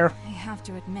be here. I have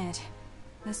to admit,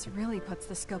 this really puts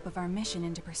the scope of our mission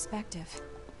into perspective.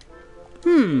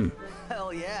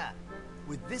 Hell yeah.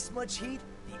 With this much heat,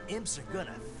 the imps are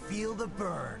gonna feel the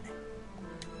burn.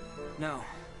 No,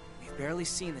 we've barely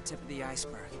seen the tip of the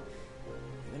iceberg.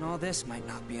 Even all this might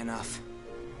not be enough.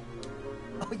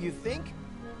 Oh, you think?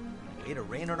 Way to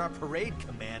rain on our parade,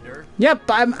 Commander. Yep,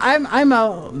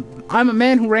 I'm a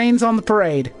man who rains on the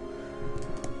parade.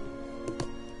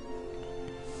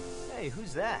 Hey,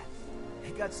 who's that?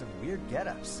 He got some weird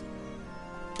get-ups.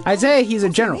 Isaiah, he's a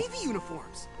general. Navy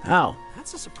uniforms. Oh.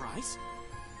 That's a surprise.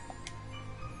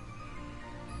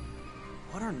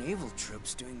 What are naval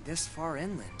troops doing this far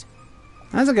inland?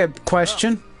 That's a good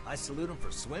question. I salute him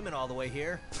for swimming all the way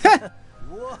here.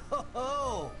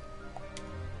 Whoa!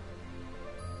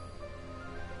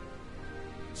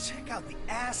 Check out the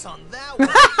ass on that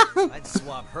one. I'd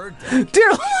swap her deck.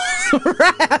 Dear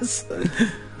Raz!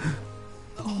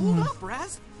 Hold up,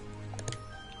 Raz.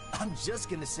 I'm just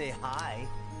gonna say hi.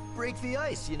 Break the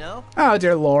ice, you know? Oh,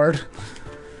 dear Lord.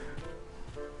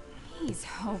 He's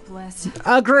hopeless.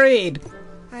 Agreed.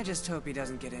 I just hope he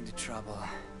doesn't get into trouble.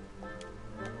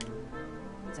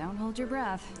 Don't hold your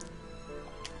breath.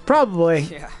 Probably.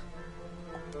 Yeah.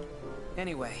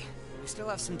 Anyway, we still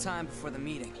have some time before the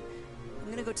meeting. I'm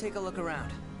gonna go take a look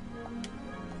around.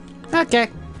 Okay.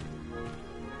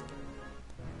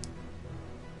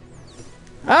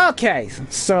 Okay,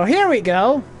 so here we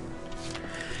go.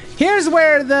 Here's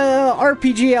where the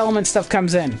RPG element stuff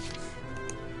comes in.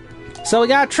 So we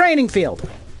got a training field.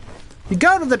 You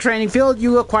go to the training field,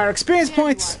 you acquire experience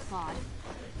points.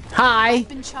 Hi. I've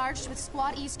been charged with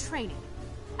Squad E's training.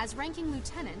 As ranking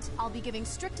lieutenant, I'll be giving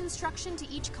strict instruction to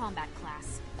each combat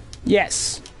class.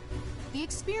 Yes. The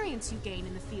experience you gain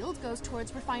in the field goes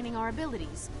towards refining our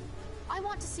abilities. I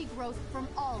want to see growth from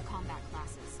all combat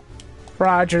classes.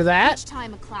 Roger that. Each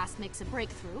time a class makes a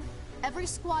breakthrough, every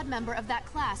squad member of that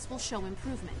class will show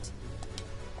improvement.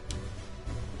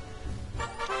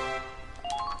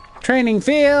 Training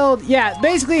field. Yeah,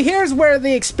 basically here's where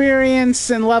the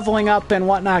experience and leveling up and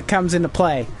whatnot comes into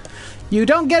play. You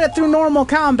don't get it through normal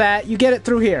combat, you get it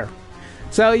through here.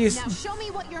 So you... Now show me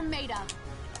what you're made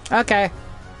of. Okay.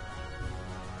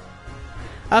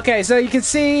 Okay, so you can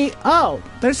see... Oh,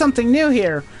 there's something new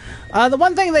here. The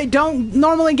one thing they don't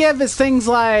normally give is things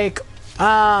like...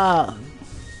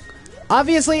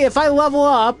 obviously, if I level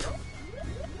up...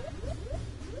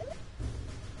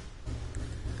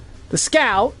 the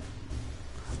scout...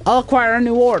 I'll acquire a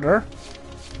new order.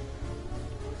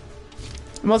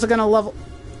 I'm also going to level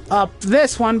up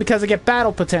this one because I get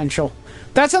battle potential.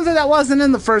 That's something that wasn't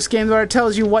in the first game where it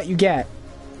tells you what you get.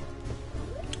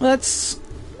 Let's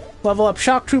level up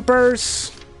shock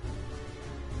troopers.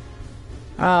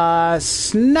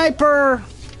 Sniper.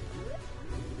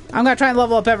 I'm going to try and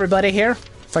level up everybody here,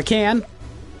 if I can.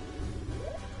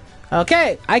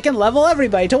 Okay, I can level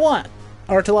everybody to 1.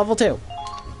 Or to level 2.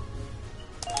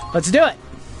 Let's do it.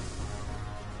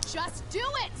 Just do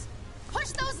it! Push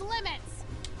those limits!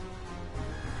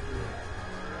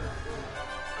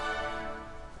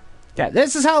 Yeah,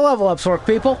 this is how level ups work,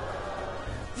 people.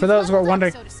 For those who are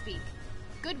wondering. So to speak.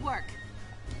 Good work.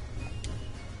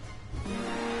 Look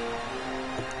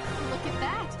at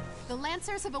that! The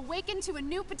Lancers have awakened to a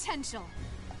new potential.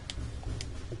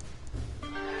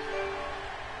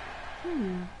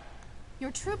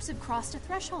 Your troops have crossed a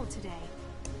threshold today.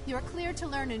 You're cleared to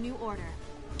learn a new order.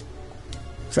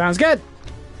 Sounds good.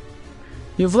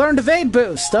 You've learned evade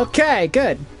boost. Okay,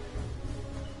 good.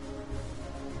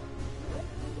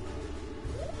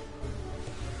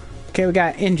 Okay, we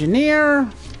got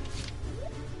engineer.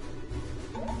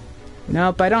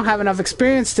 Nope, I don't have enough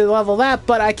experience to level that,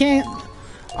 but I can't.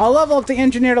 I'll level up the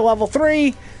engineer to level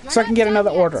 3 so I can get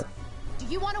another order. Do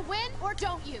you want to win or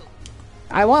don't you?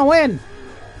 I want to win.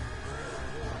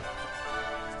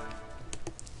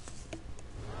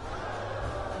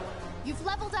 You've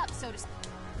leveled up, so to speak.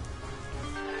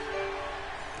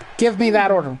 Give me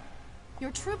that order.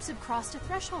 Your troops have crossed a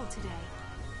threshold today.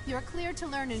 You're cleared to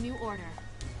learn a new order.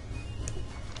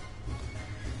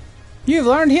 You've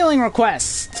learned healing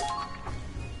request.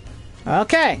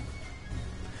 Okay.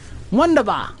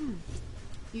 Wunderbar.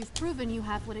 You've proven you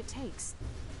have what it takes.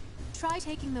 Try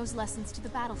taking those lessons to the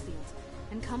battlefield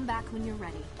and come back when you're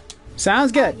ready.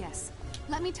 Sounds good. Yes.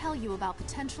 Let me tell you about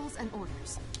potentials and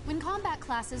orders. When combat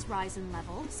classes rise in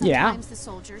level, Yeah. sometimes the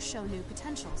soldiers show new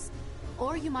potentials.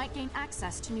 Or you might gain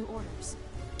access to new orders.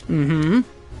 Mm-hmm.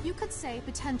 You could say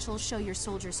potentials show your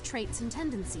soldiers' traits and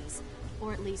tendencies,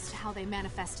 or at least how they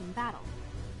manifest in battle.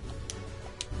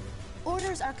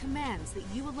 Orders are commands that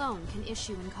you alone can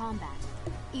issue in combat,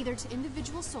 either to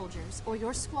individual soldiers or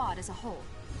your squad as a whole.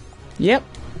 Yep.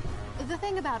 The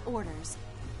thing about orders...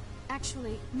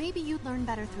 Actually, maybe you'd learn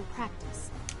better through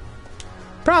practice.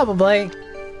 Probably.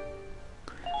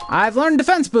 I've learned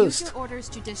defense boost. Use your orders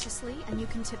judiciously and you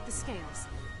can tip the scales.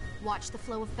 Watch the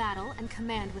flow of battle and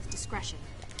command with discretion.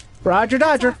 Roger,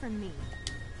 Dodger. That's all from me.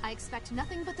 I expect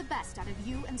nothing but the best out of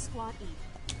you and Squad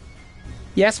E.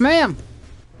 Yes, ma'am.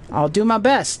 I'll do my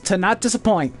best to not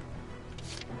disappoint.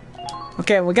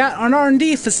 Okay, we got an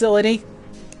R&D facility.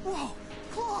 Whoa,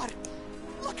 Claude!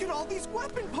 Look at all these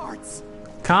weapon parts!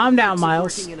 Calm down,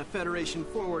 Miles. Working in a Federation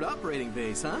forward operating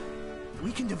base, huh?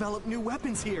 We can develop new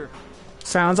weapons here.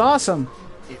 Sounds awesome.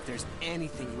 If there's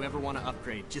anything you ever want to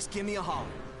upgrade, just give me a holler.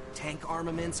 Tank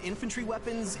armaments, infantry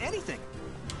weapons, anything.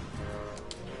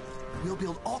 We'll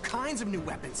build all kinds of new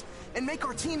weapons and make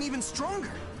our team even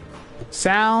stronger.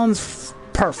 Sounds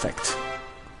perfect.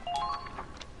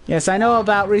 Yes, I know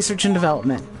about research and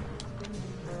development.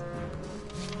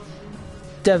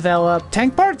 Develop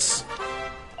tank parts?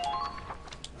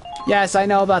 Yes, I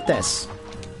know about this.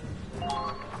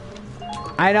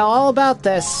 I know all about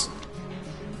this.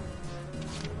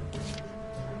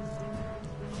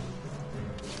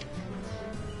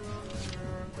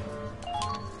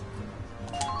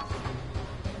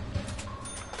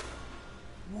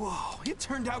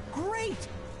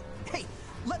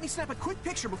 Let me snap a quick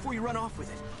picture before you run off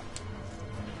with it.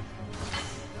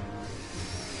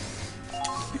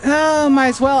 Oh, might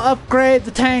as well upgrade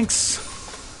the tanks.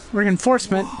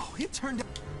 Reinforcement. Whoa, it turned out...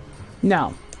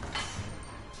 No.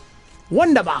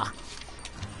 Wunderbar.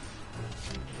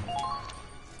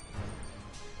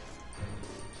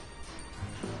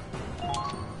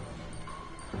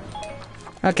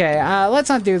 Okay, let's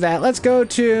not do that. Let's go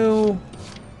to...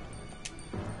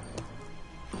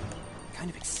 Kind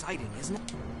of exciting, isn't it?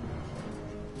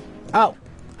 Oh,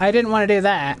 I didn't want to do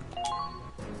that.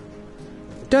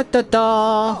 Da da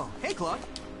da. Oh, hey, Claude.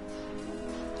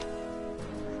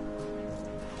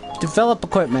 Develop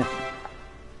equipment.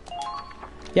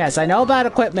 Yes, I know about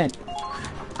equipment.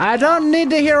 I don't need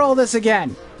to hear all this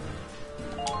again.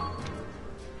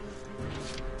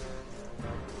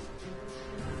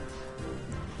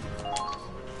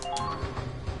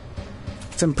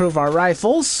 Let's improve our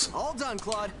rifles. All done,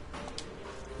 Claude.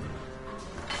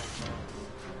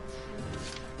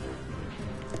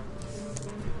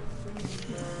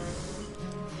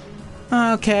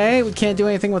 Okay, we can't do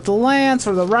anything with the lance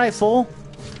or the rifle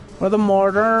or the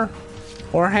mortar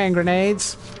or hand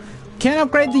grenades. Can't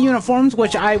upgrade the uniforms,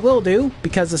 which I will do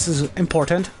because this is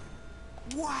important.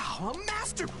 Wow, a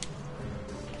master...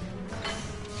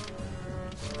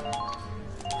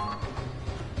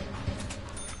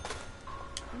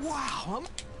 Wow,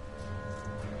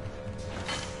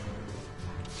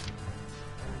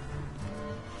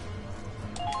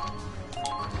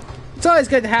 It's always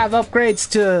good to have upgrades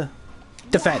to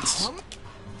defense.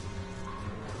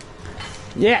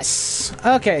 Yes.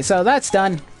 Okay, so that's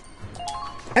done.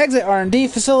 Exit R&D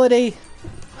facility.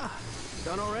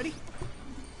 Done already?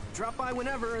 Drop by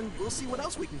whenever and we'll see what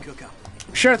else we can cook up.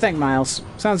 Sure thing, Miles.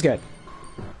 Sounds good.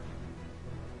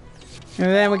 And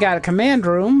then we got a command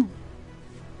room.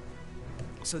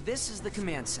 So this is the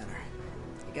command center.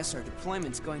 I guess our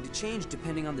deployment's going to change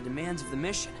depending on the demands of the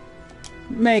mission.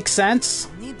 Makes sense.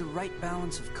 I'll need the right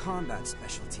balance of combat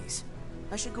specialties.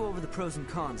 I should go over the pros and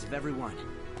cons of every one.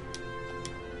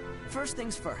 First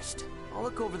things first, I'll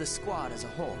look over the squad as a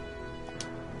whole.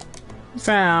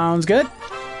 Sounds good.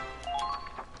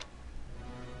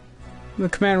 The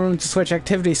command room to switch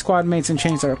activity squad mates and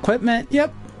change their equipment.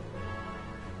 Yep.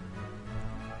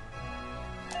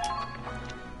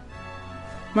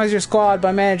 Manage your squad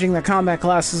by managing the combat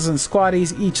classes and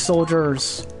squaddies each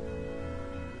soldiers.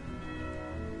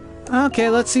 Okay,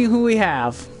 let's see who we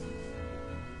have.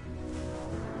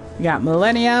 We got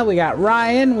Millennia, we got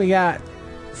Ryan, we got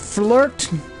Flirt,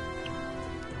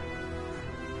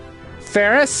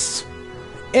 Ferris.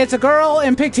 It's a girl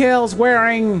in pigtails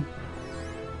wearing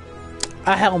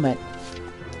a helmet.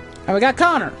 And we got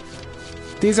Connor.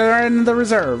 These are in the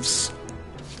reserves.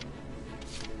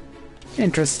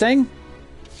 Interesting.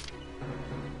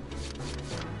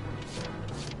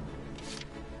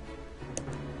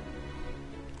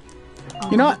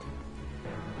 You know what?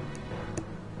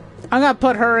 I'm gonna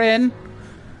put her in.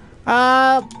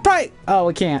 Probably. Oh,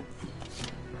 we can't.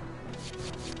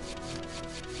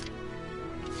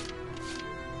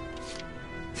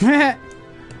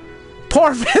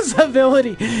 Poor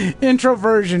visibility.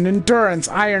 Introversion. Endurance.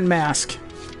 Iron Mask.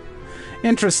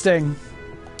 Interesting.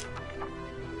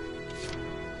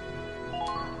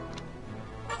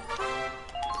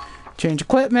 Change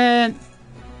equipment.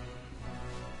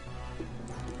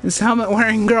 This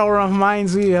helmet-wearing girl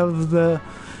reminds me of the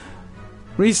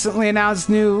recently announced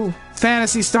new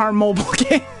Phantasy Star mobile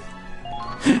game.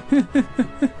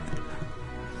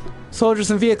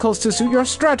 Soldiers and vehicles to suit your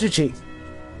strategy.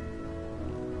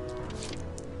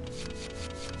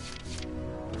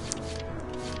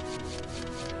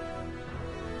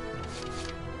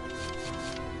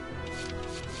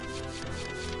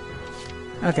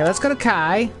 Okay, let's go to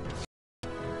Kai.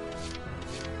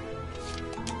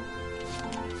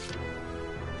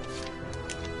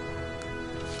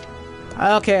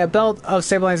 Okay, a belt of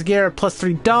stabilized gear,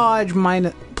 +3 dodge,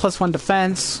 +1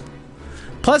 defense,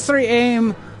 +3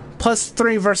 aim,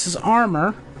 +3 versus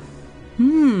armor.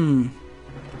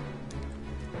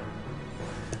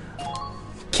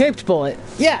 Caped bullet.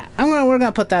 Yeah, we're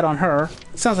gonna put that on her.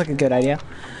 Sounds like a good idea.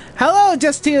 Hello,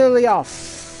 just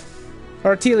Telioff.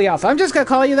 Or Telioff. I'm just gonna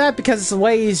call you that because it's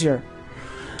way easier.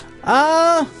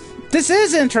 This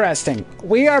is interesting.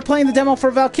 We are playing the demo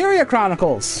for Valkyrie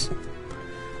Chronicles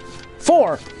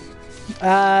 4.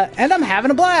 And I'm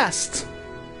having a blast.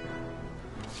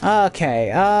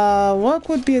 Okay, what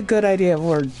would be a good idea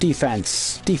for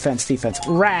defense? Defense.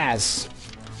 Raz.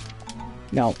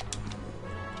 No.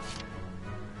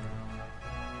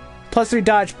 +3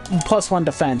 dodge, +1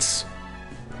 defense.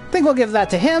 I think we'll give that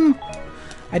to him.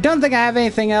 I don't think I have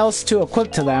anything else to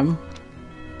equip to them.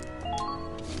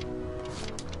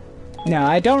 No,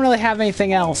 I don't really have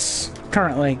anything else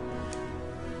currently.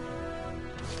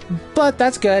 But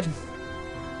that's good.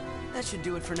 That should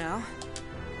do it for now.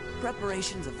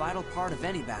 Preparation's a vital part of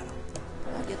any battle.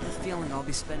 I get the feeling I'll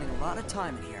be spending a lot of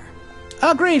time in here.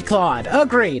 Agreed, Claude.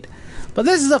 Agreed. But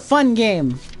this is a fun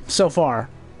game so far.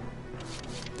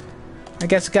 I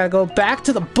guess I gotta go back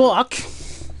to the book.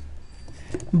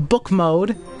 Book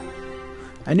mode.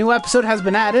 A new episode has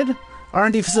been added.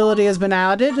 R&D facility has been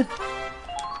added.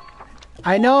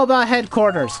 I know about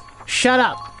headquarters. Shut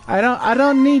up. I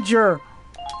don't need your...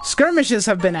 Skirmishes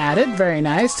have been added. Very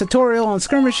nice. Tutorial on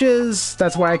skirmishes.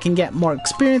 That's where I can get more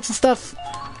experience and stuff.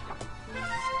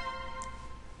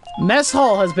 Mess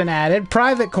hall has been added.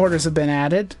 Private quarters have been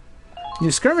added. New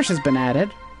skirmish has been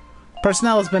added.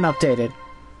 Personnel has been updated.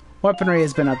 Weaponry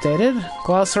has been updated.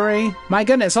 Glossary. My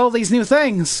goodness, all these new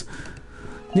things.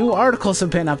 New articles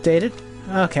have been updated.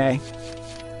 Okay.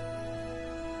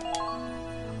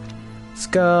 Let's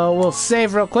go. We'll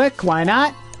save real quick. Why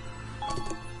not?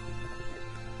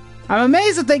 I'm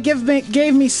amazed that they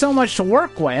gave me so much to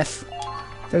work with.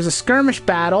 There's a skirmish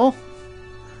battle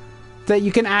that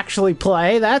you can actually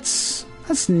play. That's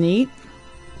neat.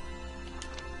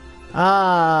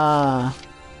 Let's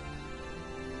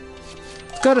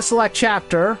go to select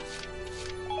chapter.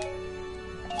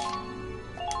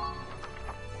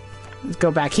 Let's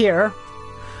go back here.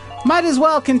 Might as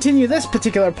well continue this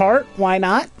particular part. Why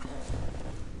not?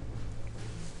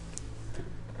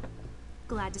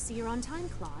 Glad to see you're on time,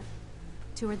 Claude.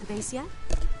 Toured the base yet?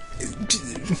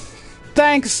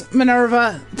 Thanks,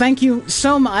 Minerva. Thank you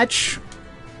so much.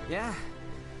 Yeah.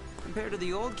 Compared to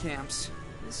the old camps,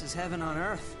 this is heaven on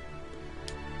earth.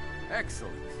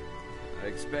 Excellent. I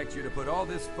expect you to put all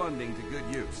this funding to good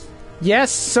use.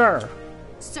 Yes, sir.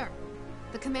 Sir,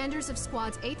 the commanders of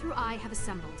squads A through I have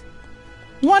assembled.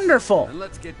 Wonderful. And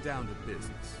let's get down to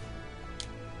business.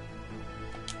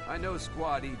 I know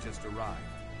Squad E just arrived,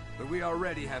 but we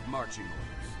already have marching orders.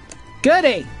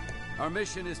 Goody. Our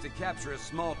mission is to capture a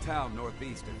small town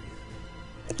northeast of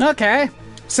here. Okay.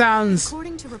 Sounds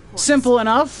According to reports, simple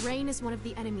enough. Rain is one of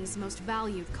the enemy's most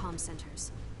valued comm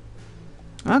centers.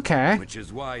 Okay. Which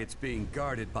is why it's being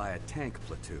guarded by a tank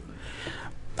platoon.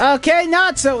 Okay,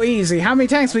 not so easy. How many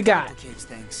tanks we got? Complicates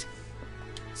things.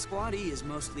 Squad E is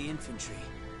mostly infantry.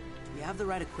 Do we have the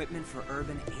right equipment for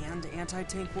urban and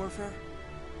anti-tank warfare?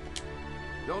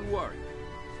 Don't worry.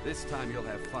 This time you'll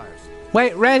have fire support.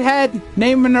 Wait, redhead,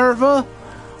 named Minerva.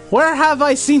 Where have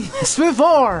I seen this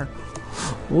before?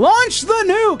 Launch the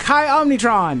nuke! Hi,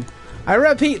 Omnitron. I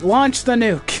repeat, launch the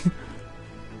nuke.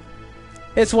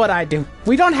 It's what I do.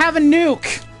 We don't have a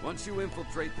nuke. Once you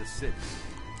infiltrate the city,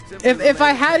 if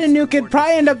I had a nuke, it'd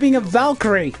probably end up being a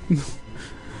Valkyrie.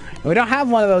 We don't have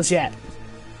one of those yet.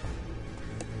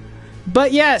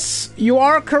 But yes, you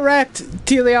are correct,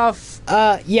 Telioff.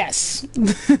 Yes.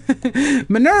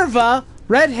 Minerva,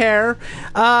 red hair.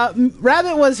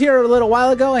 Rabbit was here a little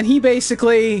while ago, and he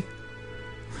basically...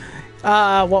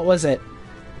 what was it?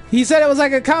 He said it was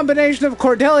like a combination of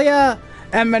Cordelia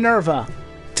and Minerva.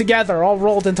 Together, all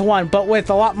rolled into one, but with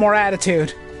a lot more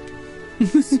attitude.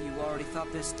 So you already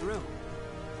thought this through.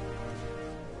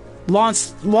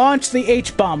 Launch the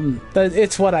H-bomb.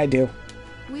 It's what I do.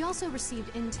 We also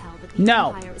received intel that the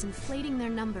Empire is inflating their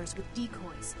numbers with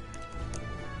decoys.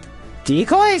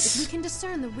 Decoys? If we can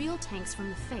discern the real tanks from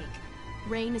the fake,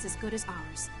 Rain is as good as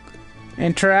ours.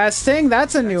 Interesting.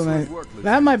 That's a new one.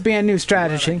 That might be a new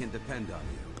strategy.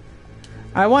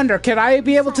 I wonder, could I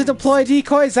be able to deploy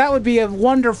decoys? That would be a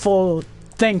wonderful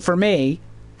thing for me.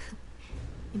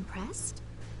 Impressed?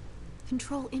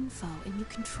 Control info and you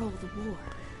control the war.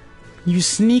 You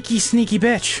sneaky, sneaky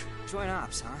bitch. Joint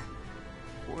ops, huh?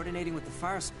 Coordinating with the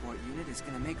fire support unit is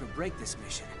gonna make or break this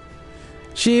mission.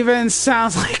 She even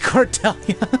sounds like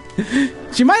Cordelia.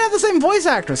 She might have the same voice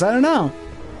actress, I don't know.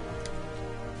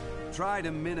 Try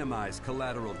to minimize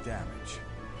collateral damage.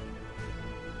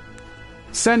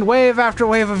 Send wave after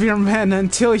wave of your men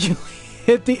until you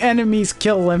hit the enemy's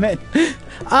kill limit.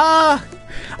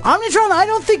 Omnitron, I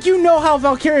don't think you know how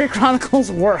Valkyrie Chronicles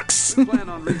works.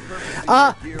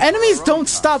 Enemies don't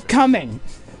stop coming.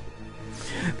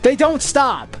 They don't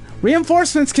stop.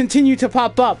 Reinforcements continue to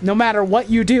pop up no matter what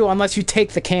you do unless you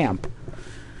take the camp.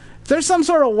 If there's some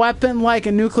sort of weapon like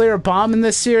a nuclear bomb in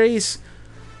this series,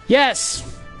 yes,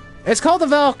 it's called the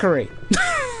Valkyrie.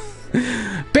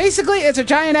 Basically, it's a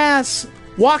giant-ass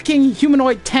walking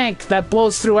humanoid tank that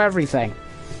blows through everything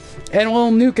and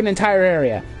will nuke an entire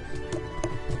area.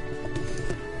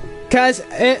 Because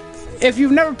if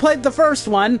you've never played the first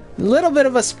one, little bit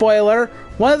of a spoiler,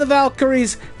 one of the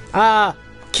Valkyries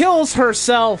kills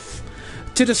herself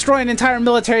to destroy an entire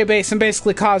military base and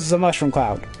basically causes a mushroom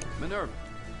cloud. Minerva,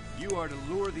 you are to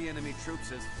lure the enemy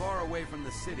troops as far away from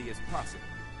the city as possible.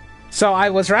 So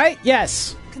I was right?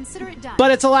 Yes. Consider it done.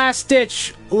 But it's a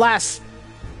last-ditch,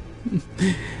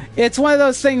 It's one of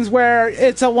those things where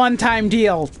it's a one-time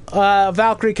deal.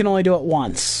 Valkyrie can only do it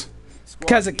once.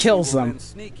 Because it kills them.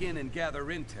 Sneak in and gather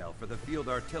intel for the field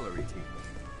artillery team.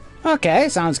 Okay,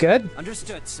 sounds good.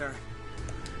 Understood, sir.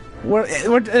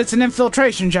 It's an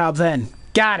infiltration job then.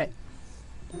 Got it.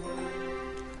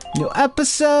 New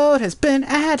episode has been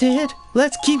added.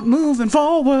 Let's keep moving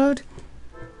forward.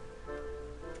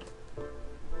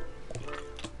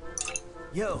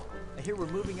 Yo, I hear we're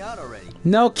moving out already.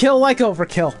 No kill like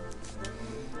overkill.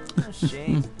 Oh,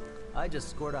 shame. I just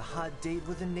scored a hot date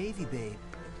with a Navy babe.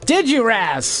 Did you,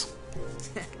 Raz?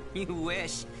 You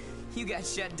wish. You got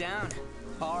shut down.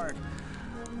 Hard.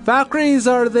 Valkyries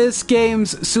are this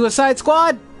game's Suicide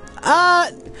Squad.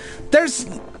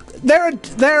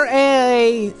 They're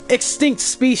a extinct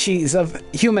species of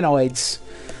humanoids.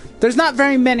 There's not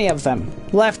very many of them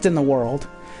left in the world.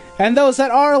 And those that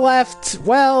are left,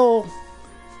 well,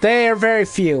 they are very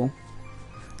few.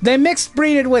 They mixed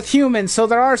breeded with humans, so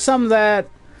there are some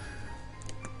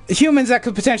humans that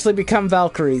could potentially become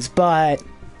Valkyries, but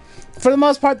for the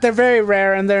most part, they're very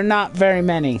rare and they're not very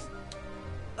many.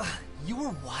 You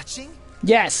were watching?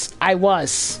 Yes, I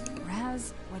was.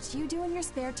 Raz, what you do in your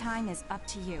spare time is up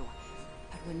to you.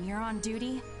 But when you're on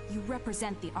duty, you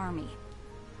represent the army.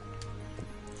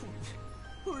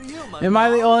 Who are you, Am I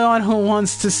the only one who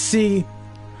wants to see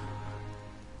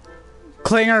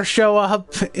Klinger show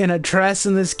up in a dress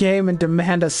in this game and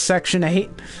demand a Section 8?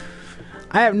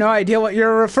 I have no idea what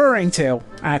you're referring to,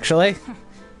 actually.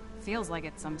 Feels like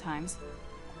it sometimes.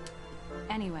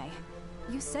 Anyway,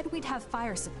 you said we'd have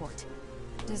fire support.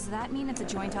 Does that mean it's a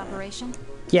joint operation?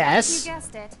 Yes. You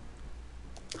guessed it.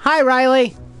 Hi,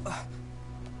 Riley.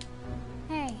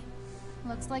 Hey,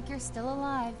 looks like you're still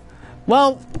alive.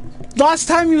 Well, last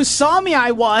time you saw me,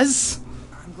 I was.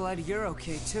 I'm glad you're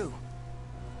okay, too.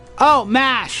 Oh,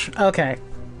 MASH. Okay.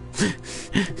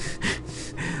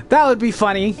 That would be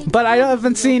funny, but I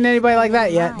haven't seen anybody like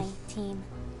that yet.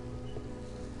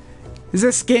 Is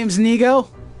this game's Nego?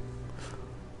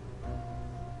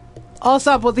 I'll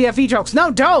stop with the FE jokes. No,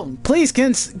 don't. Please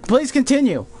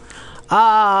continue.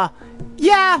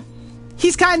 Yeah.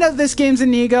 He's kind of this game's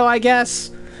Nego, I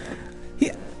guess.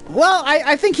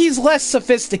 I think he's less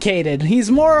sophisticated.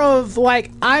 He's more of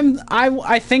like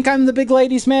I think I'm the big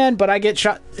ladies man, but I get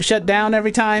shut down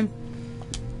every time.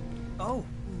 Oh,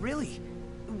 really?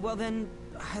 Well then,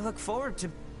 I look forward to...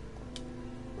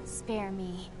 Spare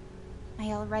me.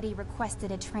 I already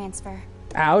requested a transfer.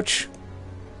 Ouch.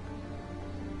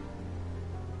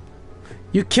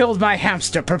 You killed my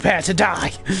hamster. Prepare to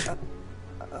die.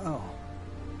 Oh.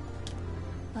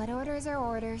 But orders are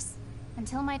orders.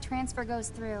 Until my transfer goes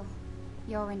through,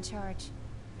 you're in charge.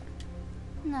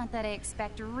 Not that I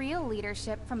expect real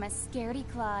leadership from a scaredy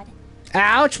clod.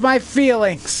 Ouch, my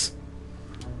feelings.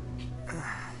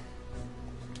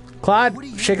 Claude,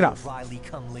 shake it off. Riley,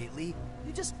 come lately.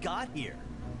 You just got here.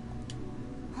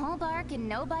 Whole bark and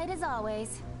no bite as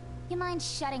always. You mind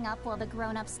shutting up while the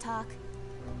grown-ups talk?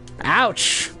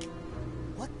 Ouch.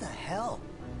 What the hell?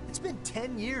 It's been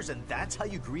 10 years and that's how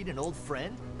you greet an old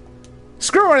friend?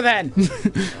 Screw her then.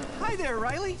 Hi there,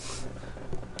 Riley.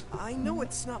 I know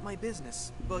it's not my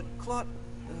business, but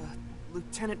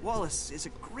Lieutenant Wallace is a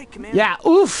great commander. Yeah,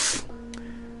 oof.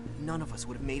 None of us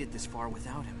would have made it this far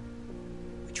without him.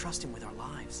 We trust him with our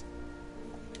lives.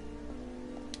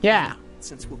 Yeah.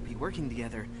 Since we'll be working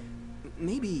together,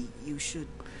 maybe you should...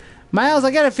 Miles,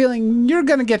 I got a feeling you're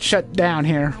gonna get shut down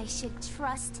here. I should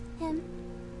trust him?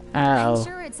 Oh. I'm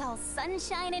sure it's all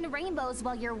sunshine and rainbows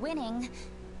while you're winning.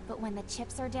 But when the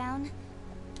chips are down,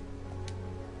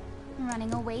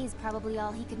 running away is probably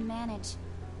all he could manage.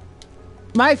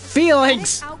 My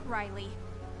feelings! Get it out, Riley.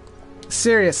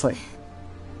 Seriously.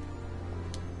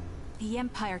 The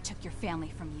Empire took your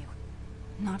family from you,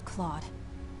 not Claude.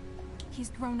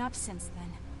 He's grown up since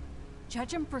then.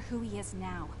 Judge him for who he is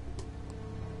now.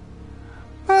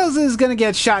 Miles is gonna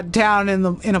get shot down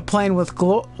in a plane with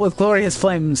glorious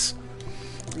flames.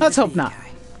 Let's hope not.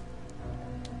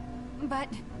 But...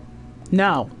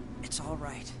 No. It's all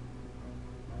right.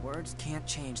 Words can't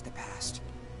change the past.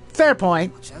 Fair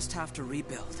point. We'll just have to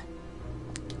rebuild.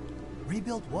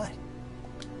 Rebuild what?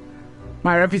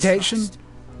 My reputation?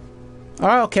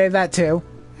 Oh, okay, that too.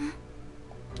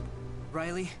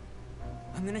 Riley,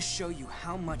 I'm gonna show you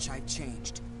how much I've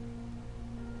changed.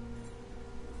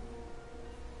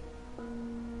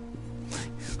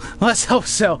 Let's hope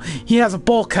so. He has a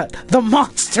bowl cut. The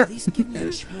monster. At least give me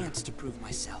a chance to prove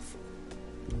myself.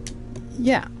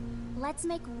 Yeah. Let's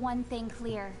make one thing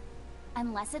clear.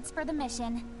 Unless it's for the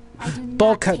mission, I do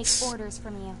Bowl not take cuts. orders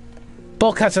from you.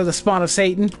 Bowl cuts are the spawn of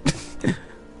Satan.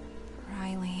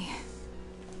 Riley.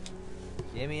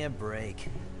 Give me a break.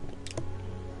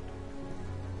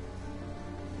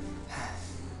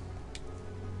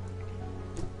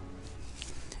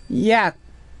 Yeah.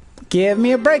 Give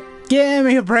me a break. Give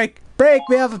me a break. Break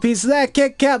me off a piece of that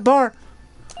Kit Kat bar.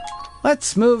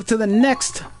 Let's move to the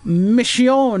next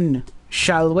mission,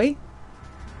 shall we?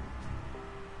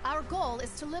 Our goal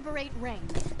is to liberate Rain.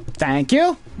 Thank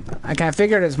you. I kind of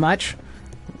figured as much.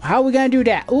 How are we gonna do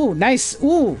that? Ooh, nice.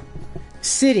 Ooh,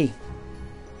 city.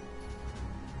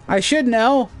 I should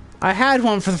know. I had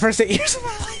one for the first 8 years of my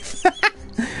life.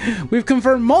 We've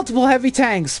confirmed multiple heavy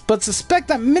tanks, but suspect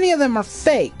that many of them are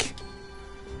fake.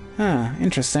 Huh,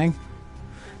 interesting.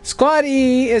 Squad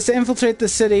E is to infiltrate the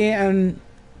city and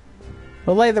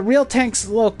relay the real tank's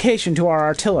location to our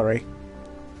artillery.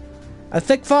 A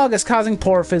thick fog is causing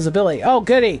poor visibility. Oh,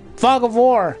 goody! Fog of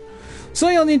war! So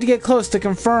you'll need to get close to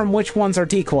confirm which ones are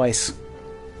decoys.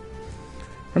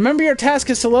 Remember, your task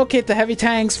is to locate the heavy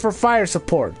tanks for fire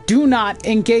support. Do not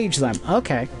engage them.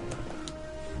 Okay.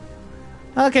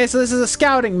 Okay, so this is a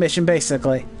scouting mission,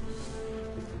 basically.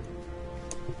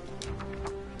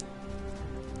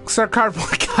 Our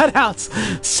cardboard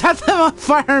cutouts. Set them on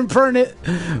fire and burn it.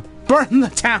 Burn the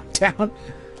town down.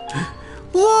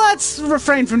 Let's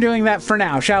refrain from doing that for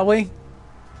now, shall we?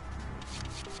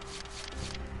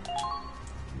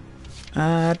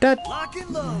 Lock and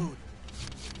load.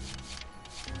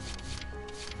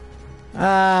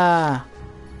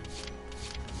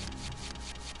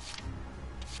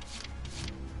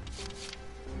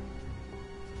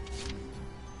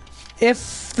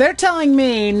 If they're telling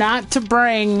me not to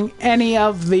bring any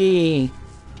of the...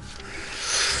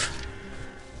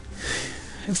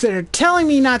 If they're telling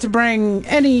me not to bring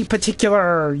any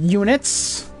particular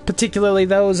units, particularly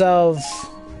those of...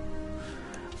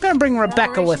 I'm gonna bring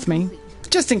Rebecca with me,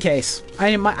 just in case.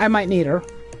 I might need her.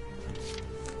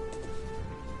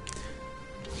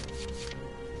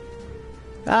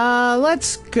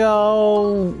 Let's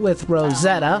go with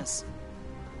Rosetta.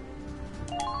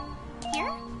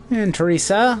 And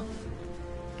Teresa.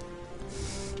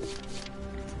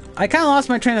 I kind of lost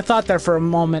my train of thought there for a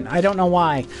moment. I don't know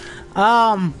why.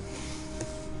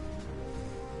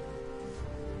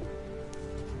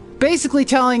 Basically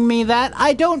telling me that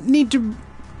I don't need to...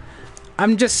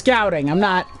 I'm just scouting. I'm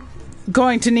not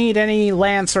going to need any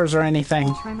lancers or anything.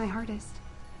 I'll try my hardest.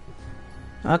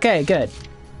 Okay, good.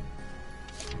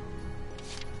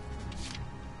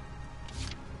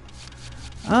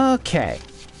 Okay.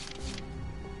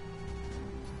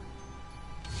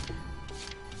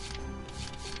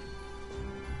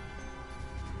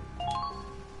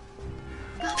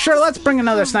 Sure, let's bring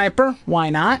another sniper. Why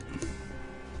not?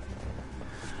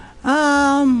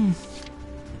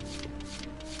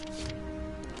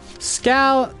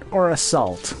 Scout or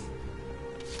assault?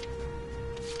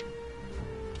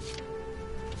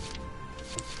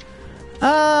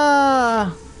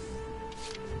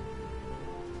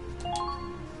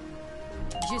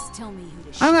 Just tell me who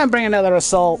to shoot. I'm gonna bring another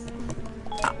assault.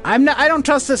 I don't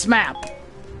trust this map.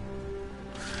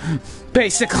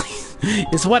 Basically,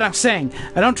 is what I'm saying.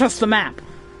 I don't trust the map.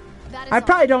 I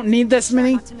probably don't need this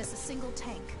many. Not to miss a single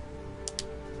tank.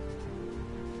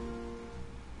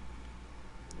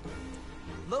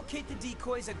 Locate the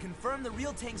decoys and confirm the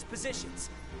real tank's positions.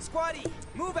 Squaddy,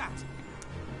 move out.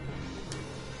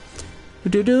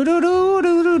 Do do do do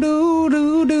do do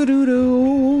do do do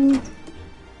do.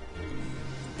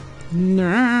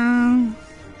 No.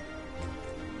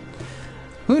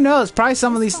 Who knows? Probably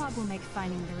some of these. Fog will make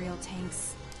finding the real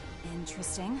tanks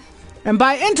interesting. And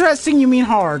by interesting, you mean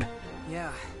hard.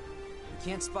 Yeah, we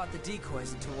can't spot the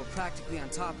decoys until we're practically on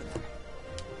top of them.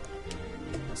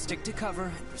 We'll stick to cover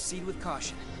and proceed with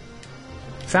caution.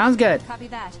 Sounds good. Copy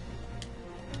that.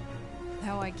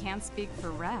 Though I can't speak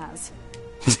for Raz.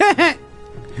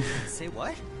 Say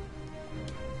what?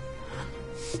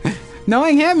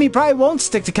 Knowing him, he probably won't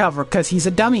stick to cover because he's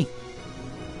a dummy.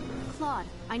 Claude,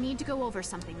 I need to go over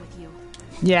something with you.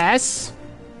 Yes.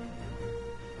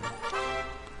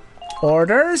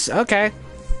 Orders? Okay.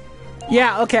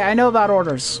 Yeah, okay, I know about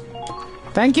orders.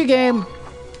 Thank you, game.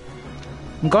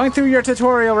 I'm going through your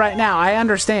tutorial right now. I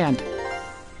understand.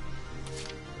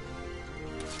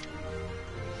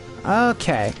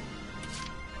 Okay.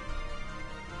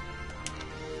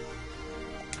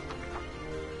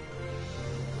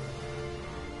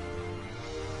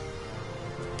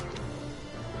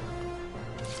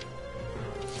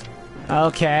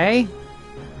 Okay.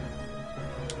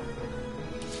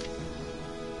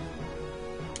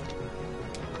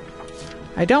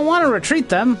 I don't want to retreat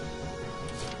them.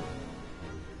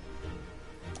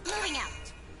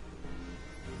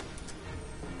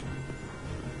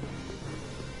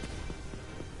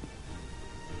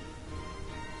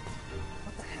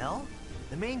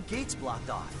 gate's blocked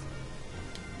off.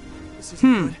 This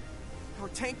isn't good. Our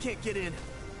tank can't get in.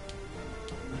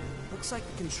 Looks like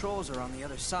the controls are on the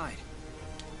other side.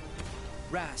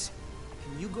 Raz,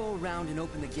 can you go around and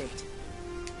open the gate?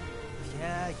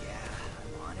 Yeah,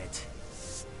 I'm on it.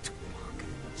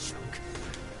 Choke.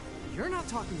 You're not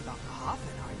talking about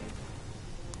Coffin, are you?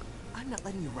 I'm not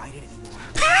letting you ride it anymore.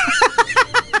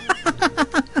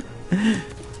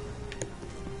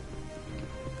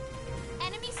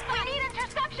 Enemy spotted! We need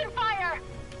interception fire!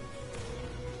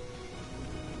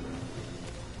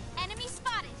 Enemy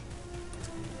spotted!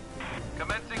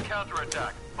 Commencing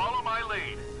counterattack. Follow my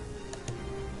lead.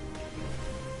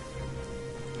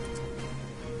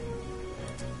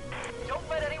 Don't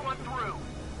let anyone through.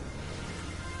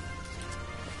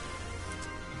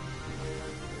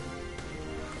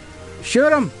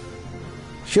 Shoot him!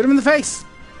 Shoot him in the face!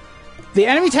 The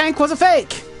enemy tank was a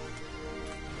fake!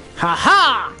 Ha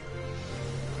ha!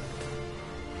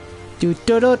 Do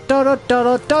do do do do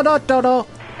do do do do do.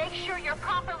 Make sure you're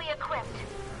properly equipped.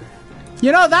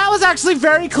 You know, that was actually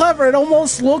very clever. It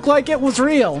almost looked like it was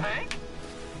real.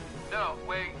 No,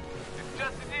 wait. It's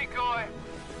just a decoy.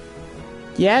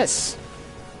 Yes.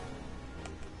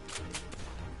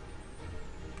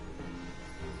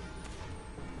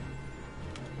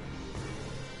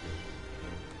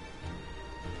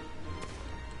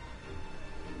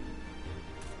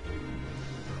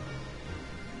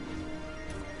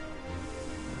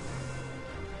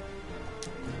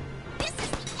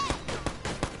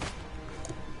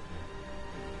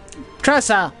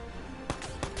 Tressa!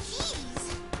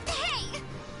 Hey!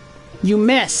 You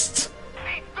missed!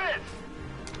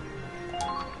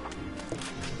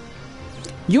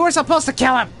 You were supposed to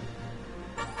kill him!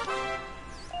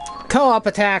 Co-op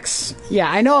attacks. Yeah,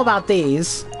 I know about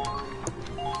these.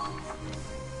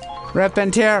 Rip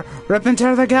and tear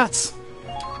the guts!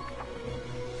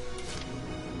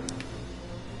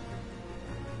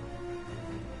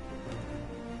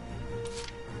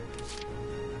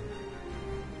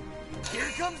 Here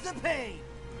comes the pain!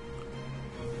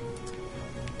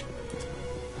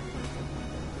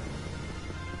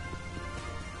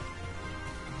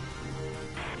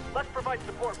 Let's provide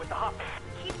support with the hop.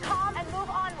 Keep calm and move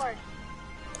onward.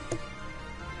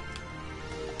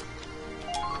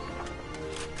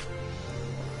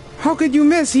 How could you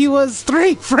miss? He was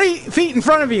 3 feet in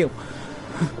front of you!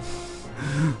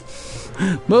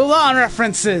 Move on,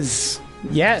 references!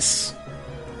 Yes.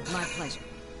 My pleasure.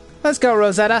 Let's go,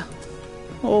 Rosetta.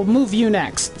 We'll move you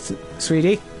next,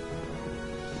 sweetie.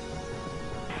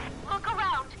 Look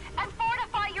around and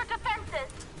fortify your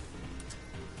defenses.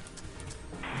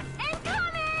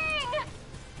 Incoming!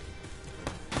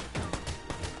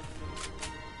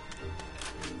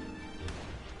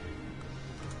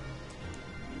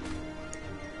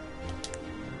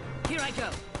 Here I go.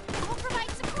 We'll provide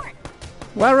support.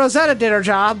 Well, Rosetta did her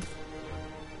job.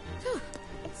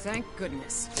 Thank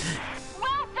goodness.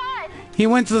 Well done! He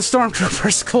went to the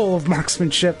Stormtrooper School of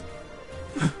Marksmanship.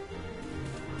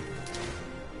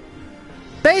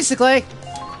 Basically.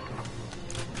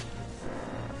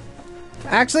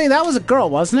 Actually, that was a girl,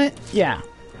 wasn't it? Yeah.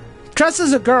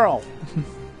 Tressa's a girl.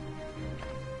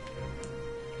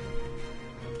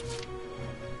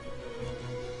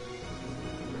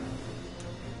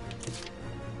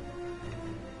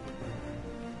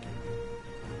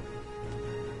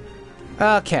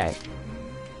 Okay.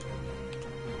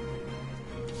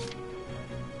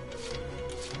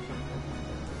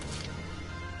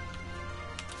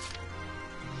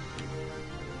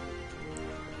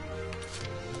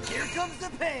 Here comes the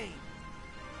pain!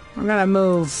 I'm gonna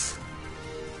move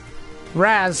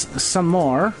Raz some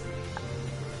more.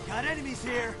 Got enemies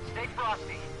here! Stay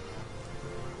frosty.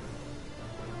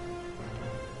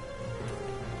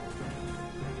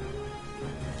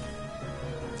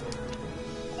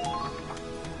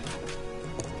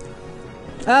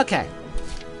 Okay.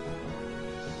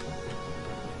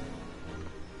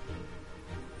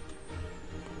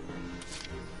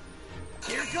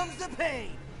 Here comes the pain!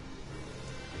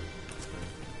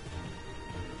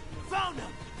 Found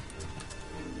him!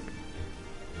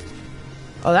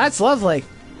 Oh, that's lovely.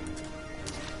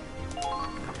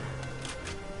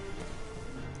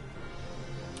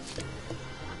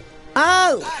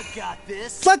 I got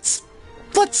this! Let's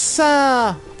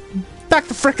back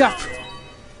the frick up.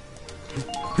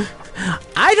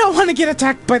 I don't want to get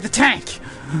attacked by the tank.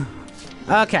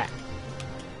 Okay.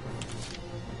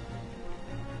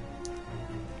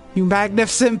 You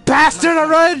magnificent bastard, I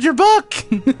read your book!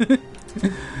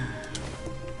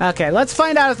 Okay, let's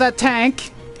find out if that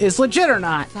tank is legit or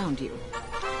not. Found you.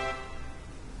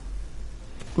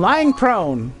 Lying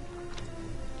prone.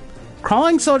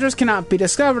 Crawling soldiers cannot be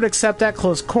discovered except at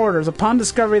close quarters. Upon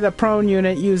discovery, the prone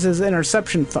unit uses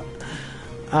interception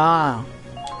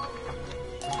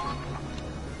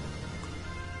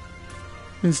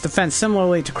Use defense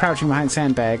similarly to crouching behind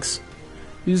sandbags.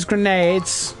 Use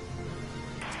grenades.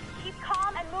 Keep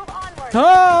calm and move onward.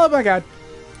 Oh my god.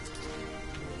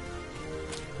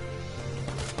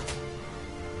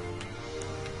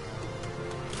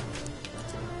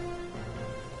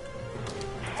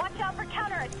 Watch out for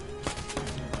counters.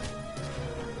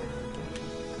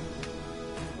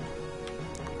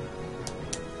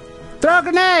 Throw a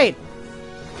grenade!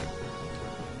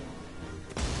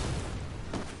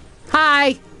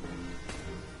 Hi!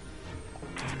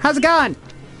 How's it going?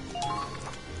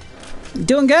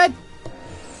 Doing good?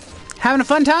 Having a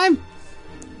fun time?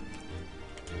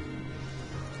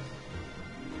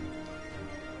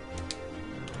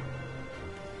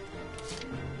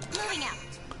 Moving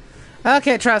out.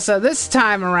 Okay, Tressa, this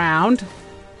time around,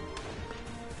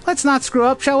 let's not screw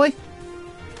up, shall we?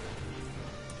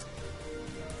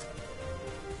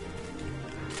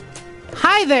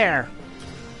 Hi there!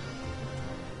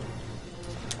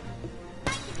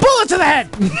 Bullet to the head!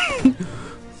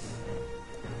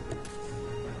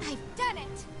 I've done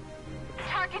it.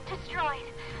 Target destroyed.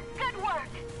 Good work.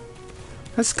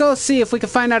 Let's go see if we can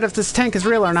find out if this tank is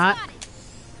real or not.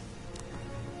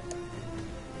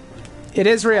 It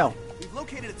is real. We've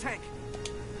located a tank.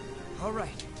 All right,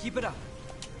 keep it up.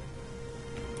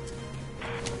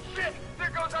 Shit! There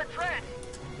goes our trench!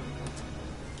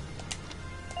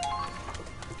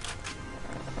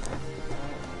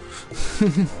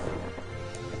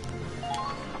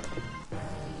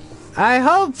 I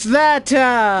hope that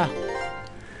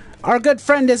our good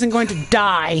friend isn't going to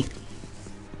die.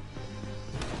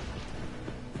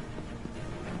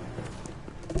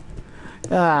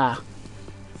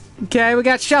 Okay, we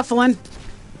got shuffling.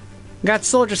 Got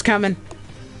soldiers coming.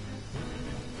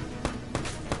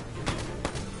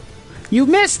 You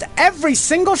missed every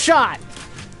single shot.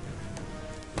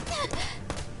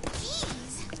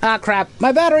 Ah, crap.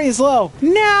 My battery is low.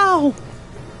 No!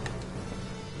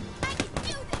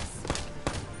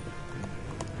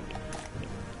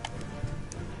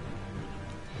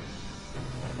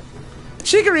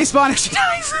 She can respawn if she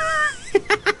dies.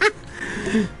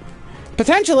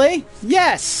 Potentially,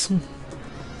 yes.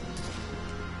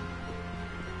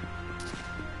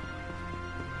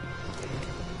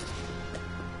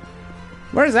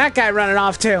 Where's that guy running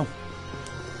off to?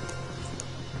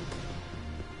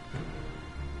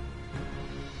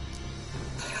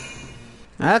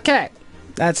 Okay,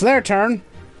 that's their turn.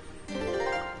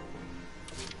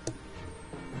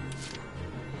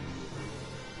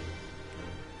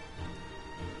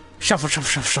 Shuffle,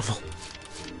 shuffle, shuffle, shuffle.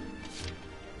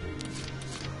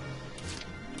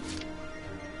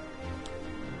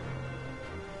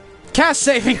 Cast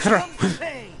saving throw.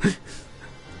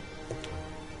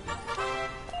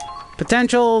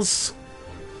 Potentials.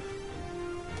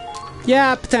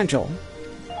 Yeah, potential.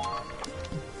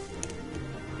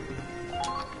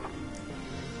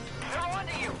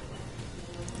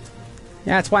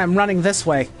 Yeah, that's why I'm running this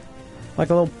way. Like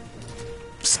a little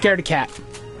scaredy cat.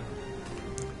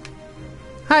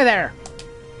 Hi there.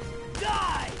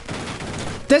 Die!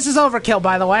 This is overkill,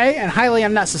 by the way, and highly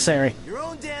unnecessary. Your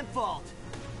own damn fault.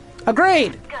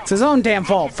 Agreed. It's his own damn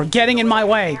fault for getting in my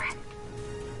way.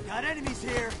 Got enemies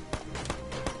here.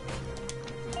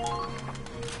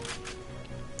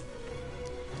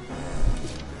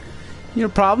 Your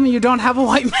problem? You don't have a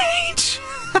white mage.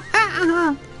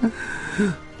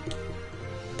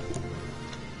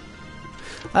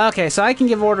 Okay, so I can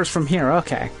give orders from here.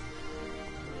 Okay.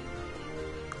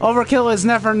 Overkill is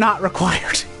never not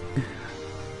required.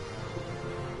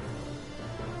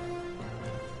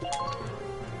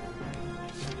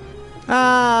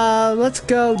 Let's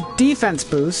go defense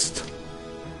boost.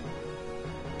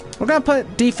 We're gonna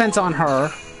put defense on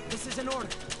her. This is an order.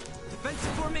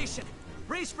 Defensive formation.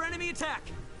 Brace for enemy attack.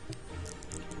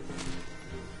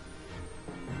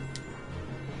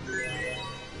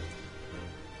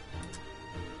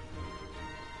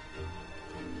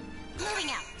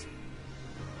 Moving out.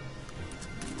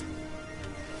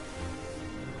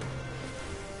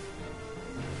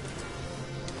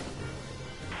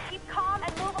 Keep calm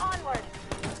and move onward.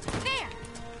 There.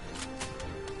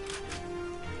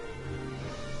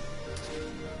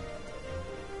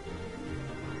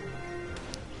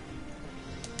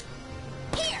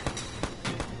 Here.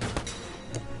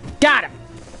 Got him.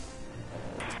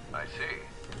 I see.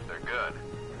 They're good.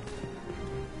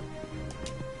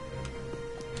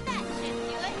 That should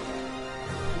do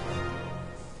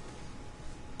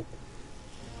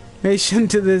it. Nation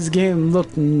to this game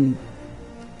look.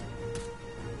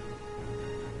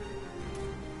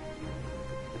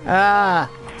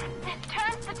 This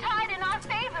turns the tide in our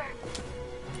favor.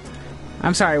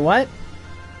 I'm sorry, what?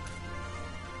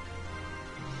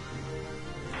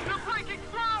 You're breaking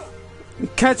through.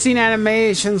 Cutscene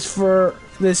animations for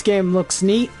this game looks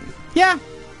neat. Yeah,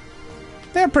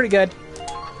 they're pretty good.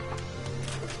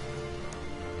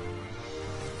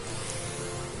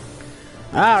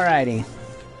 Alrighty.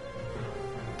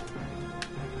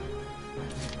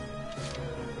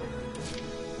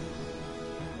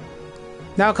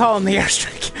 Now call him the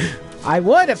airstrike. I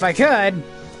would if I could.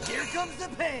 Here comes the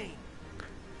pain.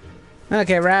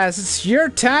 Okay, Raz, it's your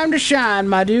time to shine,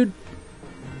 my dude.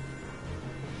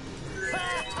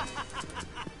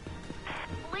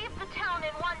 Leave the town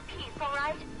in one piece,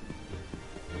 alright?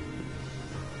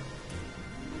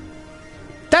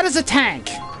 That is a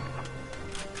tank.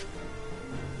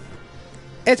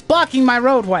 It's blocking my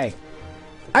roadway.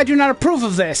 I do not approve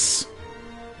of this.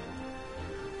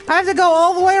 I have to go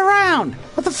all the way around.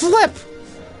 What the flip?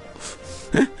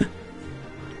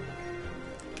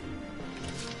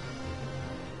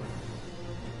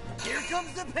 Here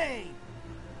comes the pain.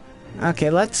 Okay,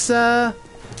 let's,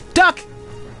 duck!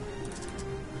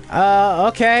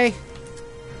 Okay.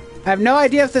 I have no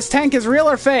idea if this tank is real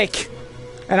or fake.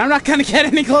 And I'm not gonna get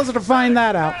any closer to find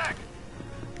that out.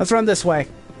 Let's run this way.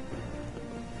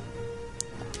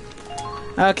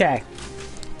 Okay.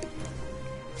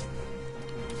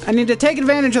 I need to take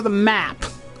advantage of the map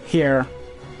here.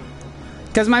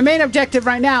 Because my main objective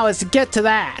right now is to get to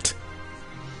that.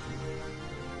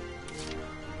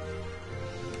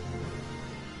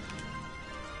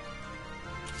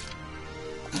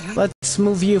 Let's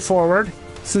move you forward.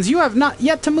 Since you have not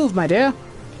yet to move, my dear.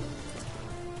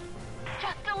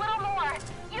 Just a little more.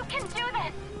 You can do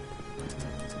this.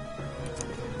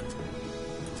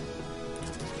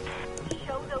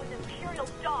 Show those Imperial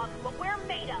dogs what we're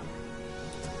made of.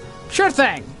 Sure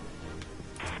thing.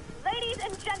 Ladies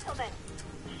and gentlemen,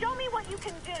 show me what you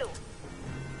can do.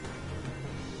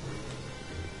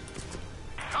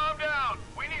 Calm down.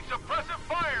 We need suppressive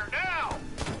fire now.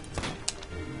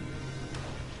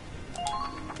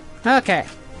 Okay.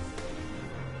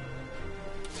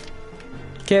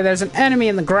 Okay, there's an enemy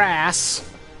in the grass.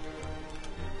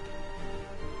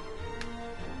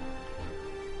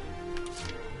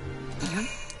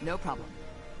 No problem.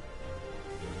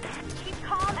 Keep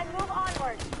calm and move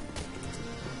onward.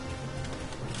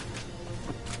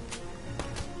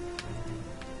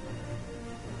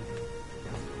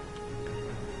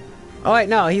 Oh wait,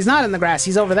 no, he's not in the grass.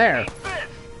 He's over there.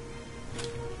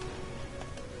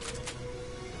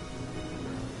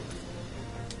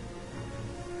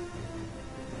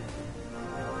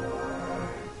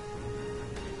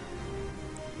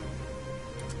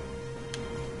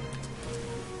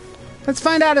 Let's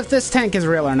find out if this tank is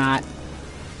real or not.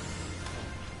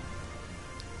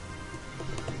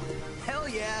 Hell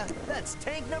yeah, that's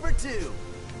tank number 2.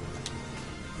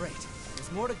 Great.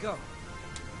 There's more to go.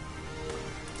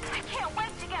 I can't wait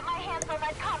to get my hands on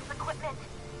that comms equipment.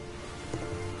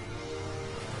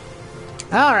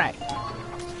 All right.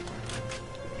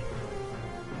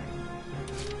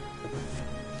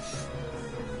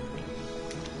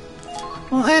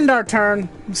 We'll end our turn.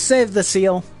 Save the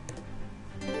seal.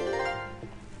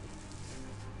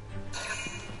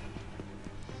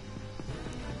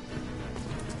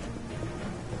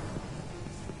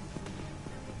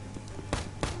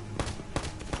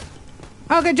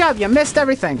 Oh, good job. You missed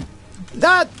everything.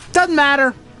 Doesn't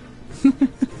matter.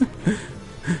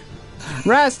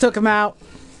 Raz took him out.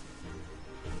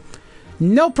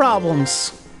 No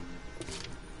problems.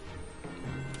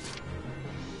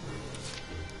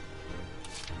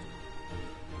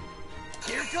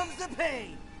 Here comes the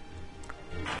pain.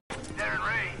 They're in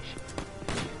range.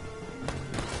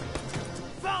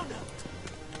 Found him.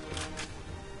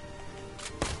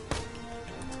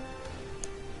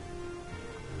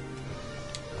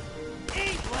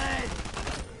 Eat lead.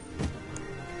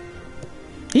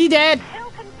 He dead. Kill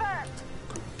confirmed.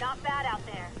 Not bad out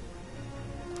there.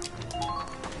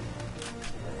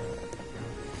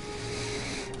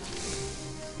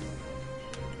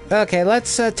 Okay,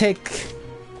 let's take...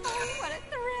 What a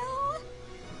thrill!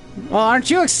 Well, aren't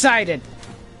you excited?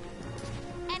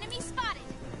 Enemy spotted.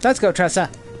 Let's go, Tressa.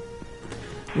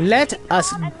 Let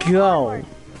us go.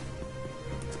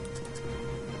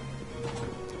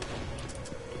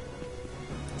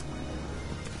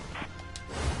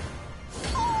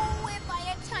 Oh, if I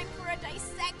had time for a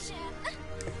dissection.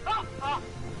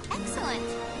 Excellent.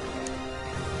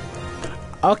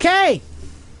 Okay.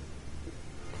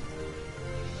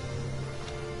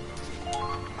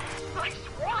 Nice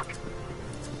work.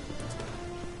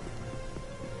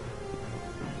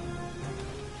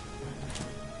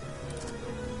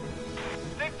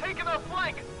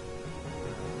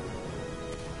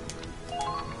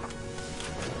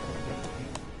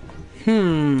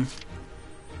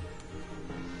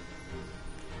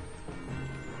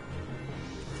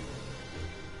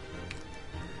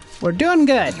 We're doing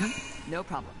good. No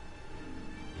problem.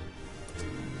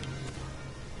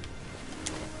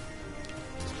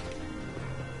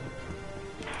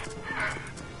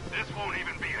 This won't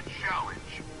even be a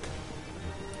challenge.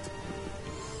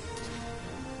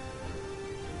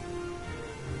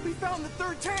 We found the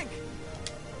third tank!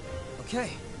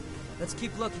 Okay, let's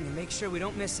keep looking and make sure we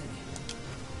don't miss any.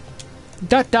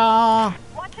 Da-da!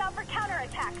 Watch out for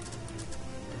counterattacks.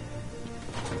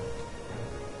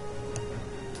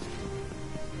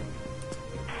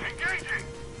 Engaging!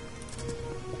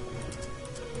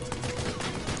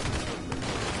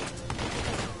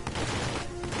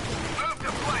 Move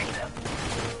to flank them.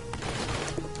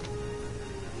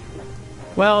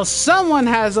 Well, someone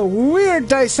has a weird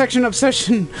dissection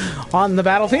obsession on the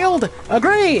battlefield.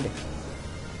 Agreed!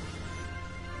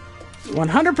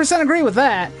 100% agree with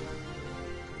that.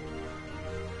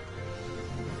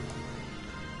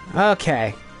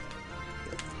 Okay.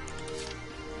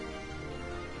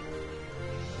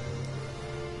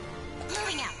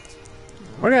 Moving out.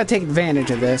 We're gonna take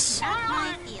advantage of this. Not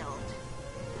my field.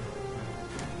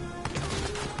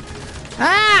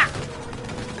 Ah!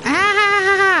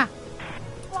 Ah!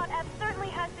 Squad F certainly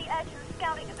has the edge in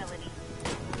scouting ability.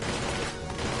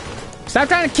 Stop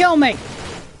trying to kill me!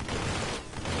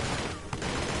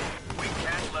 We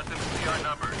can't let them see our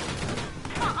numbers.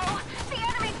 Uh-oh, the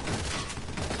enemy!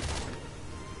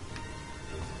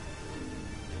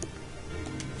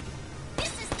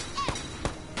 This is it!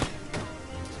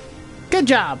 Good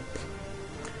job.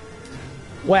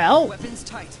 Well, Weapons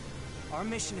tight. Our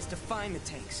mission is to find the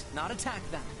tanks, not attack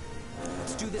them.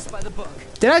 Let's do this by the book.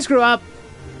 did I screw up?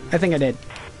 I think I did.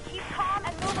 Keep calm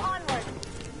and move onward.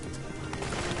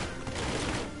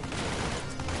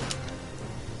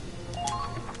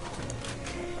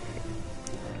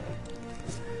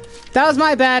 That was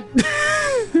my bad.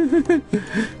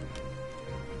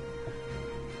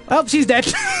 Oh, she's dead.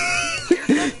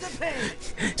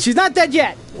 She's not dead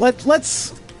yet.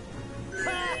 Let's.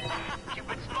 You've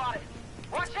been spotted.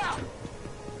 Watch out!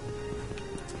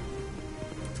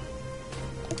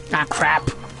 Ah, crap.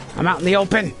 I'm out in the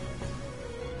open.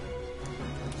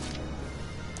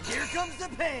 Here comes the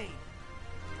pain!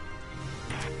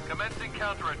 Commencing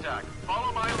counterattack.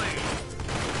 Follow my lead.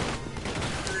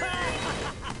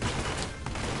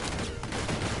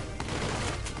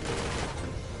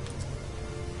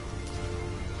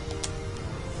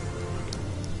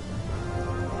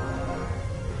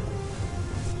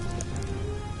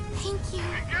 Thank you.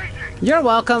 Engaging! You're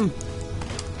welcome.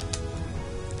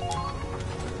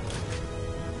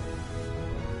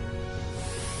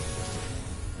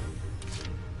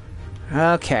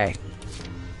 Okay.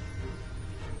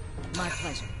 My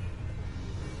pleasure.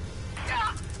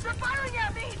 Ah, they're firing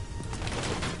at me!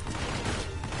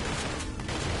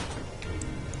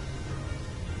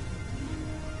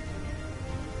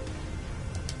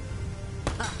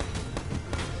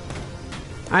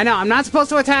 I know, I'm not supposed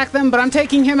to attack them, but I'm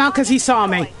taking him out because he saw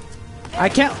me. I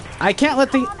can't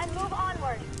let the... Calm and move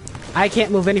onward. I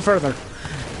can't move any further.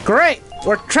 Great!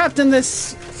 We're trapped in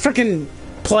this frickin'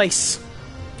 place.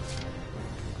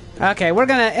 Okay, we're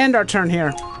gonna end our turn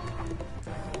here.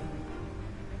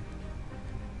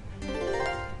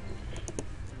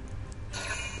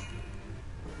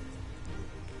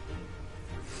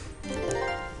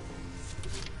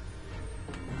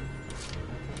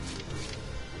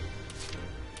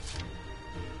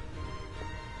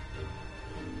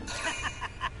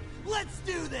 Let's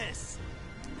do this!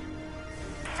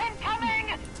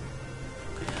 Incoming!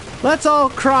 Let's all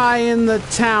cry in the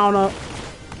town.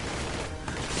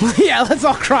 Yeah, let's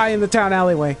all cry in the town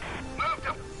alleyway.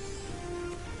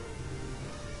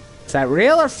 Is that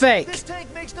real or fake? This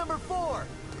tank makes number 4!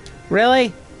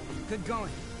 Really? Good going.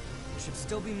 There should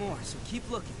still be more, so keep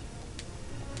looking.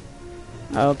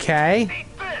 Okay.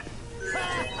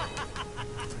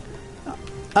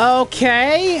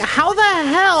 Okay, how the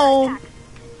hell?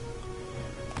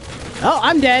 Oh,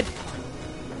 I'm dead.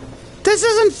 This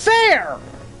isn't fair.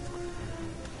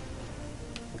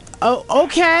 Oh,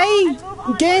 okay.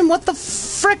 Game, what the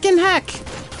frickin' heck?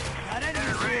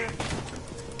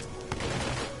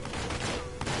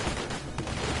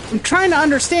 I'm trying to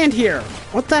understand here.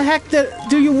 What the heck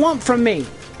do you want from me?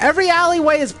 Every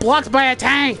alleyway is blocked by a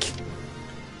tank.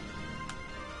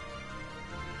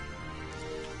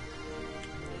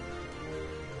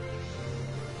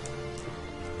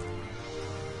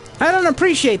 I don't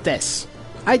appreciate this.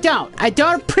 I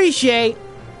don't appreciate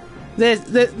this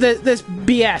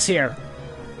BS here.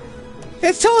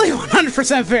 It's totally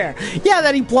 100% fair. Yeah,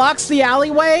 that he blocks the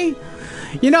alleyway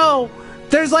You know,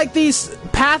 there's like these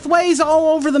pathways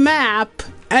all over the map,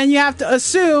 and you have to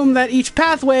assume that each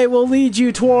pathway will lead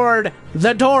you toward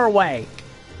the doorway.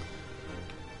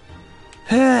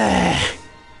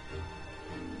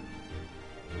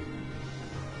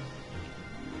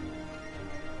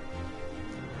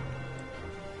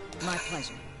 My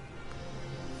pleasure.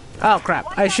 Oh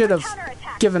crap, I should have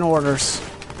given orders.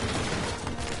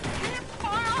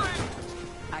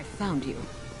 I found you.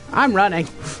 I'm running.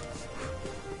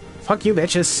 Fuck you,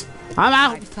 bitches. I'm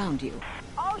out. I found you.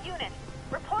 All units,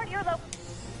 report your location.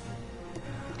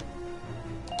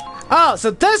 Oh,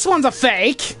 so this one's a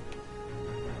fake.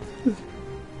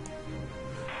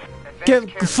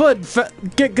 Get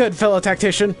good, fellow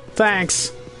tactician.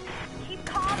 Thanks. Keep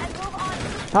calm and move on.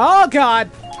 Oh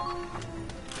God.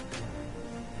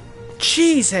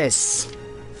 Jesus.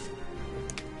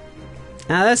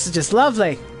 Now this is just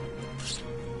lovely.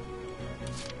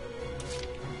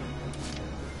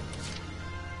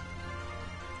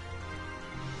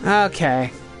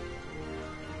 Okay.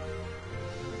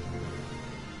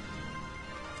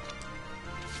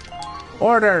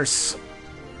 Orders.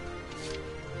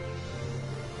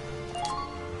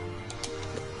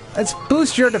 Let's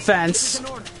boost your defense.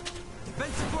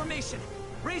 Defensive formation.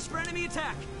 Brace for enemy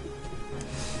attack.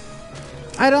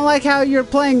 I don't like how you're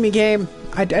playing me, game.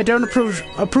 I don't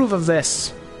approve of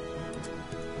this.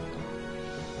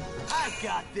 I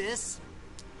got this.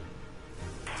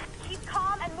 Keep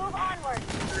calm and move onward.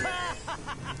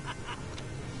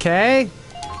 Okay.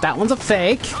 That one's a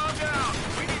fake.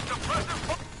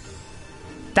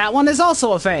 That one is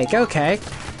also a fake. Okay.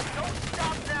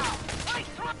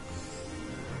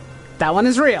 That one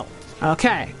is real.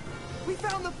 Okay. We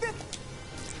found the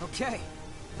fifth. Okay,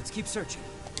 let's keep searching.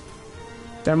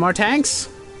 There are more tanks?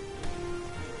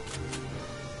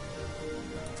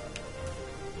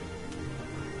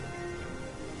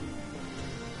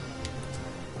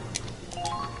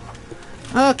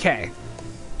 Okay.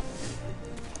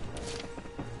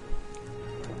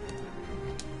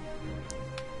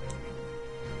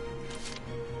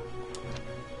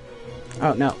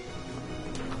 Oh, no.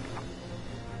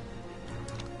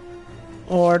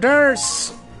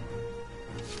 Orders.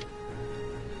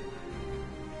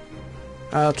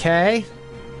 Okay.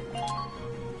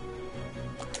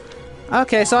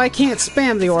 Okay, so I can't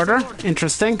spam the order.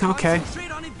 Interesting. Okay.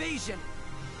 Concentrate on evasion.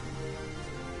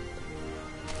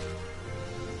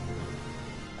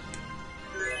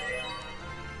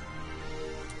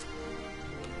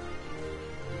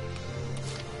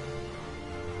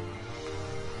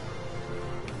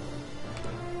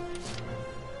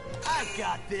 I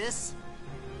got this.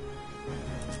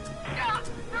 Ah,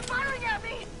 they're firing at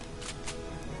me.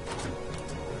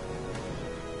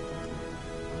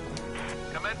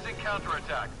 Commencing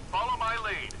counterattack. Follow my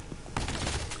lead.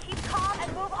 Keep calm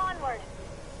and move onward.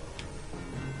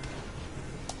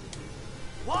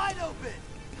 Wide open.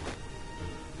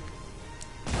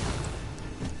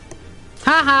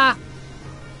 Haha.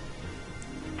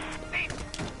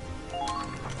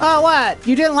 Oh, what?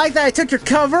 You didn't like that I took your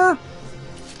cover?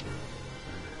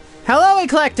 Hello,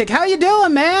 Eclectic. How you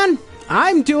doing, man?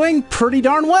 I'm doing pretty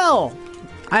darn well.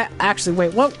 Actually,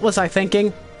 wait, what was I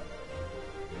thinking?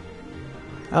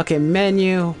 Okay,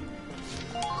 menu.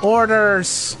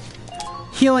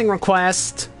 Healing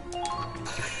request.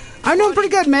 I'm doing pretty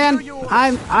good, man.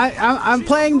 I'm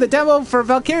playing the demo for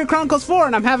Valkyrie Chronicles 4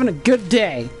 and I'm having a good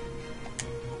day.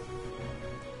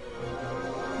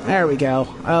 There we go.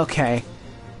 Okay.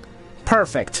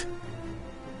 Perfect.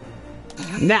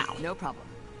 Now. No problem.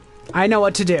 I know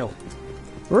what to do.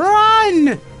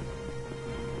 Run!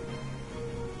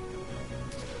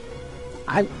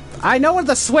 I know where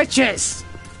the switch is.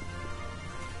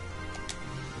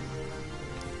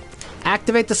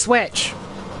 Activate the switch.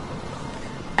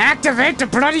 Activate the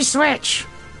bloody switch.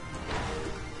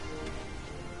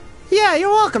 Yeah, you're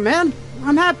welcome, man.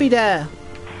 I'm happy to...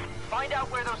 Find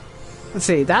out where those... Let's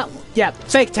see, that... Yeah,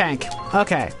 fake tank.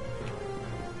 Okay.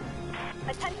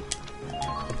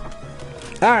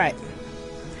 Alright.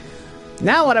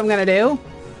 Now what I'm gonna do...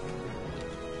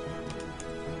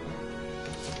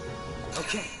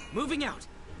 Okay, moving out.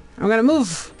 I'm gonna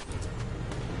move...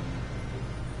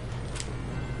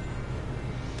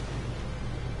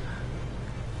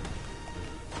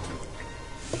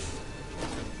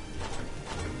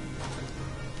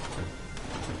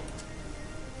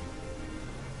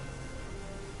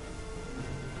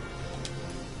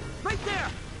 Right there.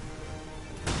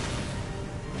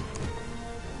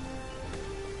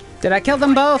 Did I kill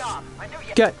them both?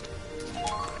 Good.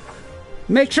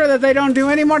 Make sure that they don't do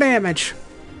any more damage.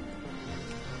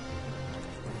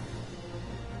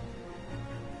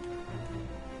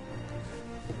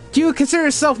 Do you consider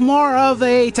yourself more of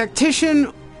a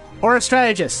tactician or a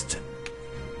strategist?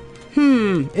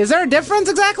 Is there a difference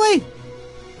exactly?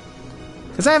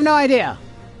 Because I have no idea.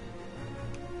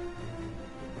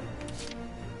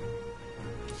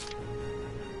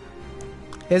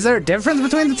 Is there a difference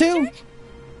between the two?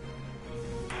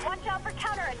 Watch out for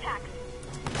counterattacks.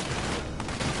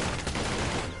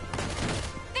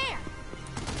 There!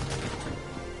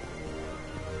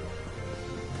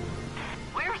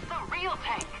 Where's the real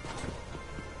tank?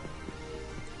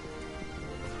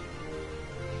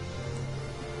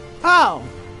 Oh.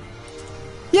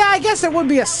 Yeah, I guess there would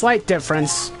be a slight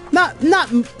difference. Not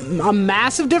a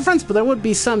massive difference, but there would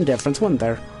be some difference, wouldn't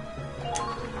there?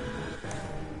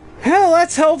 Hell,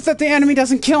 let's hope that the enemy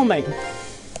doesn't kill me.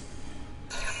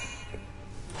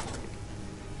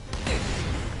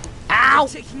 Ow!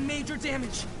 Taking major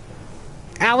damage.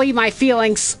 Owie, my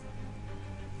feelings.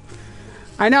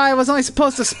 I know I was only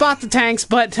supposed to spot the tanks,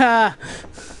 but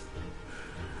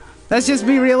let's just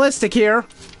be realistic here.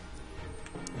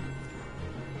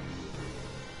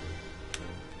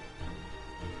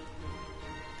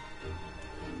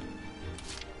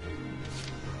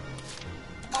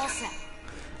 All set.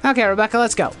 Okay, Rebecca,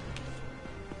 let's go.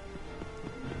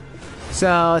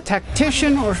 So,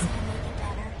 tactician or...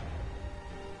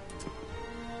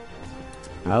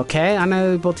 Okay,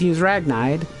 unable to use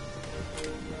Ragnide. Do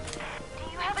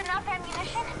you have enough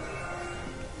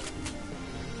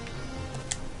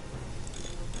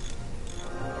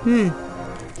ammunition?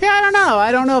 Yeah, I don't know.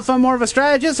 I don't know if I'm more of a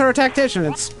strategist or a tactician.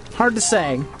 It's hard to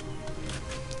say.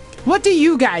 What do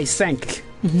you guys think?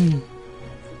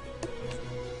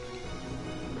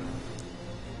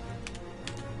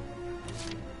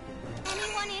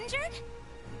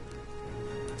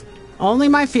 Only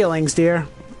my feelings, dear.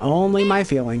 Only my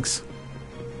feelings.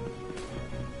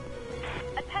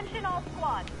 Attention all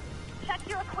squads. Check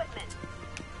your equipment.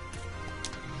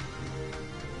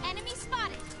 Enemy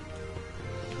spotted.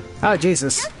 Oh,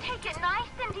 Jesus. Just take it nice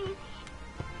and easy.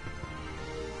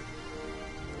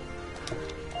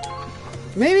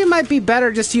 Maybe it might be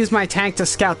better just to use my tank to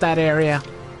scout that area.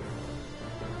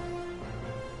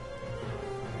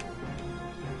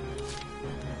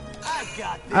 I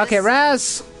got this. Okay,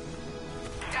 Raz.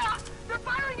 They're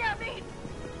firing at me.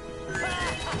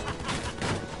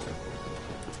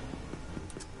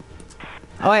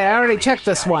 Oh, wait, I already checked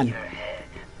this one.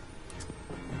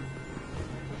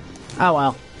 Oh,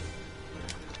 well.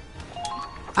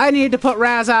 I need to put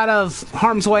Raz out of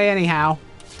harm's way anyhow.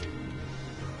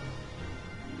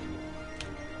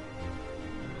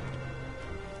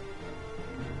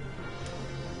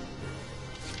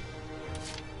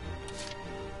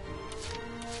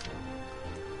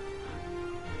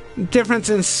 Difference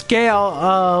in scale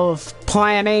of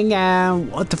planning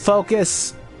and what to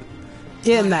focus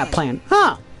in that plan.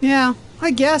 Huh, yeah,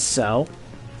 I guess so.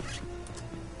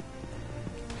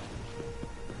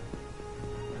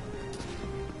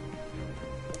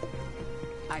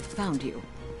 I found you.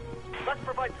 Let's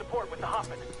provide support with the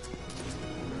Hoffman.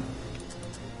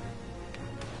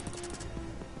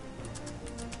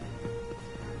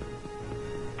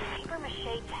 Paper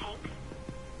mache tanks.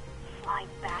 Flying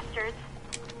bastards.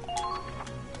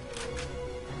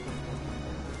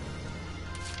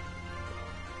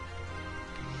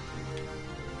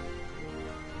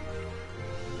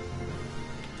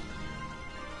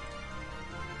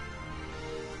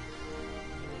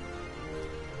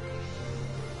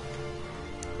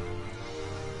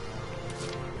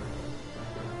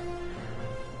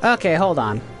 Okay, hold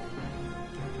on.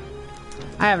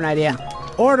 I have an idea.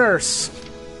 Orders.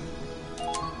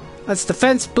 Let's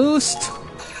defense boost.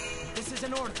 This is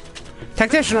an order.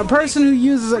 Tactician, a person who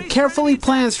uses a carefully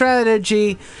planned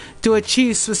strategy to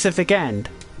achieve specific end.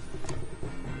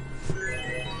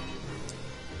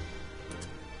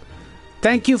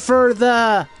 Thank you for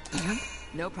the,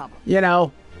 No problem. you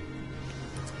know,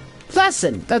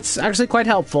 lesson. That's actually quite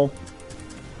helpful.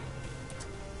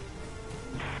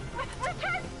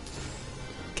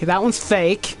 Okay, that one's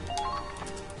fake.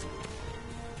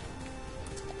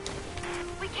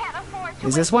 We can't afford to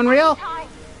Is this waste one any real? time.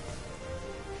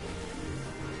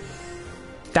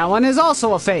 That one is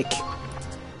also a fake.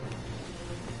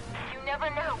 You never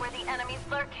know where the enemy's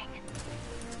lurking.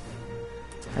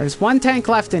 There's one tank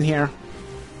left in here.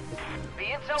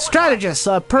 Strategist,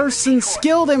 a person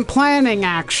skilled in planning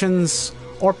actions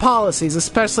or policies,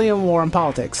 especially in war and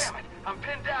politics. I'm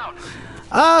pinned down.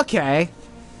 Okay.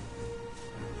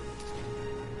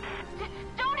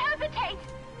 Don't hesitate.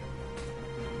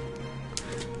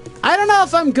 I don't know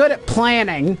if I'm good at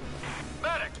planning.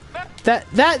 That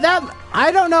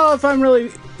I don't know if I'm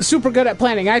really super good at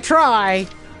planning. I try,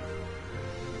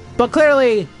 but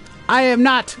clearly I am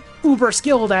not uber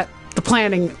skilled at the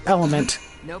planning element.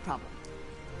 No problem.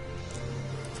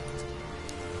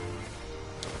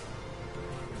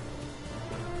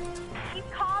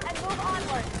 Keep calm and move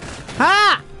onward.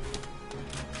 Ha!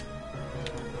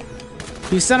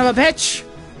 You son of a bitch!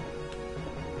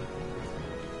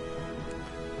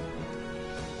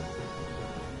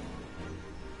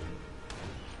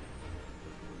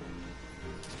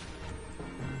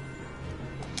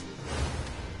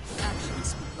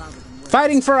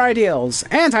 Fighting for ideals.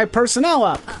 Anti-personnel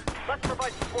up. Let's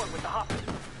provide support with the hoppers.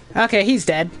 Okay, he's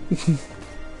dead.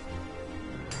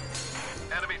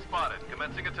 Enemy spotted.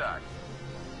 Commencing attack.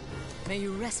 May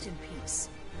you rest in peace.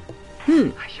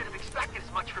 I should have expected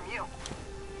as much from you.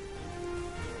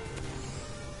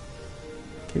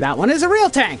 That one is a real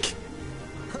tank.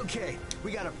 Okay,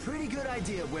 we got a pretty good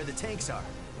idea of where the tanks are.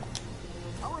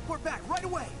 I'll report back right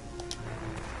away.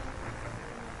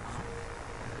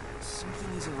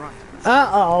 Something isn't right.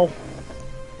 Uh-oh.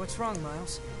 What's wrong,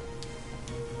 Miles?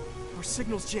 Our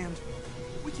signal's jammed.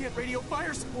 We can't radio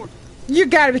fire support. You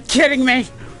gotta be kidding me.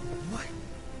 What?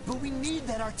 But we need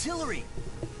that artillery.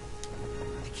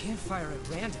 I can't fire at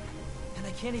random, and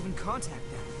I can't even contact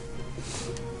them.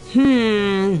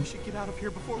 We should get out of here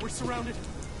before we're surrounded.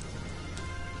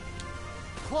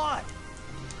 Claude!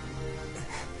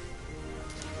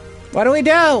 What do we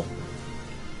do?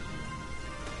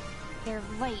 They're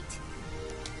late.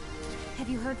 Have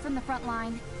you heard from the front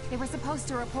line? They were supposed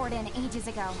to report in ages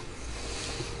ago.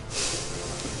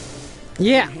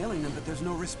 Yeah. I'm hailing them, but there's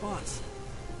no response.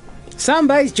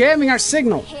 Somebody's jamming our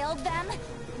signal. Hailed them?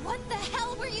 What the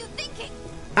hell were you thinking?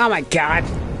 Oh my god.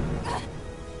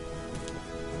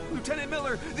 Lieutenant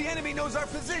Miller, the enemy knows our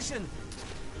position.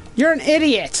 You're an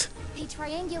idiot. They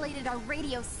triangulated our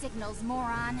radio signals,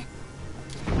 moron.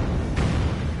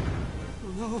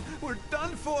 Oh no, we're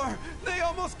done for. They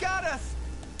almost got us.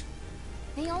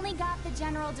 They only got the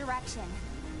general direction.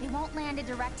 They won't land a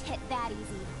direct hit that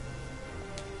easy.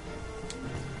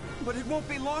 But it won't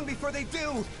be long before they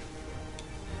do.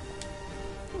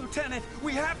 Lieutenant,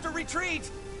 we have to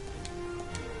retreat.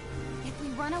 If we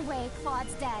run away,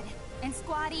 Claude's dead. And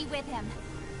Squad E with him.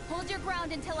 Hold your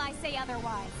ground until I say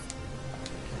otherwise.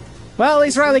 Well, at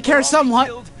least Riley cares somewhat.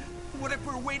 Killed. What if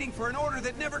we're waiting for an order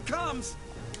that never comes?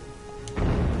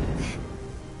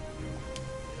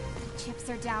 Chips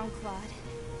are down, Claude.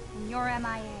 And you're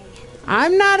MIA.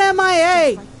 I'm not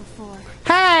MIA. Just like before.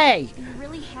 Hey! If you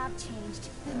really have changed,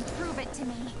 then prove it to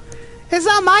me. It's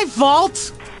not my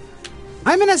fault.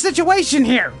 I'm in a situation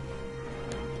here.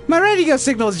 My radio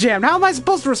signal is jammed. How am I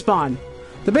supposed to respond?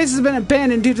 The base has been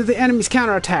abandoned due to the enemy's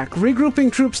counterattack.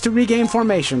 Regrouping troops to regain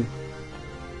formation.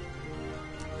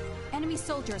 Enemy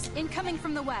soldiers incoming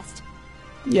from the west.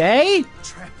 Yay!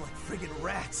 Trapped like friggin'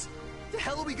 rats. The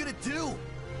hell are we gonna do?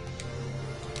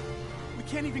 We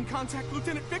can't even contact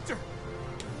Lieutenant Victor.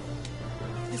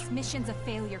 This mission's a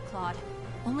failure, Claude.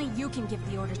 Only you can give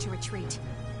the order to retreat.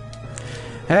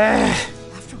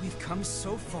 After we've come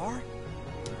so far?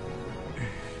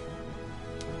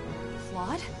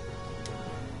 Claude?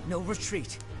 No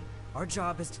retreat. Our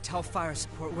job is to tell fire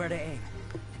support where to aim.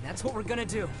 And that's what we're gonna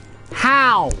do.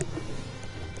 How?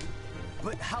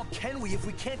 But how can we if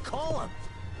we can't call them?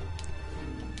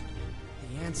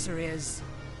 The answer is...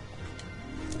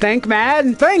 Think,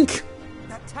 man, think!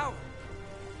 that tower.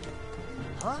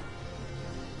 Huh?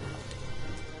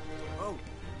 Oh,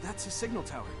 that's a signal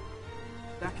tower.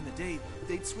 Back in the day,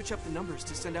 they'd switch up the numbers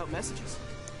to send out messages.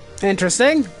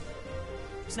 Interesting.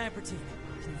 Sniper team,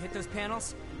 can you hit those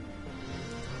panels?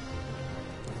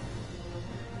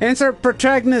 Insert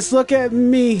protagonist, look at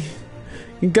me.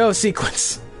 Go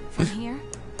sequence. From here?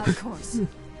 Of course.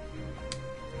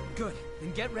 Good,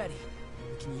 then get ready.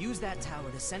 We can use that tower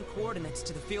to send coordinates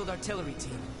to the field artillery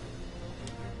team.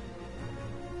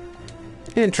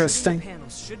 Interesting. The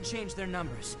panels should change their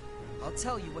numbers. I'll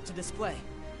tell you what to display.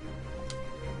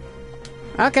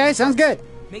 Okay, sounds good.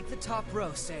 Make the top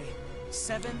row say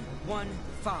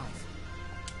 715.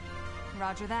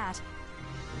 Roger that.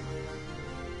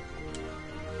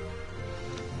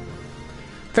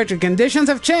 Victory conditions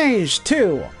have changed,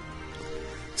 too.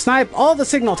 Snipe all the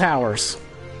signal towers.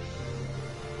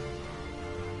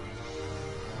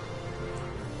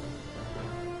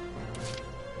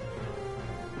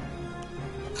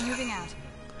 Moving out.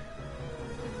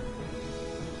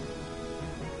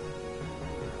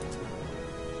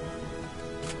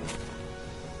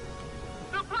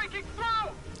 They're breaking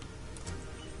through!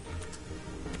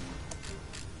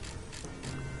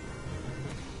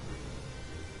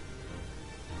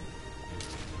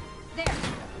 There.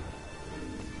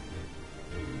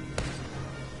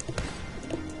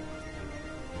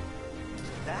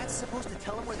 that's supposed to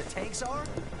tell them where the tanks are?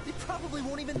 They probably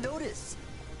won't even notice.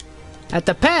 That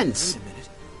depends. Wait a minute.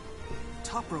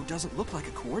 Top row doesn't look like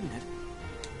a coordinate.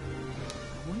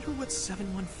 I wonder what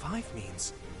 715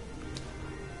 means.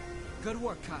 Good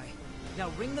work, Kai. Now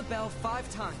ring the bell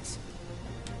 5 times.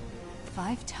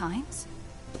 5 times?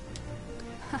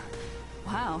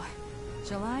 Wow.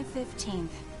 July 15th.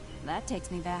 That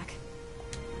takes me back.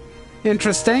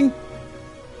 Interesting.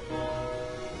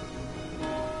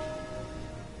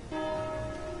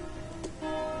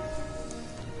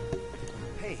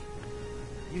 Hey,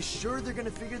 you sure they're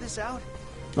gonna figure this out?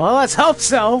 Well, let's hope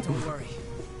so. Don't worry.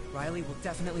 Riley will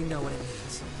definitely know what it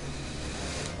means.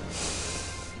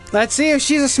 Let's see if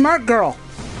she's a smart girl.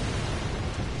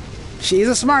 She's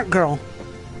a smart girl.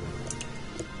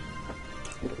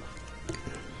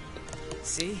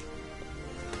 See?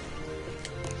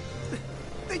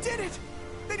 They did it!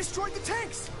 They destroyed the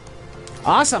tanks!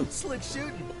 Awesome. Slick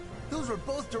shooting. Those were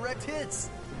both direct hits.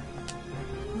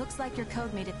 Looks like your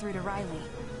code made it through to Riley.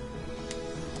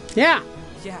 Yeah.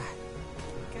 Yeah.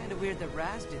 Kinda weird that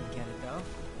Raz didn't get it, though.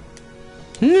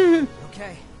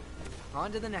 Okay.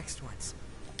 On to the next ones.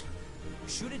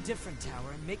 Shoot a different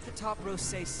tower and make the top row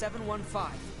say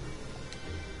 715.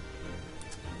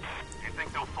 You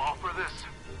think they'll fall for this?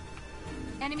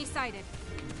 Enemy sighted.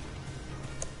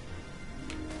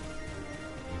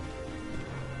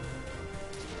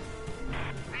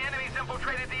 The enemy's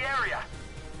infiltrated the area.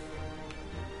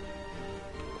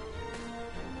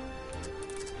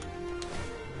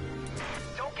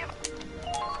 Don't give.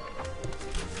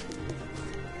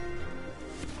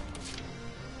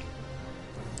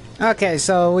 Okay,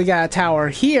 so we got a tower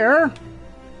here.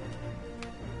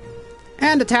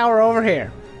 And a tower over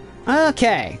here.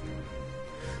 Okay.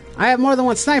 I have more than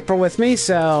one sniper with me,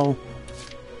 so...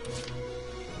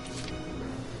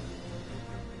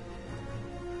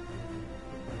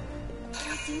 Can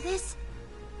I do this?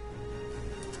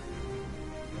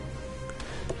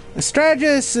 The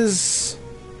strategist is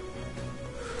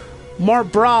more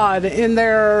broad in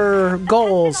their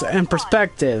goals and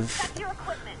perspective.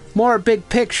 More big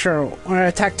picture, where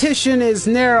a tactician is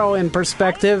narrow in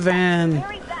perspective and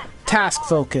task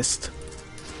focused.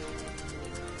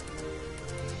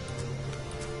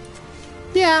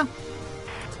 Yeah.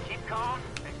 Keep calm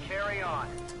and carry on.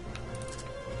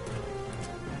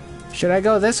 Should I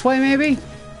go this way, maybe?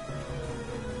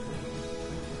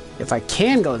 If I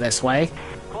can go this way.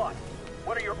 Claude,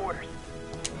 what are your orders?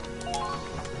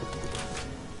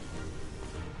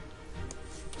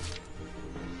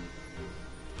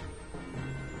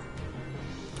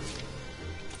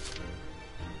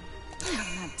 I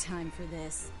don't have time for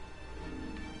this.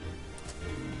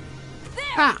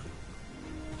 Ah!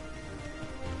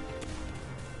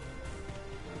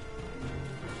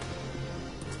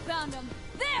 Found him.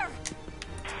 There!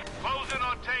 Close in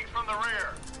on tanks from the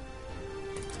rear.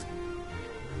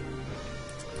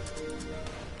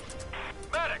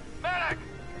 Medic! Medic!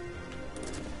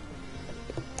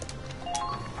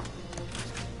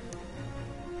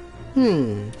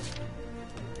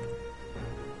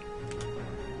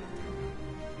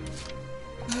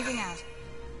 Moving out.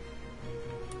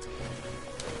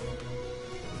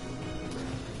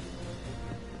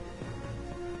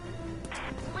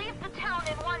 Leave the town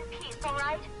in one piece, all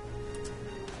right?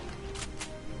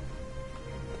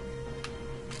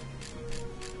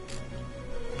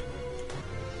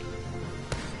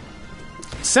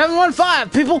 Seven 715,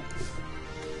 people!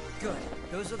 Good.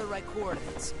 Those are the right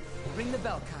coordinates. Ring the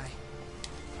bell, Kai.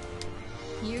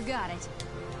 You got it.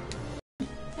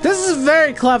 This is a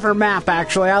very clever map,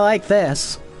 actually. I like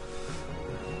this.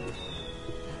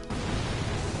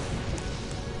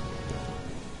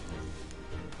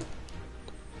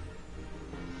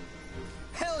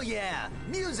 Hell yeah!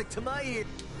 Music to my ear.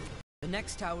 The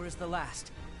next tower is the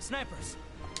last. Snipers.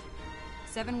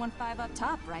 715 up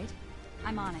top, right?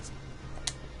 I'm on it.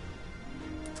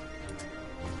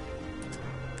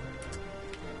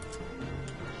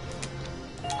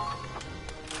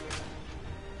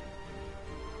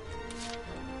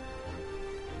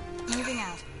 Moving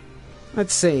out.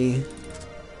 Let's see.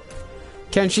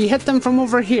 Can she hit them from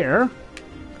over here?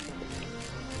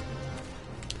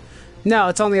 No,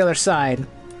 it's on the other side.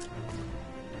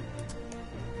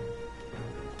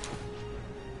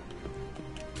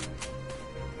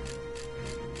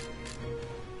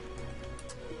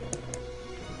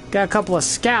 Got a couple of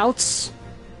scouts.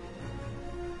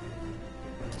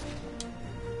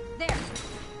 There.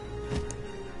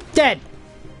 Dead.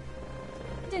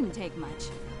 Didn't take much.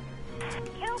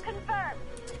 Kill confirmed.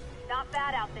 Not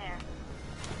bad out there.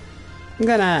 I'm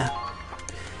gonna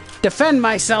defend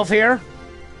myself here.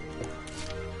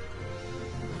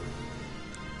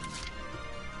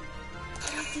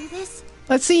 this?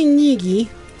 Let's see Nigi.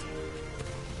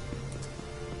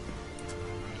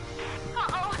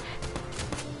 Uh-oh.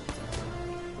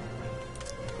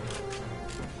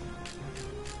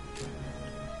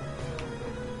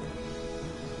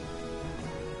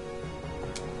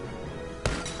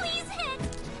 Please hit.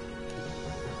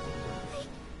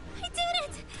 I did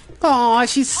it. Aw,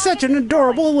 she's such an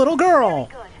adorable little girl.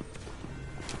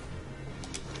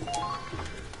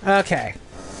 Okay.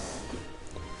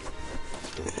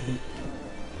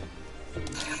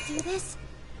 Do this.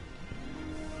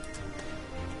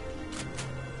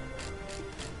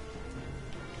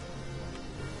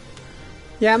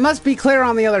 Yeah, it must be clear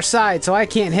on the other side, so I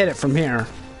can't hit it from here.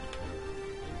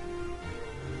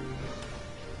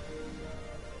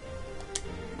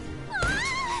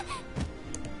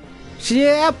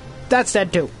 Yep, that's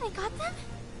dead too. I got them?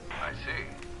 I see.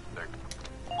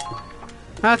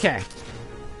 Okay.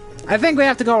 I think we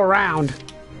have to go around,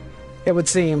 it would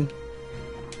seem.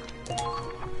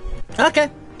 Okay.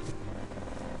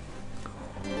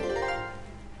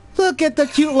 Look at the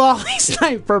cute lolly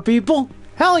sniper, people.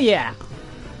 Hell yeah.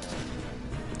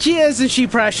 She isn't she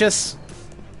precious?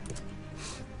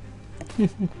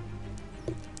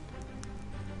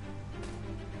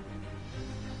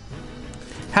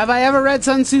 Have I ever read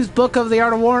Sun Tzu's book of the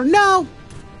Art of War? No,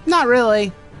 not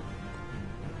really.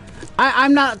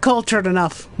 I'm not cultured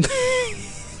enough.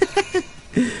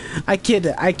 I kid.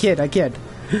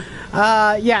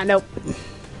 Yeah, nope.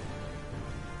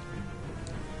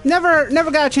 Never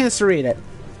got a chance to read it.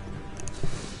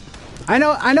 I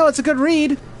know it's a good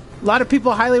read. A lot of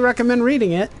people highly recommend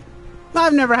reading it. But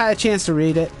I've never had a chance to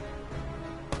read it.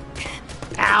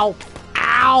 Ow!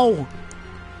 Ow!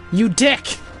 You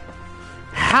dick!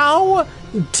 How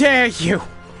dare you!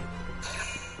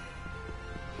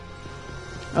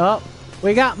 Oh,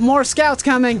 we got more scouts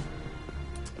coming.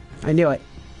 I knew it.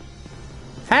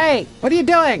 Hey, what are you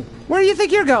doing? Where do you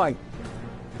think you're going?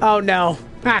 Oh no.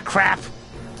 Ah, crap.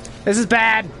 This is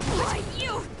bad.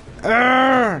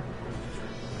 Urgh.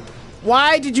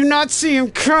 Why did you not see him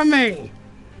coming?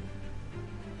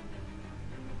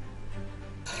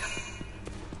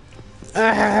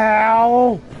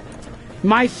 Ow.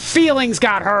 My feelings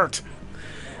got hurt.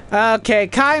 Okay,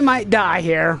 Kai might die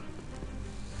here.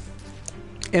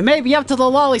 It may be up to the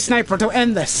lolly sniper to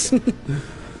end this.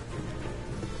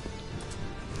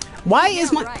 Why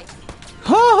is my... Right.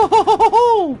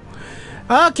 Oh!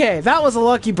 Okay, that was a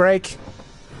lucky break.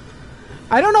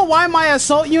 I don't know why my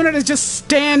assault unit is just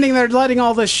standing there letting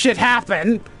all this shit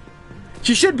happen.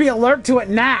 She should be alert to it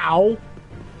now.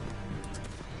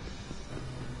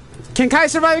 Can Kai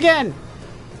survive again?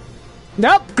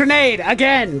 Nope, grenade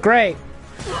again. Great.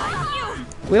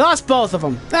 We lost both of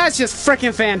them. That's just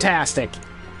freaking fantastic.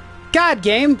 God,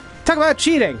 game. Talk about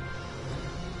cheating.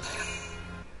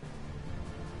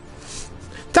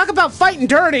 Talk about fighting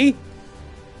dirty.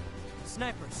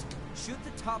 Snipers, shoot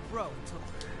the top row until...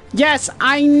 Yes,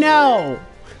 I know.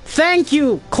 Thank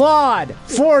you, Claude,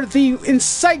 for the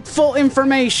insightful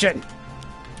information.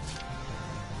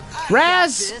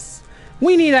 Raz,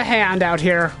 we need a hand out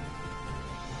here.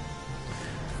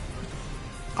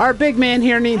 Our big man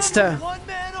here needs to...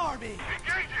 One-man army.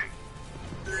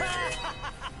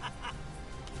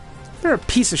 You're a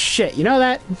piece of shit, you know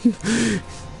that?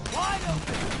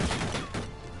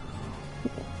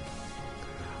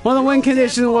 One of the win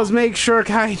conditions was make sure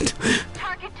Kai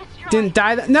didn't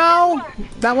die. No,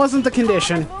 that wasn't the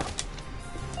condition.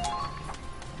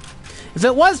 If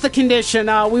it was the condition,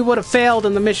 we would have failed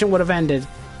and the mission would have ended.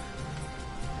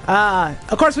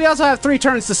 Of course, we also have 3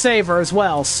 turns to save her as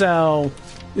well, so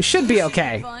we should be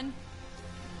okay.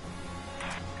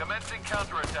 Commencing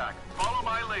counterattack. Follow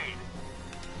my lead.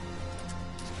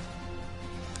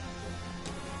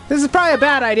 This is probably a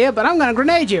bad idea, but I'm gonna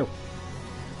grenade you.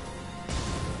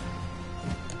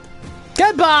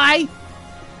 Goodbye!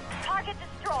 Target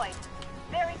destroyed.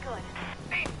 Very good.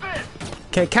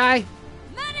 Okay, Kai.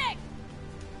 Medic!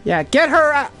 Yeah, get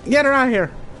her out of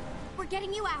here. We're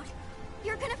getting you out.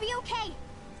 You're gonna be okay.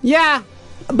 Yeah,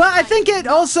 but I think it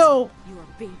also...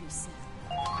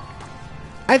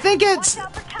 I think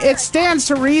it stands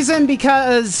to reason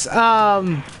because,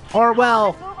 or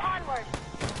well,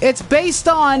 it's based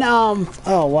on,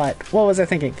 oh, what was I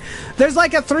thinking? There's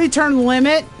like a 3-turn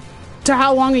limit to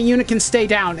how long a unit can stay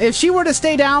down. If she were to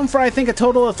stay down for, I think, a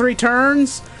total of 3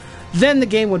 turns, then the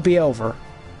game would be over.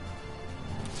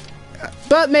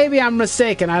 But maybe I'm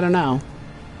mistaken, I don't know.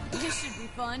 This should be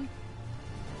fun.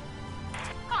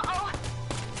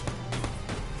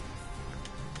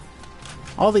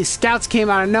 All these scouts came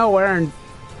out of nowhere and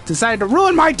decided to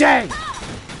ruin my day!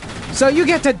 So you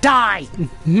get to die!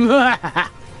 Not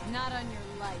on your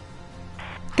life.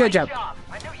 Good job.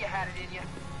 I knew you had it in you.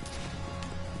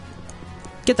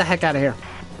 Get the heck out of here.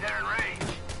 They're in range.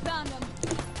 Found them.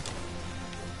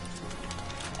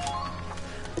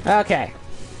 Okay.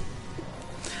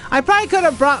 I probably could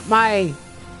have brought my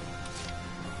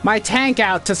tank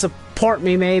out to support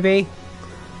me, maybe.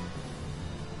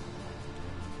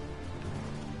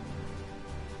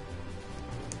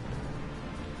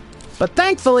 But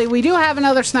thankfully, we do have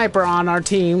another sniper on our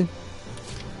team.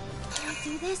 Can I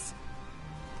do this?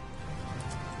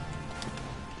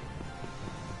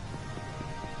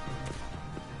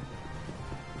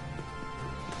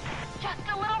 Just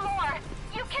a little more.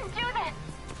 You can do this.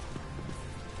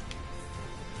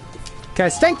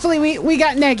 Guys, thankfully we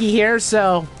got Neggy here,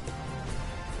 so...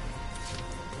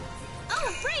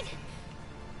 Oh, great!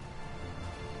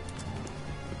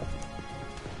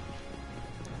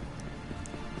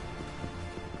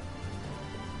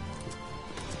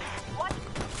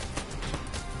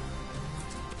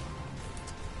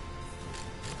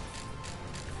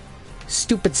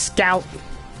 Stupid scout.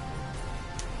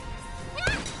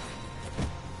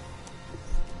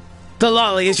 The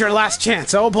lolly is your last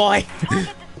chance, oh boy.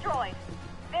 Target destroyed.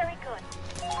 Very good.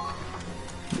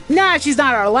 Nah, she's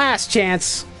not our last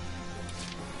chance.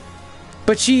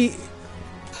 But she...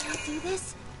 Can I do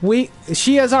this?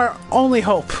 She is our only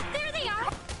hope. There they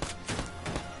are!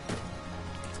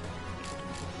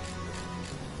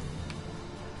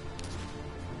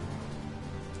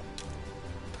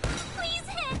 Please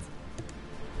hit!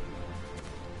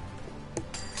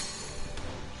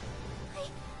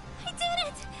 I did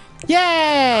it!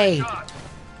 Yay!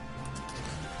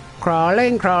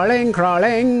 Crawling, crawling,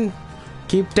 crawling.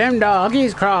 Keep them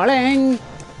doggies crawling.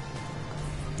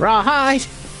 Rawhide.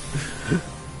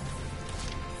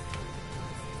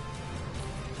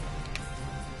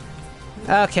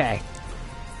 Okay.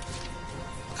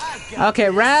 Okay,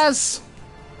 Raz.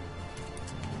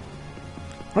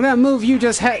 We're gonna move you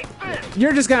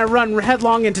you're just gonna run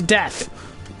headlong into death,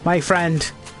 my friend.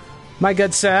 My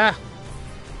good sir.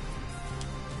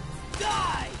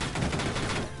 Die!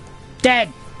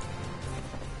 Dead.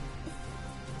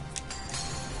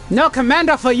 No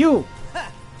commander for you.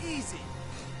 Ha, easy.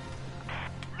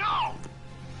 No!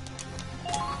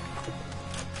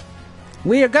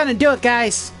 We are gonna do it,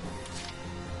 guys.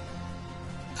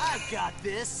 I got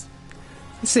this.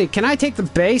 Let's see, can I take the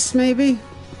base, maybe?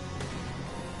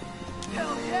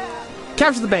 Hell yeah!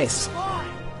 Capture the base. Fine.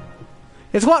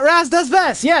 It's what Raz does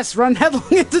best. Yes, run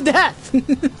headlong into death.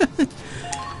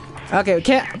 Okay, we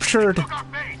captured.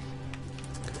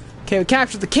 Okay, we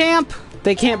captured the camp.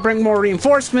 They can't bring more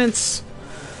reinforcements.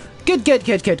 Good, good,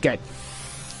 good, good, good.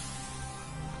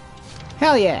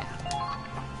 Hell yeah.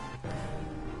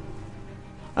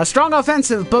 A strong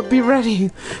offensive, but be ready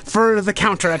for the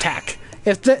counterattack.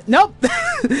 If the nope,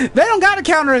 they don't got a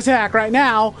counterattack right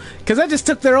now because I just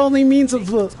took their only means of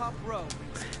the.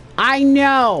 I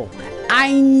know,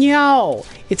 I know.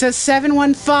 It's a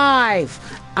 715.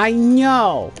 I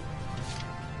know.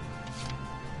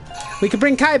 We could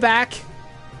bring Kai back.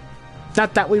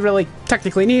 Not that we really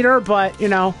technically need her, but you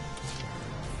know.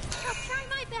 I'll try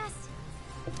my best.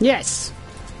 Yes.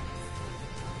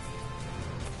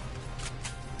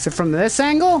 Is it from this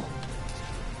angle?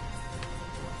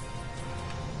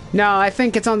 No, I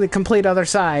think it's on the complete other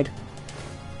side.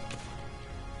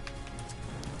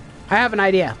 I have an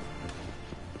idea.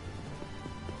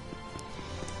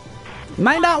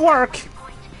 Might not work.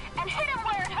 And hit him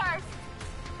where it hurts.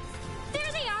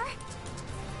 There they are!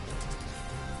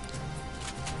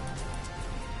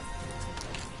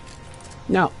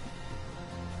 No.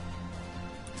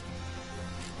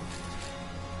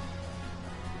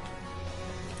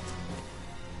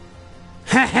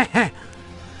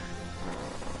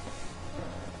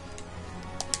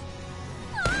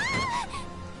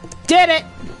 Did it!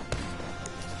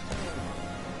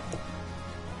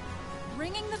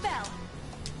 Ringing the bell.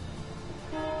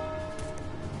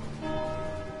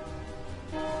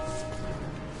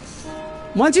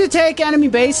 Once you take enemy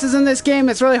bases in this game,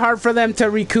 it's really hard for them to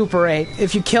recuperate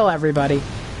if you kill everybody.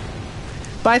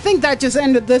 But I think that just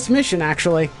ended this mission,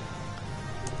 actually.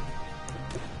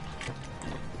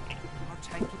 Our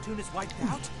tank platoon is wiped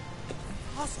out?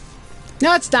 Awesome.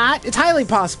 No, it's not. It's highly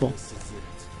possible.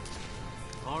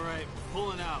 Alright,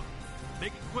 pulling out.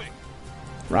 Make it quick.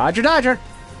 Roger Dodger.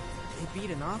 They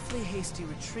beat an awfully hasty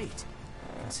retreat,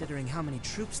 considering how many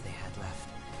troops they had left.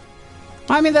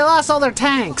 I mean, they lost all their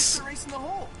tanks. They're racing the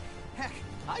hole. Heck,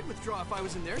 I'd withdraw if I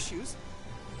was in their shoes.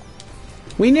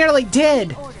 We nearly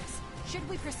did. Orders. Should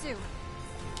we pursue?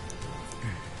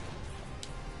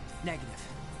 Negative.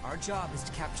 Our job is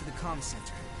to capture the comm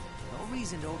center. No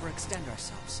reason to overextend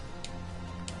ourselves.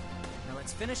 Now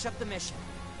let's finish up the mission.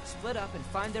 split up and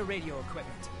find their radio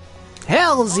equipment.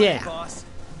 Hells All right, yeah! boss.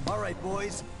 All right,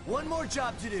 boys. One more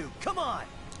job to do. Come on.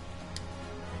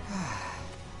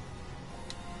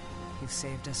 You've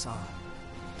saved us all.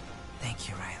 Thank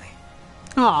you, Riley.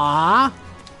 Aww.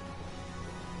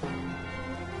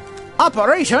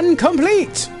 Operation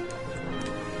complete!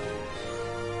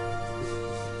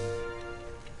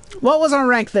 What was our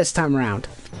rank this time around?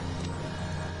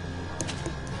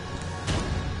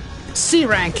 C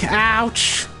rank.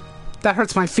 Ouch. That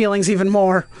hurts my feelings even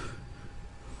more.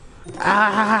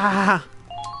 Ah.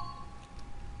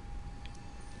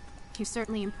 You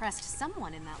certainly impressed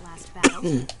someone in that last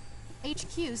battle.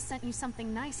 HQ sent you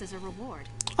something nice as a reward.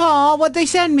 Aw, what'd they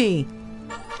send me?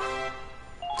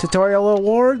 Tutorial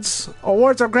awards.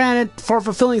 Awards are granted for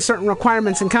fulfilling certain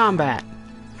requirements in combat.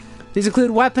 These include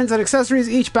weapons and accessories.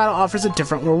 Each battle offers a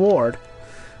different reward.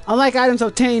 Unlike items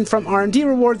obtained from R&D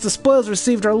rewards, the spoils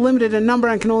received are limited in number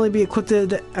and can only be equipped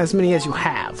as many as you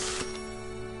have.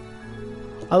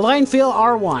 A Linefield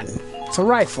R1. It's a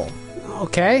rifle.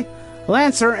 Okay.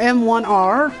 Lancer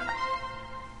M1R.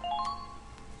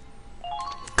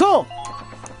 Cool!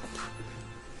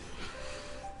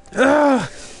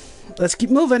 Let's keep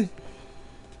moving.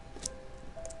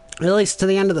 At least to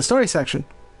the end of the story section.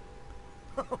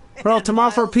 Roll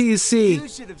tomorrow for PC. You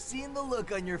should have seen the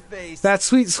look on your face. That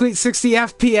sweet, sweet 60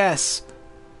 FPS.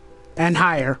 And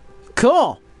higher.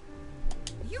 Cool!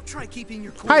 You try keeping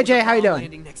your cool. Hi Jay, how you doing?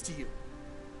 Landing next to you.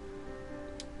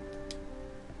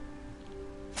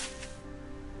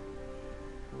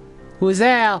 Who's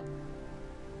there?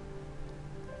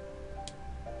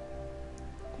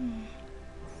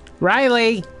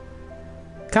 Riley!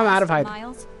 Come out of hide.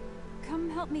 Miles, come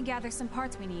help me gather some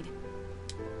parts we need.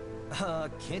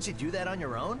 Can't you do that on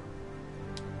your own?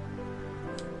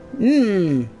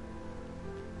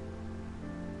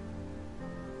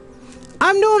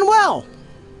 I'm doing well!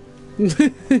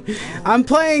 I'm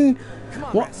playing... Come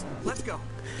on, Rex. Let's go.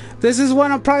 This is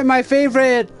one of probably my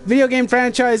favorite video game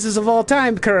franchises of all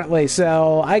time currently,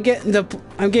 so I'm getting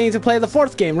to play the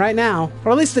 4th game right now.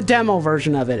 Or at least the demo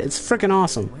version of it. It's freaking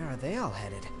awesome. Where are they all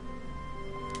headed?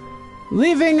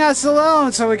 Leaving us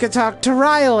alone so we can talk to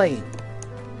Riley.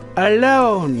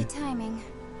 Alone. Good timing.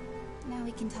 Now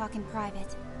we can talk in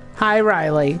private. Hi,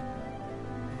 Riley.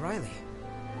 Riley.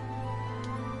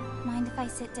 Mind if I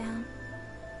sit down?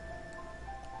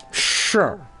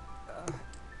 Sure.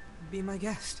 Be my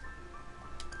guest.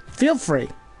 Feel free.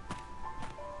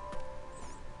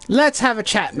 Let's have a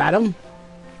chat, madam.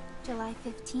 July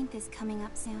 15th is coming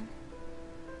up soon.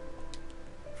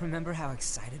 Remember how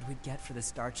excited we'd get for the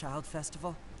Star Child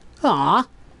Festival? Aw.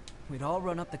 We'd all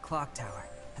run up the clock tower,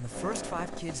 and the first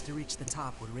 5 kids to reach the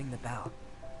top would ring the bell.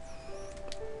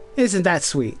 Isn't that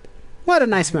sweet? What a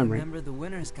nice memory. Remember, the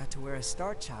winners got to wear a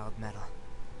Star Child medal.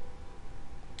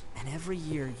 And every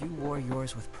year, you wore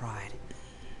yours with pride.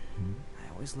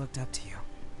 I always looked up to you.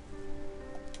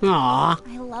 Aw.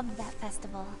 I loved that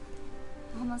festival.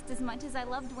 Almost as much as I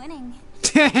loved winning.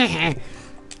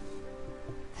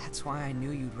 That's why I knew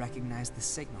you'd recognize the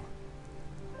signal.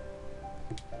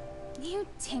 You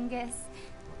dingus.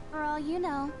 For all you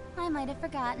know, I might have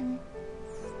forgotten.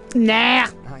 Nah.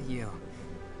 Not you.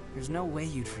 There's no way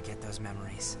you'd forget those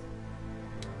memories.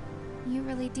 You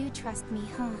really do trust me,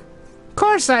 huh? Of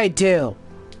course I do.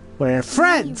 We're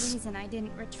friends. The only reason I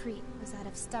didn't retreat was out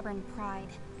of stubborn pride.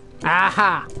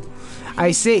 Aha.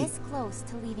 I see. This close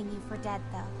to leaving you for dead,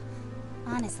 though.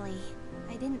 Honestly,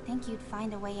 I didn't think you'd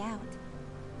find a way out.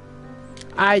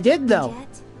 I did, though. And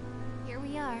yet, here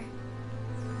we are.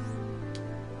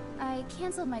 I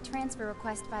canceled my transfer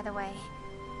request, by the way.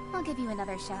 I'll give you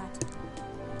another shot.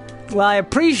 Well, I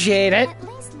appreciate it. At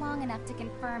least long enough to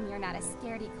confirm you're not a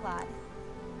scaredy clod.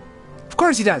 Of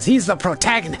course he does. He's the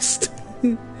protagonist.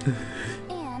 And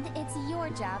it's your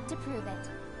job to prove it.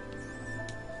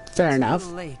 Fair enough.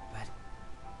 It's a little late,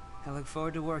 but I look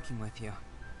forward to working with you.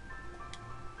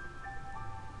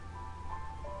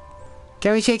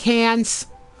 Can we shake hands?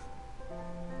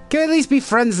 Can we at least be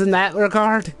friends in that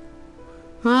regard?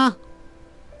 Huh?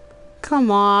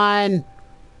 Come on.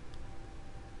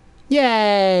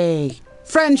 Yay!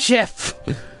 Friendship!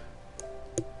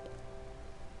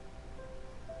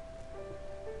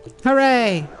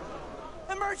 Hooray!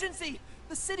 Emergency!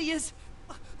 The city is...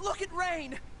 Look at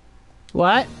Rain!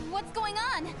 What? What's going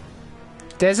on?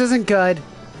 This isn't good.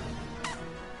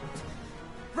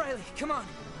 Riley, come on!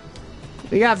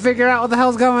 We gotta figure out what the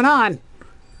hell's going on.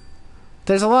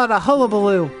 There's a lot of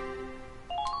hullabaloo.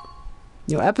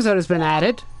 New episode has been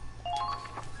added.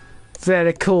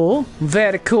 Very cool.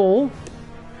 Very cool.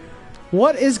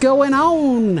 What is going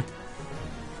on?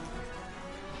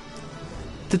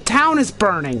 The town is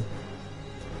burning.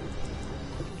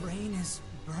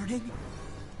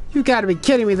 You gotta be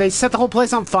kidding me. They set the whole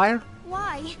place on fire?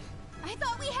 Why? I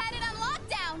thought we had it on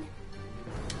lockdown.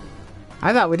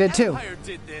 I thought we did too. Empire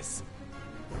did this.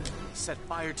 They set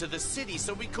fire to the city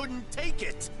so we couldn't take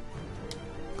it.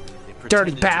 They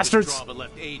Dirty pretended to bastards. withdraw, but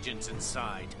left agents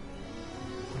inside.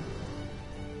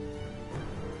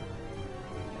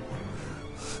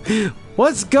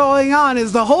 What's going on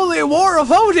is the Holy War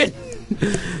of Odin!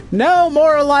 No,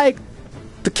 more like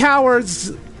the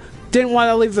cowards didn't want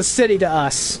to leave the city to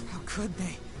us. How could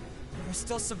they? There are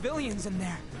still civilians in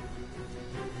there.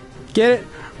 Get it?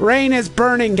 Rain is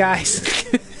burning, guys.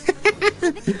 Did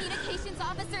the communications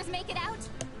officers make it out?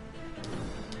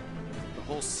 The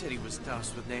whole city was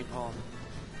doused with napalm.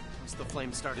 Once the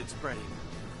flames started spreading,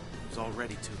 it was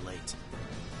already too late.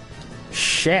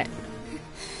 Shit.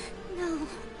 No.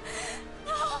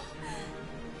 No.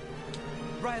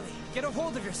 Riley, get a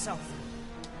hold of yourself.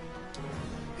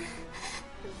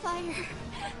 Fire.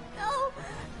 No.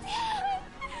 Dad.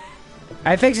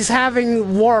 I think she's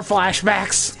having war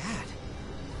flashbacks. Dad.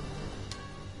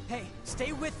 Hey,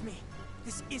 stay with me.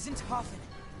 This isn't Hoffen.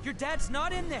 Your dad's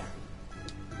not in there.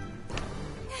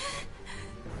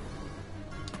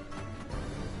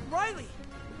 Riley!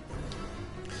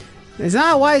 It's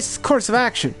not a wise course of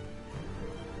action.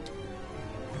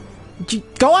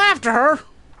 Go after her!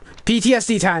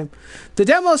 PTSD time. The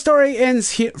demo story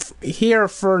ends here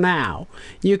for now.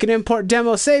 You can import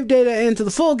demo save data into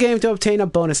the full game to obtain a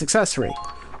bonus accessory.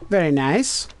 Very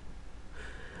nice.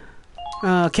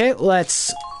 Okay,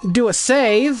 let's do a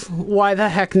save. Why the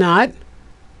heck not?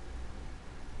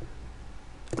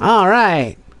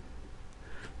 Alright.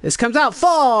 This comes out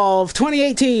fall of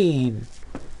 2018.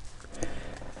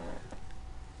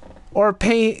 Or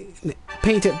paint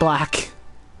it black.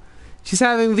 She's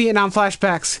having Vietnam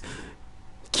flashbacks.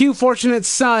 Cue Fortunate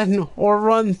Son or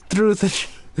run through the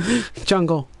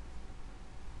jungle.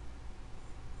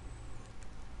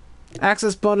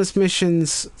 Access bonus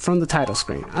missions from the title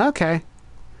screen. Okay.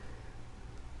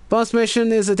 Bonus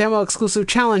mission is a demo exclusive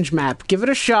challenge map. Give it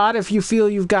a shot if you feel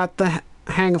you've got the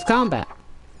hang of combat.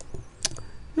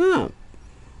 Oh.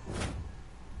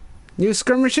 New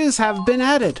skirmishes have been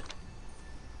added.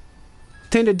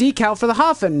 Obtained a decal for the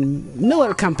Hoffen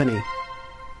Miller Company.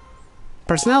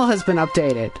 Personnel has been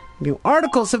updated. New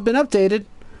articles have been updated.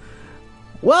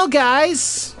 Well,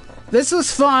 guys, this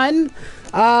was fun.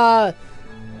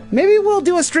 Maybe we'll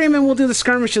do a stream and we'll do the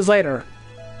skirmishes later.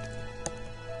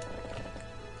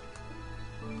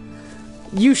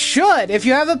 You should. If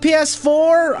you have a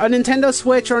PS4, a Nintendo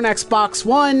Switch, or an Xbox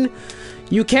One,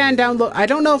 you can download. I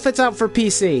don't know if it's out for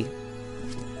PC.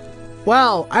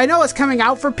 Well, I know it's coming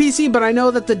out for PC, but I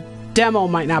know that the demo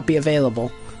might not be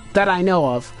available. That I know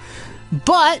of.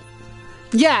 But,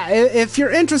 yeah, if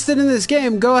you're interested in this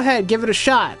game, go ahead, give it a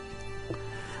shot.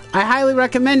 I highly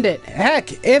recommend it.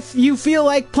 Heck, if you feel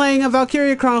like playing a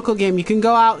Valkyrie Chronicle game, you can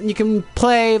go out and you can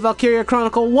play Valkyrie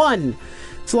Chronicle 1.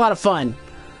 It's a lot of fun.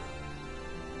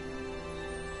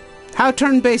 How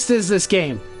turn-based is this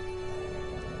game?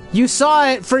 You saw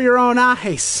it for your own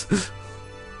eyes.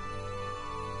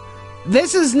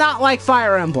 This is not like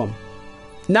Fire Emblem.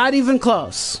 Not even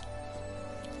close.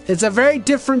 It's a very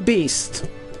different beast.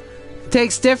 It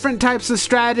takes different types of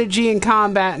strategy and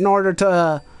combat in order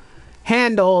to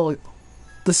handle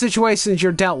the situations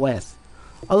you're dealt with.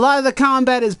 A lot of the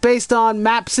combat is based on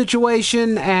map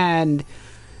situation and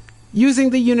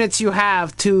using the units you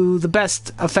have to the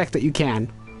best effect that you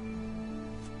can.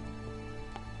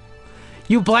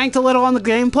 You blanked a little on the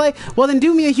gameplay? Well, then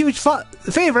do me a huge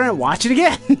favor and watch it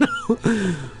again.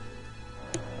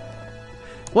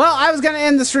 Well, I was going to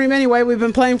end the stream anyway. We've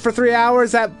been playing for 3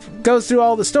 hours. That goes through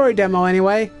all the story demo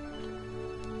anyway.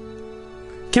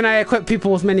 Can I equip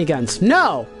people with miniguns?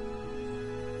 No!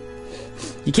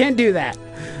 You can't do that.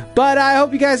 But I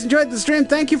hope you guys enjoyed the stream.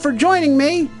 Thank you for joining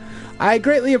me. I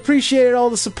greatly appreciated all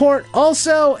the support.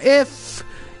 Also, if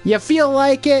you feel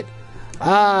like it,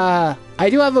 I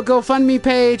do have a GoFundMe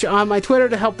page on my Twitter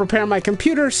to help repair my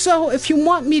computer. So if you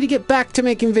want me to get back to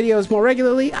making videos more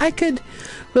regularly, I could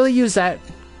really use that.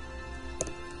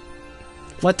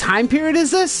 What time period is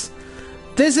this?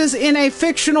 This is in a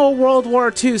fictional World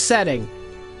War II setting.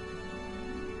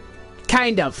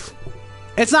 Kind of.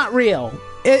 It's not real.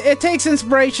 It takes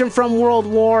inspiration from world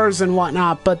wars and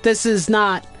whatnot, but this is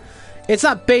not... It's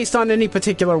not based on any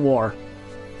particular war.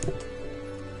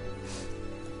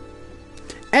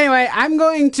 Anyway, I'm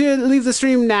going to leave the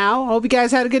stream now. Hope you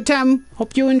guys had a good time.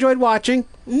 Hope you enjoyed watching.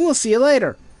 We'll see you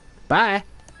later. Bye.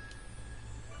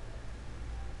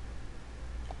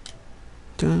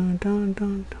 Dun, dun,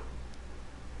 dun, dun.